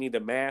that they need to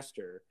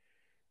master,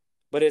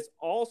 but it's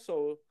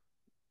also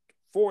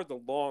for the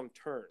long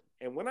term?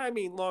 And when I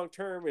mean long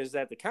term is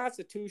that the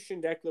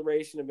Constitution,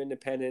 Declaration of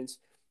Independence,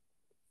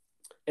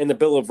 and the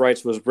Bill of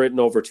Rights was written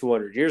over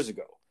 200 years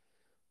ago.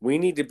 We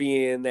need to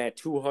be in that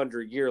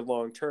 200-year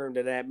long term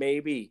that may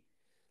be.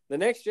 The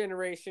next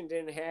generation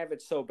didn't have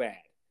it so bad.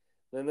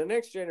 Then the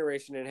next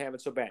generation didn't have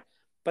it so bad.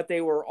 But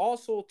they were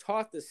also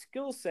taught the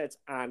skill sets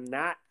on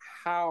not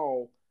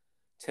how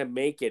to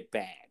make it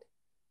bad.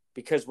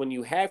 Because when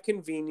you have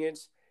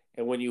convenience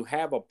and when you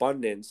have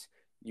abundance,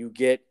 you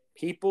get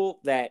people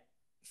that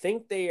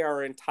think they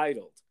are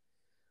entitled.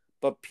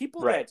 But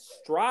people that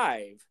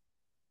strive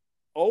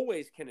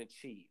always can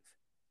achieve.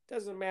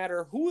 Doesn't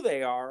matter who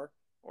they are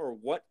or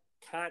what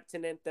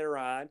continent they're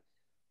on,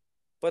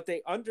 but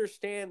they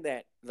understand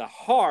that the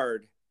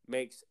hard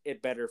makes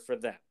it better for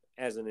them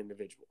as an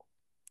individual.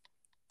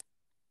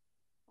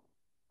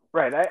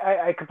 Right.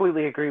 I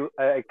completely agree.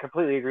 I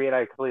completely agree, and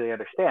I completely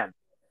understand.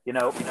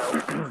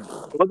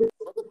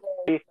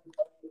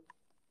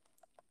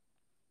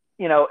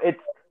 It's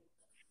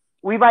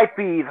we might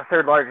be the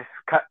third largest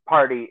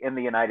party in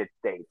the United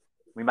States.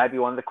 We might be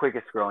one of the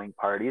quickest growing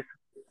parties.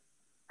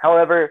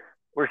 However,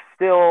 we're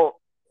still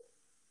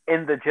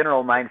in the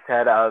general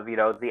mindset of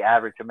the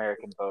average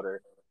American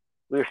voter.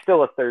 We're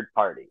still a third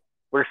party.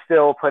 we're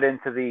still put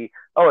into the,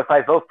 oh, if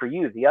I vote for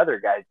you, the other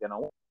guy's going to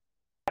win,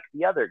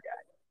 the other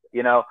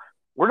guy.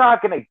 We're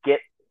not going to get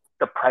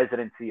the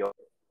presidency.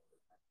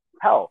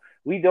 Hell,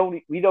 we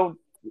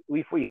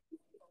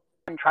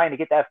trying to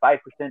get that 5%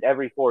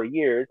 every 4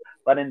 years,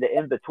 but in the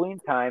in-between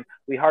time,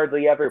 we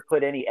hardly ever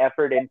put any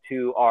effort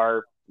into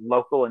our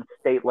local and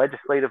state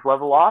legislative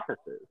level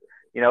offices,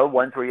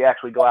 ones where you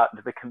actually go out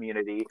into the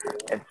community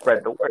and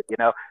spread the word.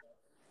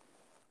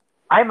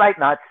 I might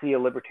not see a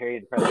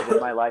libertarian president in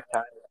my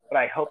lifetime, but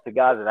I hope to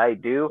God that I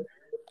do.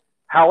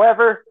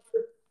 However,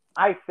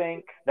 I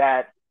think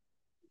that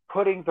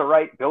putting the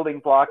right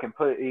building blocks in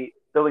place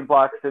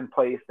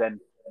and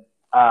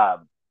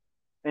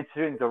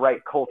instituting the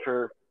right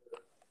culture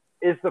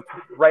is the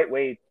right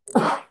way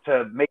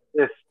to make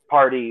this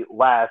party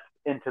last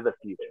into the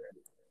future.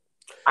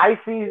 I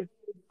see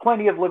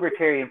plenty of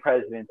libertarian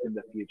presidents in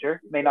the future.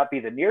 May not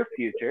be the near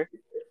future,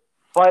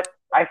 but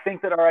I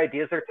think that our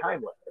ideas are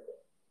timeless.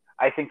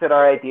 I think that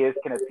our ideas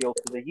can appeal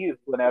to the youth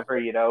whenever,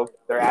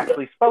 they're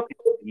actually spoken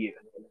to the youth.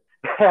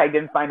 I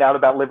didn't find out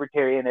about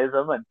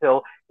libertarianism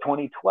until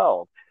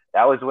 2012.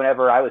 That was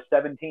whenever I was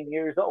 17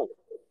 years old,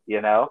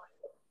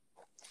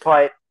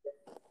 But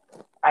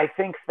I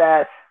think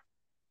that,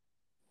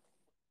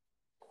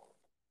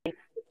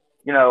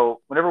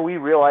 whenever we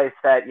realize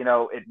that,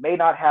 it may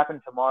not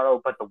happen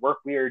tomorrow, but the work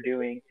we are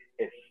doing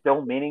is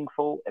still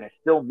meaningful and it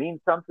still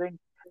means something,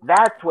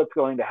 that's what's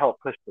going to help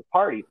push the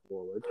party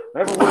forward.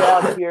 Whenever we're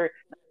out here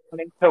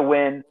to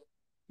win,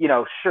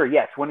 sure,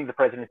 yes, winning the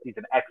presidency is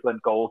an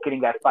excellent goal.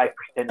 Getting that 5%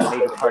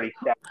 major party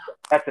status,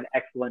 that's an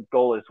excellent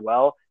goal as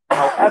well.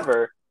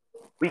 However,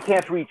 we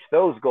can't reach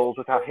those goals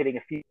without hitting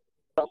a few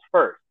goals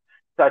first,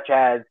 such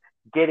as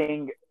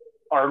getting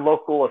our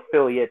local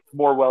affiliates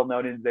more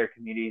well-known in their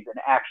communities and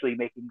actually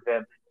making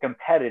them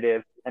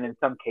competitive, and in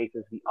some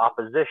cases, the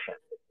opposition.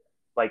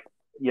 Like,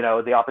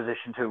 the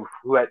opposition to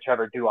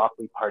whichever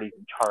duopoly party's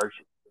in charge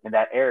in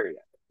that area.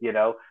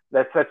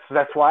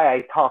 That's why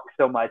I talk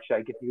so much.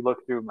 Like, if you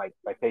look through my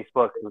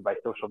Facebook, through my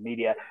social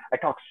media, I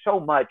talk so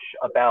much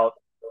about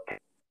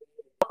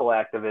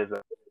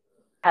activism.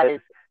 Because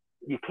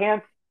you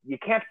can't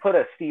put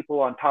a steeple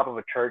on top of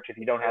a church if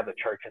you don't have the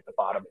church at the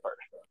bottom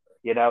first.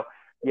 You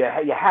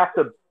have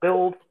to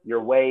build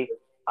your way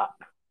up.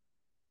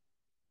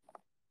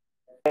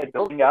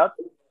 Building up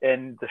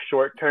in the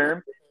short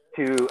term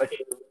to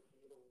achieve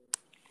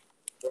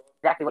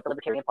exactly what the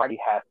Libertarian Party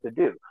has to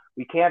do.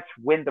 We can't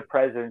win the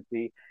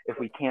presidency if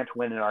we can't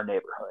win in our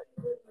neighborhood.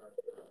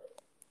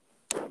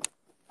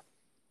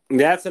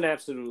 That's an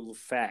absolute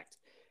fact.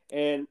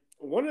 And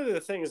one of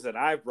the things that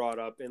I've brought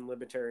up in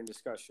libertarian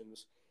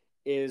discussions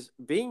is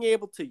being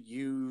able to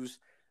use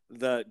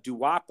the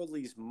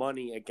duopoly's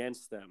money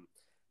against them,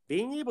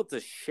 being able to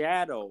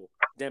shadow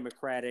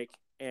Democratic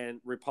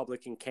and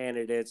Republican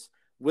candidates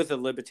with a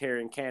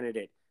libertarian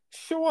candidate.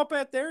 Show up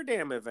at their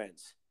damn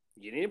events.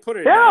 You didn't put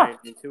a dime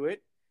into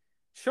it.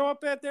 Show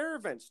up at their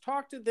events.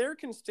 Talk to their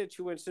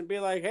constituents and be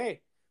like,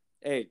 hey,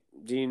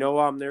 do you know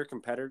I'm their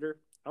competitor?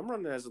 I'm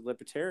running as a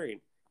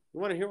libertarian. You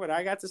want to hear what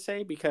I got to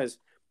say? Because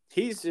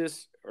he's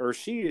just, or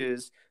she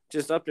is,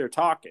 just up there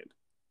talking.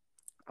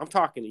 I'm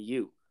talking to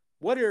you.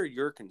 What are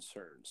your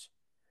concerns?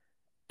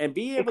 And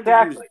be able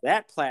to use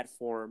that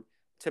platform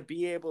to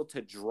be able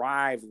to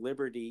drive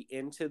liberty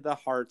into the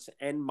hearts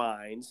and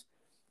minds.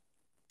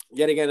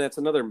 Yet again, that's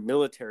another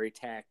military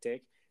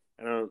tactic.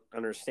 I don't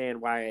understand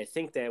why I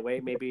think that way.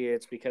 Maybe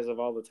it's because of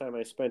all the time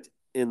I spent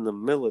in the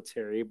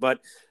military.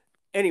 But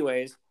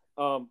anyways,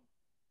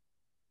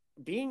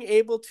 being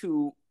able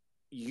to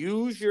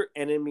use your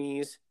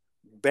enemy's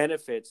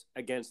benefits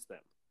against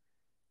them.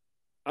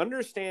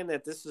 Understand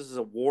that this is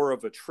a war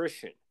of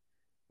attrition.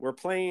 We're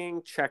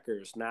playing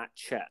checkers, not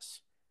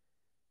chess.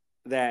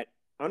 That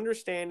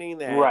understanding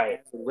that as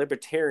a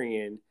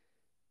libertarian,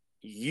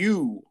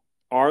 you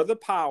are the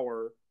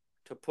power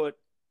to put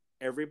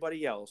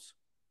everybody else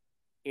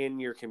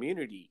in your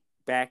community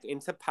back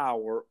into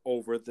power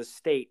over the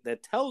state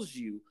that tells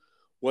you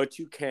what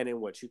you can and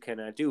what you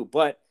cannot do.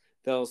 But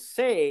they'll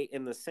say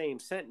in the same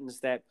sentence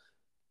that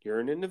you're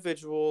an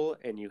individual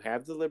and you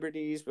have the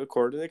liberties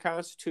according to the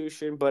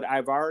Constitution, but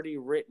I've already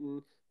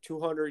written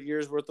 200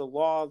 years worth of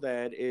law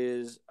that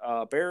is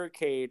a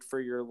barricade for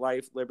your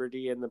life,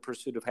 liberty, and the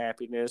pursuit of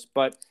happiness.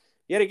 But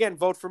yet again,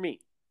 vote for me.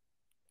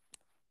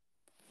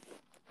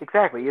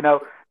 Exactly.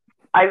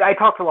 I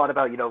talked a lot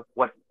about,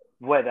 what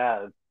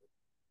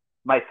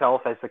myself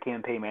as the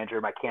campaign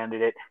manager, my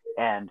candidate,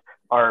 and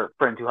our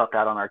friends who helped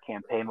out on our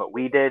campaign, what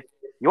we did.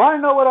 You want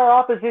to know what our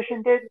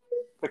opposition did?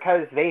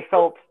 Because they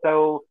felt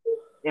so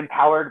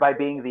empowered by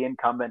being the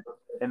incumbent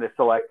in this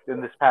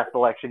past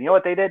election. You know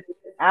what they did?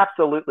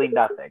 Absolutely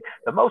nothing.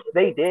 The most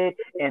they did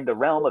in the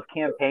realm of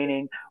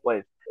campaigning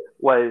was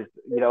our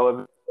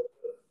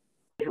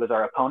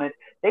opponent.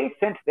 They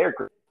sent their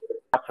group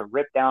out to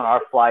rip down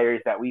our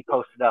flyers that we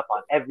posted up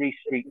on every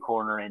street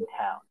corner in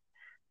town.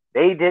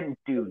 They didn't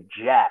do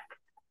jack.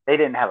 They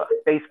didn't have a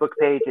Facebook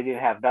page. They didn't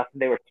have nothing.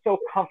 They were so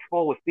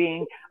comfortable with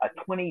being a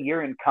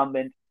 20-year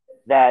incumbent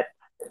that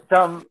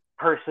some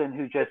person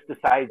who just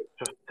decides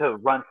to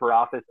run for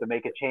office to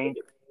make a change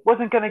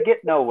wasn't going to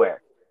get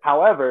nowhere.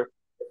 However,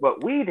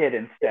 what we did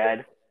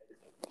instead,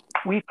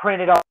 we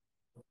printed off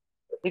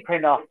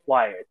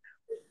flyers.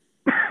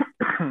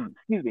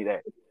 Excuse me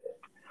there.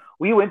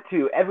 We went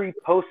to every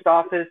post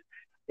office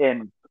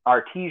in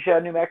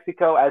Artesia, New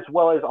Mexico, as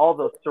well as all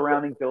the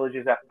surrounding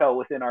villages that fell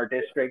within our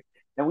district,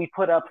 and we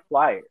put up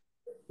flyers.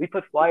 We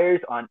put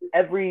flyers on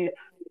every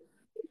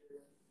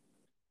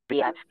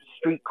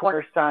street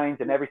corner signs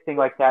and everything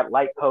like that,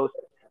 light posts.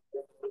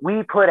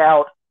 We put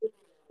out,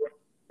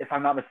 if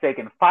I'm not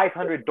mistaken,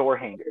 500 door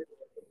hangers.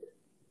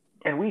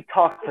 And we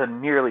talked to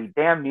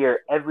damn near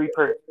every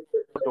person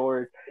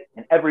doors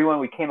and everyone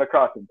we came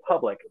across in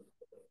public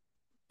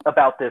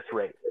about this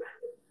race.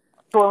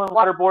 Soil and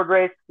Water Board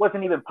race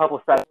wasn't even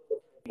publicized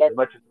as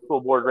much as the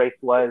school board race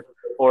was,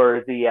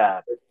 or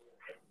the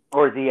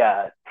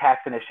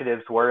tax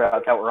initiatives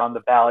were that were on the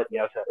ballot,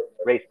 to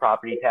raise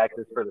property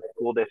taxes for the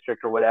school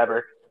district or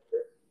whatever.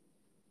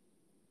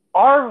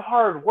 Our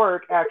hard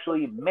work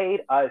actually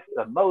made us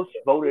the most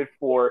voted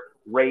for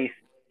race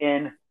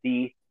in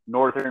the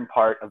northern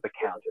part of the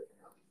county.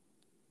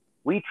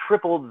 We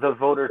tripled the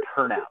voter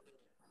turnout.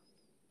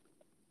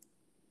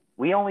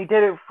 We only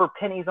did it for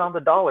pennies on the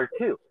dollar,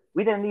 too.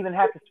 We didn't even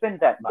have to spend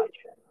that much.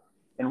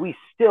 And we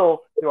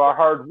still, through our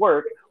hard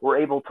work, were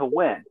able to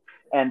win.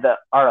 And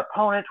our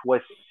opponent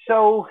was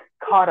so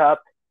caught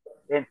up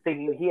in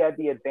thinking he had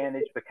the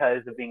advantage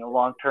because of being a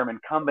long-term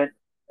incumbent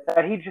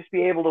that he'd just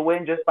be able to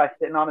win just by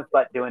sitting on his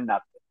butt doing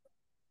nothing.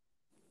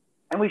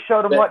 And we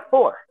showed him what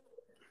for.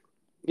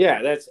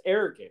 Yeah, that's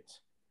arrogance.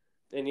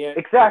 And yet,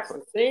 exactly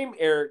it's the same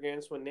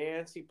arrogance when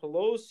Nancy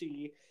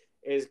Pelosi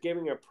is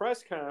giving a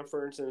press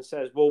conference and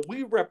says, well,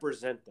 we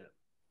represent them.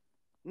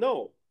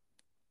 No.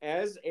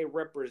 As a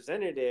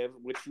representative,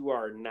 which you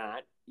are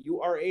not,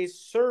 you are a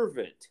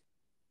servant.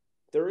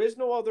 There is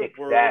no other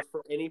word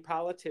for any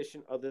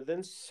politician other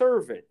than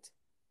servant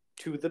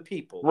to the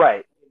people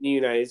in the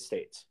United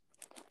States.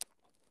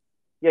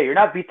 Yeah, you're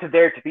not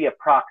there to be a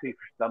proxy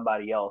for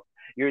somebody else.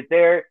 You're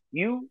there.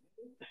 In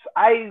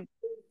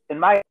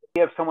my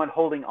idea of someone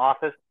holding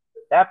office,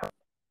 that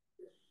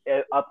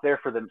up there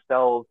for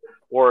themselves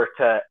or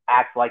to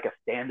act like a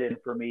stand-in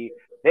for me.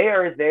 They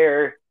are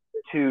there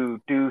to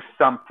do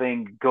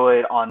something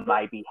good on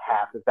my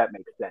behalf, if that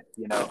makes sense,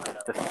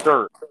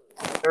 to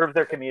serve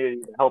their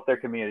communities, help their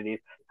communities.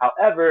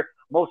 However,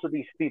 most of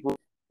these people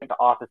into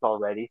office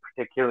already,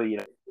 particularly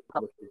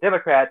the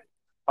Democrats,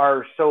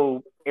 are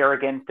so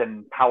arrogant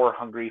and power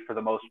hungry for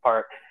the most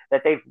part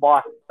that they've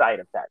lost sight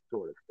of that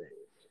sort of thing.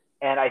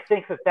 And I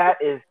think that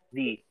is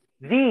the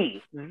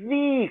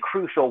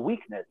crucial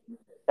weakness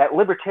that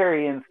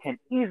libertarians can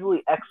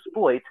easily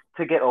exploit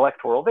to get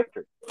electoral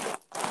victory.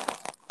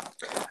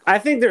 I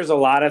think there's a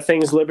lot of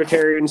things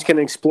libertarians can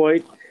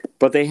exploit,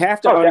 but they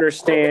have to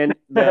understand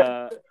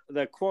the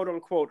quote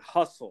unquote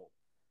hustle,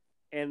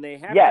 and they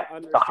have to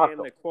understand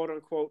the quote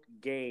unquote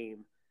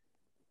game.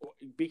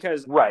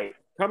 Because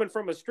coming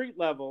from a street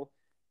level,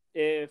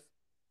 if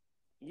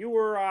you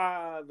were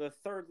the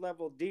third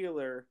level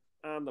dealer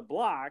on the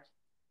block,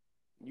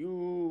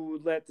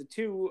 you let the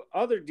two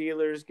other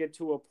dealers get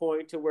to a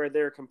point to where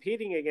they're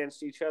competing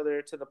against each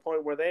other to the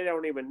point where they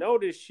don't even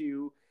notice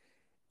you,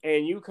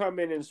 and you come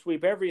in and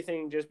sweep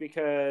everything just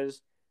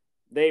because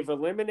they've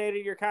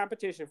eliminated your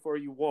competition for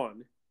you.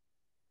 One,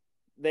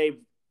 they've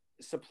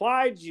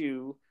supplied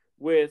you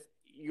with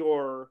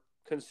your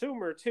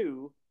consumer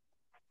too,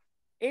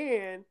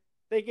 and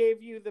they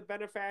gave you the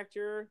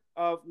benefactor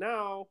of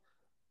now,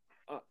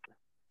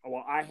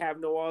 I have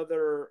no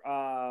other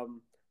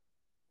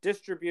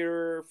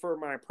distributor for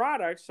my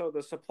product, so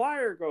the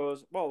supplier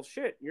goes, well,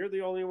 shit, you're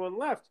the only one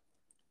left.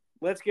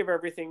 Let's give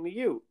everything to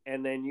you,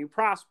 and then you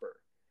prosper.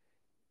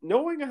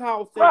 Knowing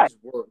how things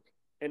work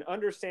and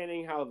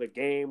understanding how the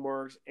game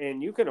works,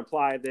 and you can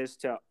apply this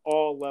to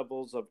all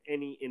levels of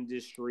any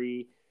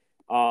industry.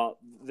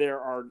 There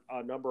are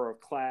a number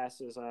of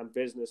classes on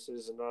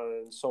businesses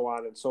and so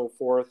on and so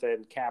forth,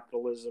 and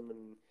capitalism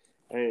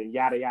and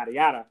yada, yada,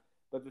 yada.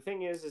 But the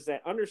thing is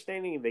that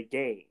understanding the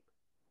game,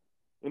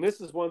 and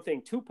this is one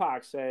thing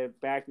Tupac said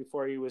back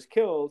before he was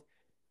killed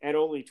at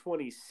only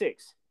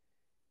 26,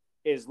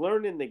 is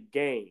learning the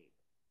game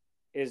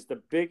is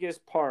the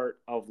biggest part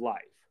of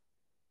life.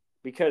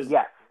 Because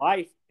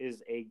life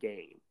is a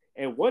game.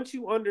 And once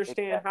you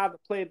understand how to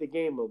play the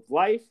game of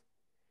life,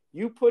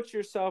 you put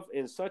yourself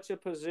in such a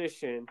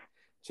position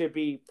to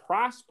be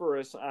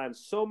prosperous on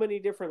so many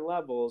different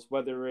levels,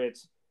 whether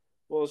it's,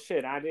 well,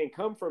 shit, I didn't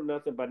come from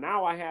nothing, but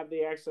now I have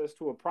the access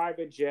to a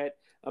private jet,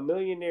 a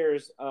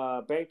millionaire's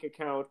bank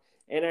account,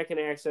 and I can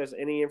access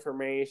any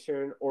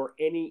information or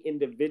any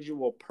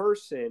individual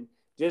person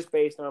just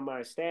based on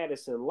my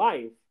status in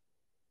life.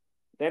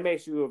 That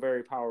makes you a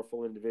very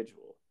powerful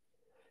individual.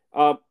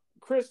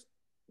 Chris,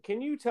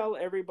 can you tell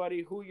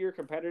everybody who your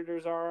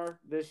competitors are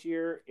this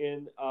year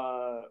in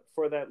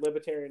for that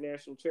Libertarian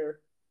National Chair?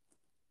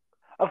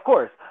 Of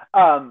course.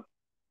 I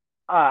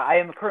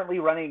am currently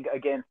running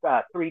against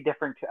three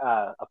different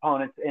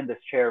opponents in this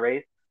chair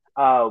race.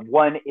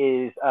 One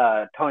is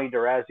Tony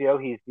D'Orazio.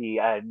 He's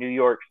the New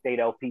York State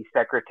LP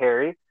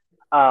secretary.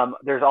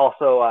 There's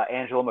also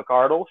Angela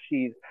McArdle.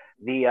 She's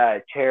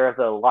the chair of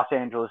the Los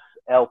Angeles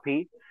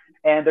LP.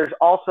 And there's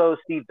also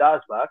Steve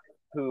Dosbach,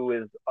 who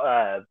is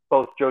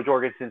both Joe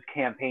Jorgensen's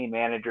campaign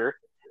manager,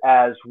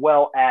 as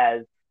well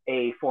as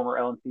a former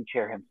LNC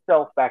chair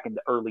himself back in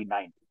the early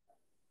 90s.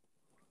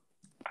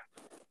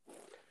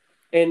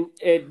 And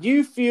do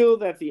you feel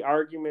that the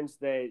arguments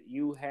that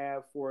you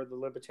have for the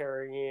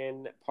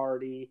Libertarian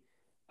Party,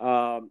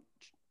 quote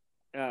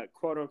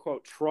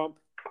unquote, trump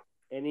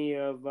any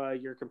of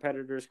your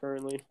competitors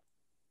currently?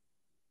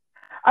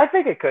 I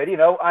think it could.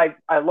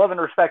 I love and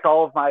respect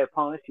all of my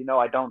opponents.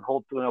 I don't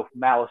hold no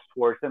malice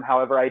towards them.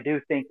 However, I do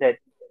think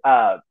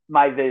that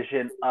my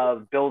vision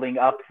of building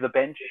up the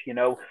bench,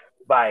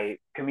 by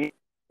community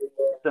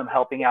system,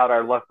 helping out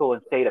our local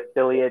and state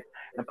affiliates,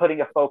 and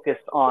putting a focus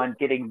on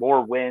getting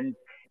more wins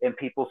in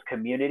people's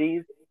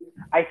communities,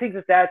 I think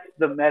that that's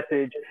the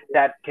message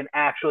that can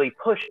actually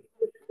push.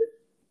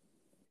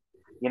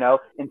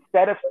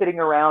 Instead of sitting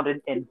around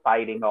and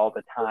fighting all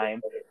the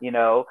time,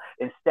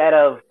 instead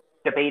of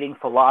debating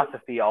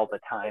philosophy all the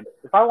time.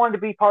 If I wanted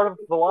to be part of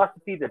a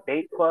philosophy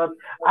debate club,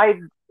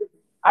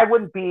 I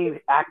wouldn't be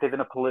active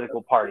in a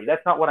political party.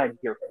 That's not what I'm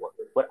here for.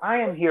 What I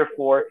am here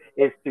for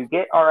is to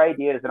get our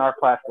ideas and our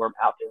platform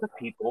out to the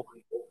people,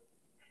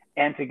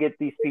 and to get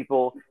these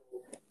people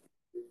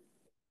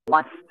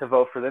wants to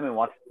vote for them and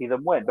wants to see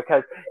them win.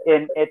 Because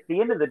at the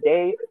end of the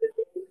day,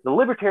 the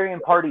Libertarian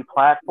Party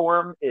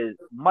platform is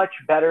much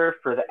better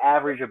for the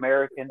average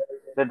American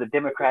than the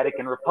Democratic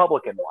and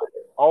Republican one.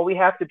 All we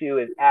have to do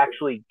is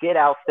actually get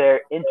out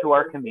there into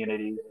our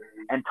communities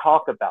and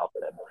talk about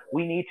them.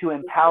 We need to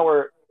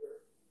empower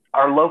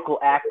our local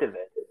activists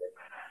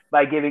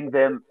by giving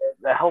them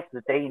the help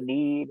that they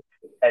need,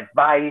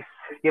 advice,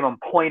 give them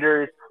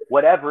pointers,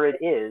 whatever it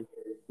is.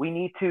 We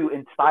need to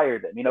inspire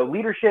them.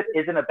 Leadership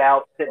isn't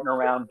about sitting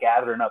around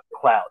gathering up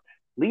clout.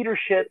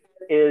 Leadership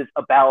is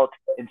about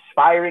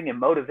inspiring and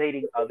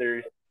motivating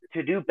others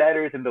to do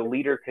better than the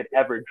leader could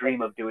ever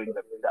dream of doing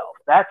themselves.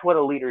 That's what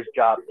a leader's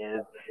job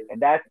is, and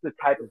that's the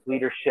type of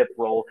leadership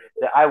role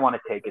that I want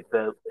to take at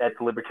the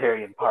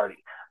Libertarian Party.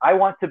 I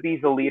want to be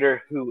the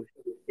leader who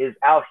is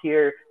out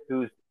here,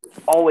 who's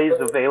always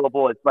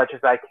available as much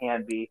as I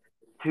can be,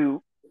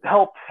 to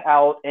help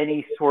out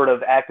any sort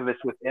of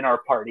activists within our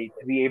party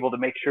to be able to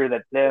make sure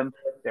that them,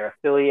 their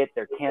affiliate,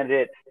 their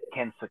candidate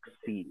can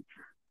succeed.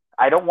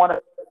 I want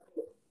to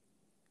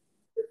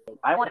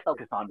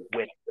focus on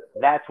winning.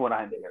 That's what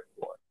I'm here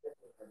for.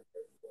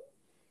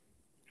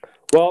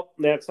 Well,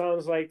 that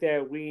sounds like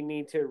that we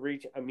need to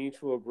reach a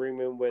mutual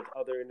agreement with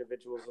other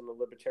individuals in the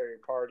Libertarian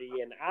Party,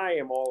 and I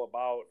am all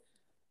about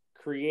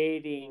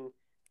creating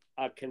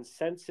a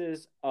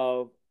consensus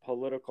of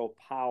political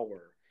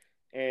power.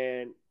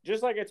 And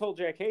just like I told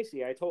Jack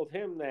Casey, I told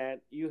him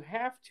that you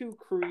have to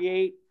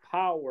create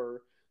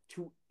power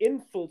to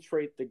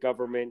infiltrate the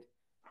government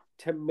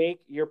to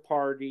make your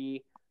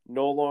party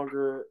no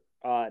longer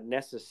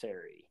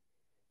necessary.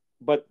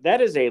 But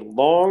that is a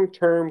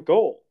long-term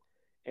goal.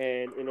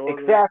 And in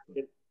order,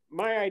 exactly.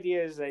 My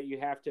idea is that you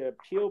have to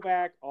peel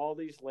back all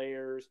these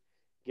layers,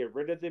 get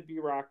rid of the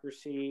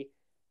bureaucracy,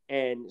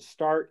 and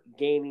start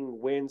gaining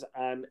wins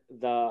on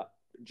the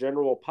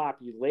general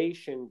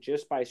population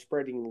just by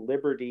spreading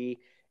liberty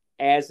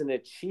as an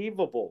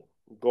achievable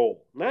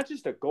goal. Not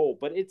just a goal,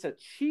 but it's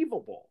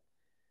achievable.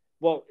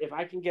 Well, if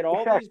I can get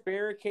all these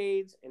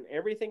barricades and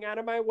everything out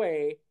of my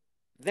way,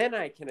 then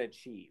I can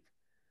achieve.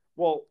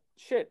 Well,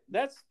 shit,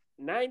 that's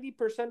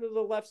 90% of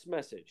the left's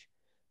message.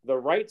 The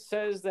right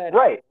says that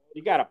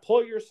you got to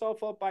pull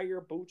yourself up by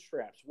your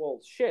bootstraps. Well,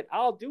 shit,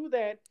 I'll do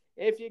that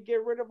if you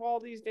get rid of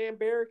all these damn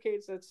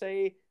barricades that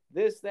say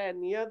this, that,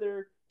 and the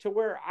other, to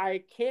where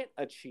I can't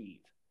achieve.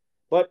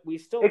 But we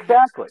still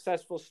have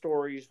successful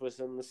stories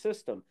within the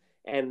system.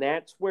 And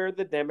that's where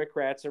the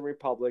Democrats and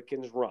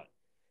Republicans run,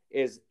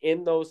 is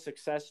in those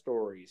success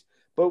stories.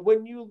 But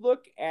when you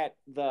look at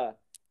the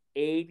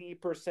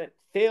 80%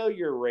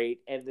 failure rate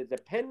and the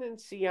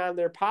dependency on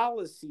their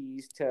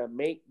policies to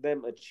make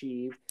them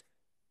achieve,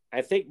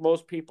 I think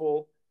most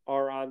people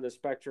are on the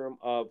spectrum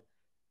of,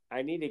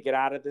 I need to get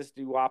out of this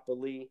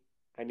duopoly.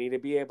 I need to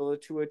be able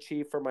to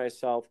achieve for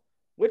myself.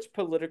 Which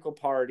political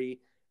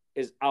party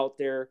is out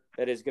there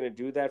that is going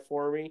to do that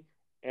for me?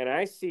 And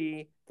I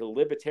see the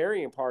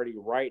Libertarian Party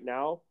right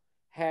now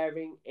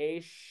having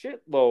a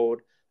shitload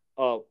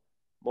of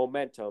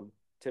momentum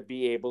to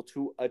be able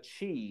to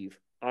achieve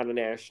on a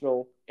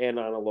national and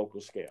on a local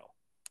scale.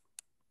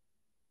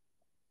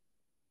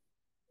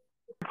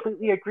 I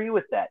completely agree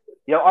with that.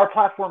 Our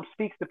platform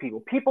speaks to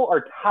people. People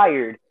are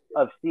tired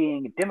of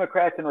seeing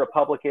Democrats and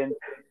Republicans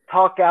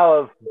talk out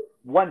of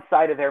one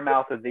side of their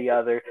mouth or the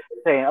other,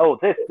 saying, oh,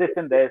 this,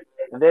 and this,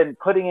 and then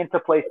putting into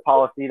place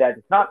policy that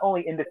is not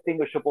only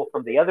indistinguishable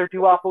from the other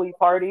duopoly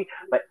party,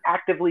 but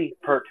actively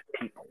hurt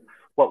people.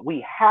 What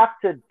we have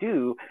to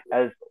do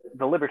as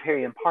the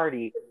Libertarian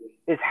Party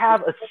is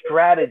have a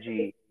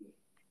strategy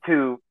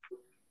to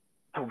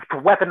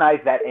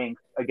weaponize that angst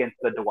against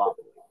the duopoly.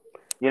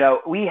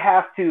 We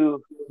have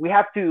to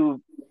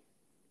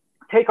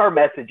take our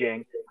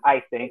messaging,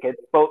 I think, at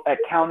both at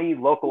county,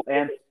 local,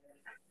 and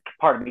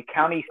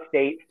county,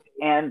 state,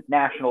 and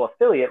national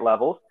affiliate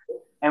levels,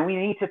 and we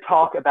need to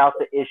talk about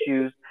the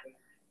issues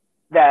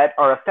that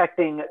are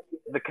affecting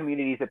the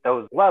communities at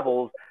those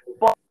levels,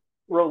 but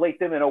relate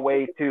them in a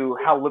way to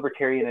how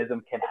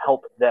libertarianism can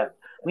help them.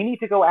 We need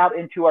to go out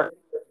into our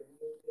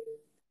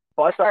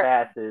bust our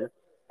asses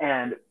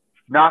and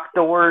knock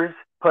doors,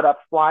 put up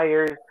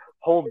flyers,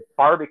 hold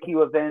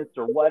barbecue events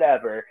or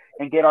whatever,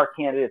 and get our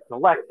candidates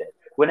elected.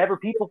 Whenever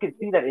people can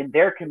see that in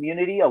their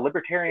community a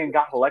libertarian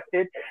got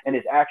elected and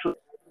is actually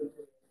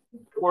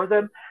for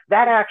them,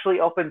 that actually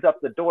opens up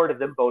the door to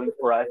them voting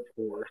for us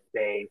for,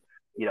 say,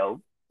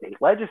 state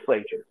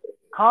legislatures,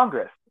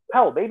 Congress,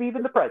 hell, maybe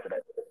even the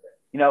president.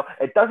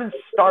 It doesn't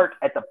start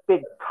at the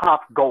big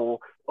top goal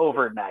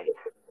overnight.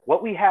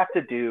 What we have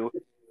to do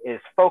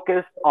is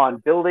focus on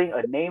building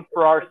a name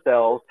for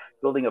ourselves,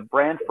 building a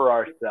brand for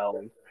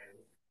ourselves,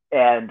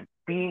 and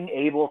being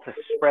able to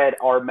spread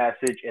our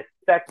message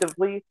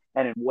effectively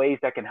and in ways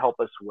that can help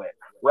us win.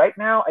 Right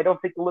now, I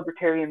don't think the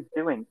Libertarian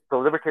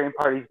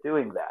Party is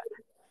doing that.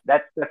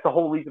 That's the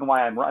whole reason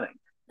why I'm running.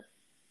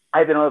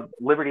 I've been a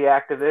liberty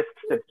activist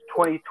since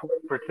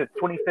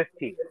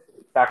 2015,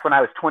 back when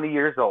I was 20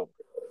 years old.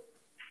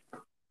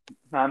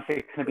 I'm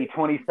fixing to be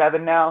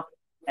 27 now,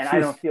 and I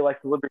don't feel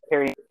like the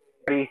Libertarian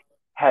Party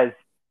has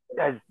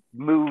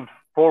moved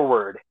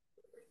forward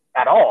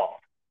at all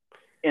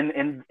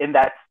in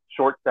that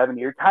short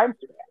 7-year time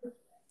span.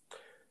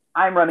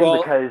 I'm running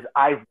because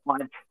I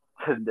want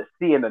to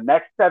see in the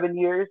next 7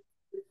 years,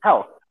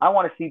 hell, I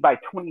want to see by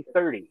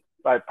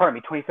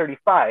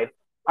 2035,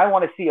 I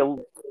want to see a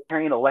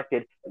libertarian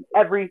elected in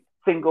every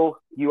single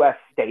U.S.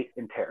 state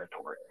and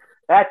territory.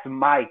 That's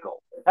my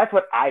goal. That's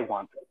what I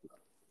want to see.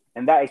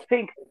 And I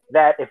think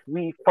that if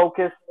we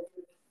focus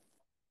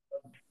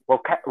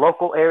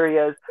local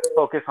areas,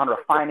 focus on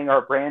refining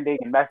our branding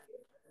and messaging,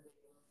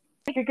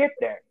 we could get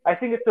there. I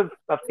think it's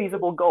a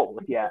feasible goal,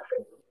 if you ask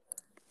me.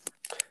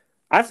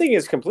 I think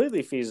it's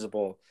completely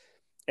feasible.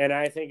 And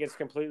I think it's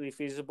completely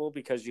feasible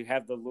because you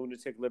have the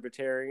Lunatic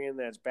Libertarian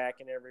that's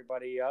backing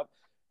everybody up,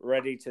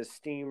 ready to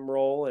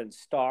steamroll and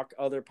stalk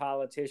other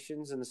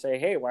politicians and say,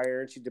 hey, why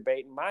aren't you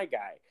debating my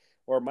guy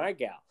or my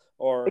gal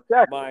or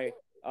my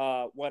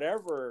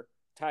whatever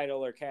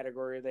title or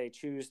category they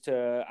choose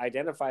to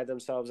identify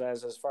themselves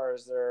as far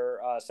as their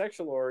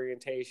sexual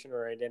orientation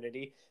or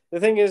identity. The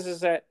thing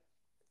is that,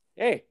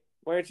 hey,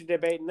 why aren't you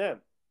debating them?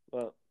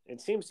 Well,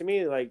 it seems to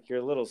me like you're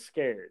a little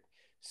scared.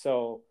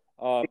 So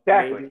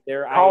maybe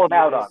their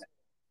ideas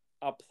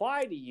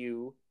apply to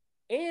you,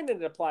 and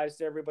it applies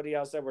to everybody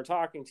else that we're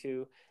talking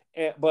to,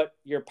 but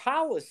your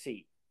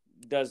policy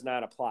does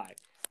not apply.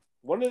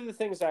 One of the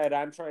things that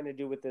I'm trying to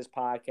do with this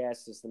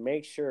podcast is to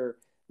make sure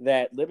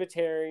that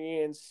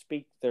libertarians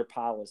speak their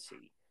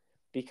policy,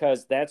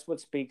 because that's what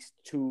speaks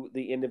to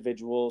the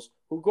individuals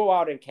who go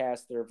out and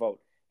cast their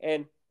vote.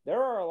 And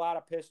there are a lot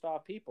of pissed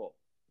off people.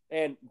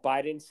 And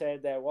Biden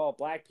said that, well,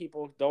 black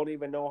people don't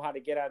even know how to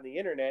get on the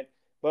internet.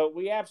 But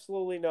we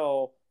absolutely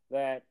know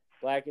that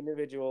black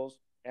individuals,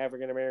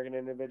 African-American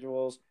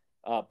individuals,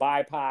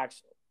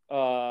 BIPOCs,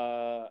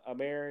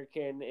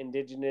 American,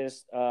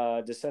 indigenous,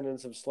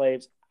 descendants of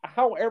slaves,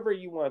 however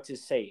you want to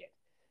say it,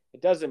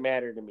 it doesn't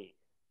matter to me.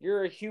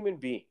 You're a human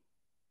being.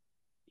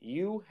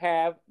 You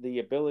have the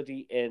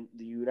ability in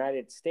the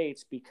United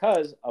States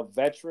because of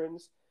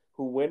veterans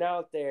who went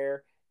out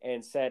there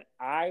and said,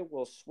 I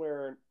will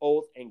swear an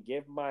oath and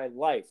give my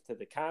life to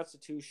the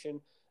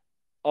Constitution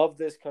of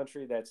this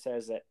country that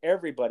says that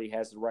everybody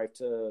has the right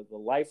to the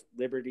life,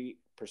 liberty,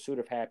 pursuit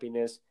of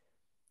happiness,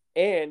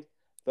 and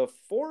the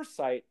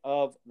foresight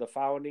of the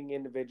founding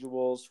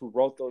individuals who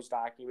wrote those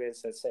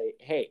documents that say,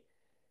 hey,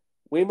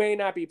 we may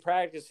not be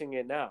practicing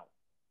it now,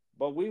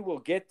 but we will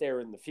get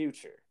there in the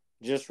future.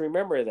 Just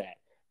remember that.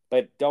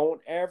 But don't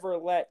ever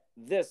let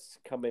this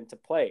come into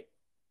play.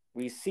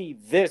 We see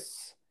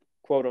this,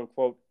 quote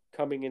unquote,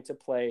 coming into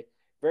play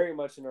very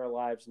much in our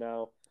lives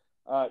now.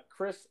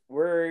 Chris,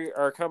 we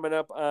are coming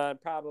up on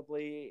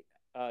probably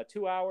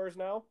 2 hours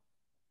now.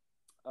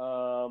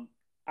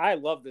 I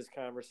love this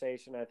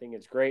conversation. I think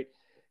it's great.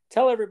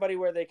 Tell everybody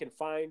where they can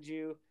find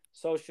you,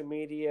 social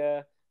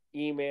media,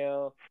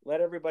 email.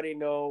 Let everybody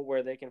know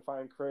where they can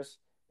find Chris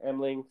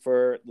Ehmling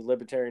for the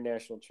Libertarian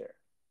National Chair.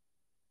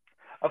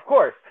 Of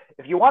course.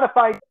 If you want to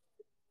find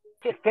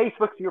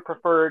Facebook's your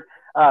preferred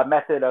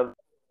method of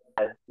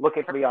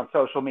looking for me on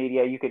social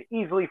media, you can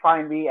easily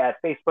find me at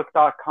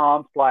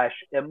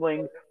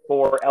facebook.com/Ehmling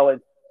for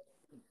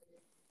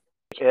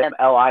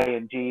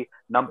MLING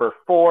number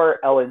 4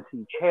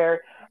 LNC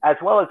chair, as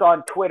well as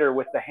on Twitter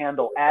with the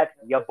handle at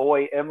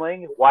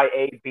yaboyehmling,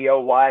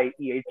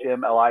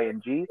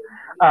 YABOYEHMLING.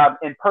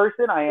 In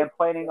person, I am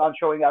planning on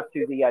showing up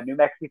to the New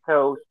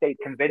Mexico State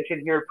Convention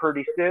here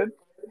pretty soon,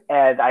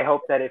 and I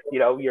hope that if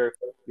you're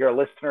a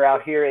listener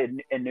out here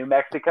in New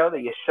Mexico,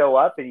 that you show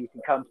up and you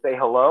can come say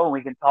hello and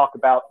we can talk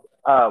about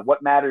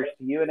what matters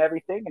to you and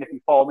everything. And if you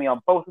follow me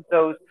on both of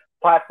those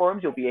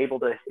platforms. You'll be able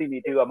to see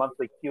me do a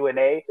monthly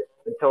Q&A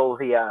until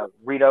the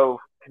Reno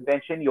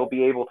convention. You'll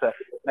be able to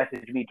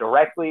message me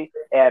directly,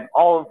 and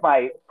all of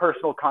my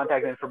personal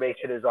contact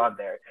information is on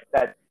there.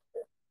 That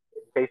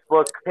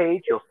Facebook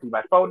page, you'll see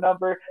my phone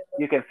number.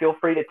 You can feel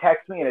free to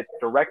text me, and it's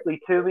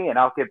directly to me, and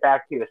I'll get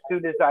back to you as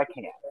soon as I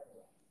can.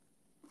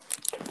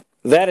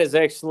 That is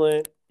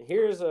excellent.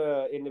 Here's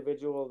a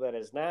individual that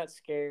is not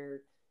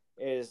scared,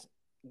 is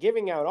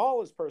giving out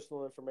all his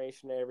personal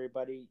information to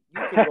everybody.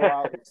 You can go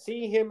out and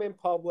see him in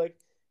public.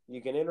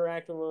 You can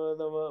interact with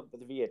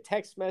him via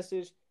text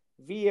message,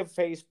 via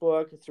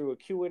Facebook, through a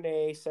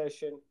Q&A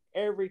session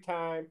every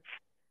time.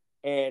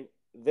 And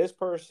this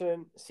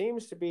person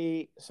seems to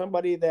be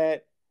somebody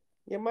that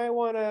you might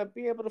want to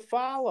be able to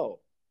follow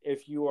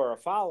if you are a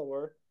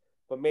follower,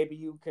 but maybe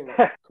you can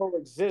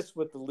coexist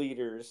with the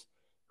leaders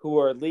who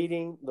are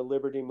leading the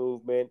liberty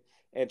movement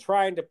and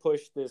trying to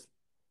push this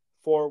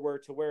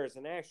forward to where it's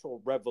an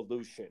actual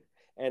revolution,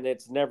 and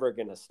it's never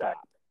going to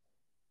stop.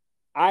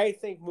 I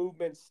think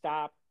movements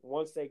stop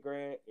once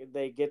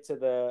they get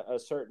to a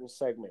certain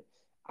segment.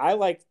 I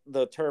like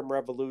the term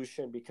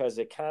revolution because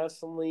it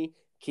constantly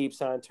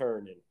keeps on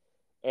turning.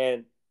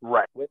 And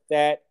with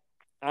that,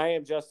 I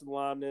am Justin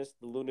Lomness,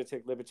 the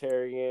Lunatic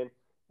Libertarian,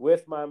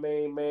 with my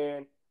main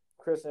man,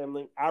 Chris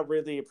Ehmling. I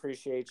really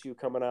appreciate you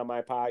coming on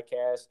my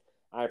podcast.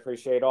 I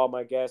appreciate all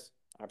my guests.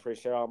 I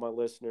appreciate all my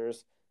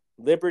listeners.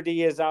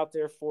 Liberty is out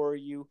there for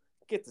you.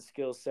 Get the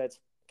skill sets,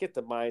 get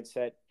the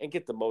mindset, and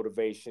get the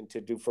motivation to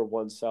do for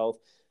oneself,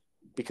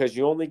 because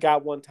you only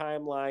got one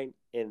timeline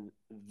in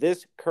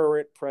this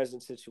current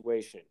present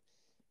situation.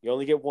 You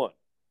only get one.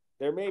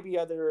 There may be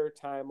other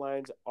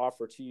timelines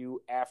offered to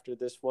you after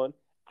this one.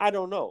 I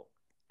don't know.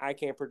 I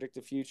can't predict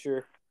the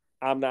future.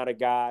 I'm not a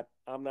god.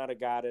 I'm not a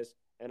goddess.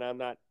 And I'm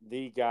not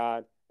the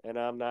God. And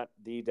I'm not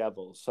the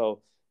devil.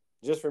 So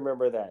just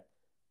remember that.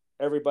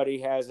 Everybody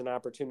has an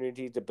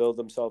opportunity to build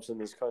themselves in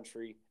this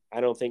country.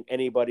 I don't think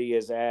anybody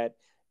is at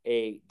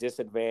a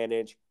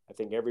disadvantage. I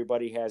think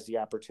everybody has the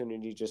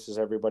opportunity just as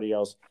everybody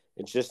else.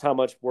 It's just how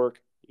much work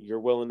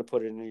you're willing to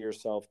put into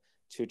yourself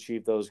to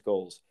achieve those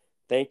goals.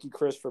 Thank you,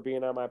 Chris, for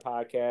being on my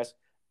podcast.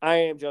 I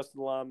am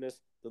Justin Lomness,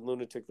 the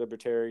Lunatic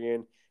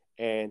Libertarian,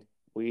 and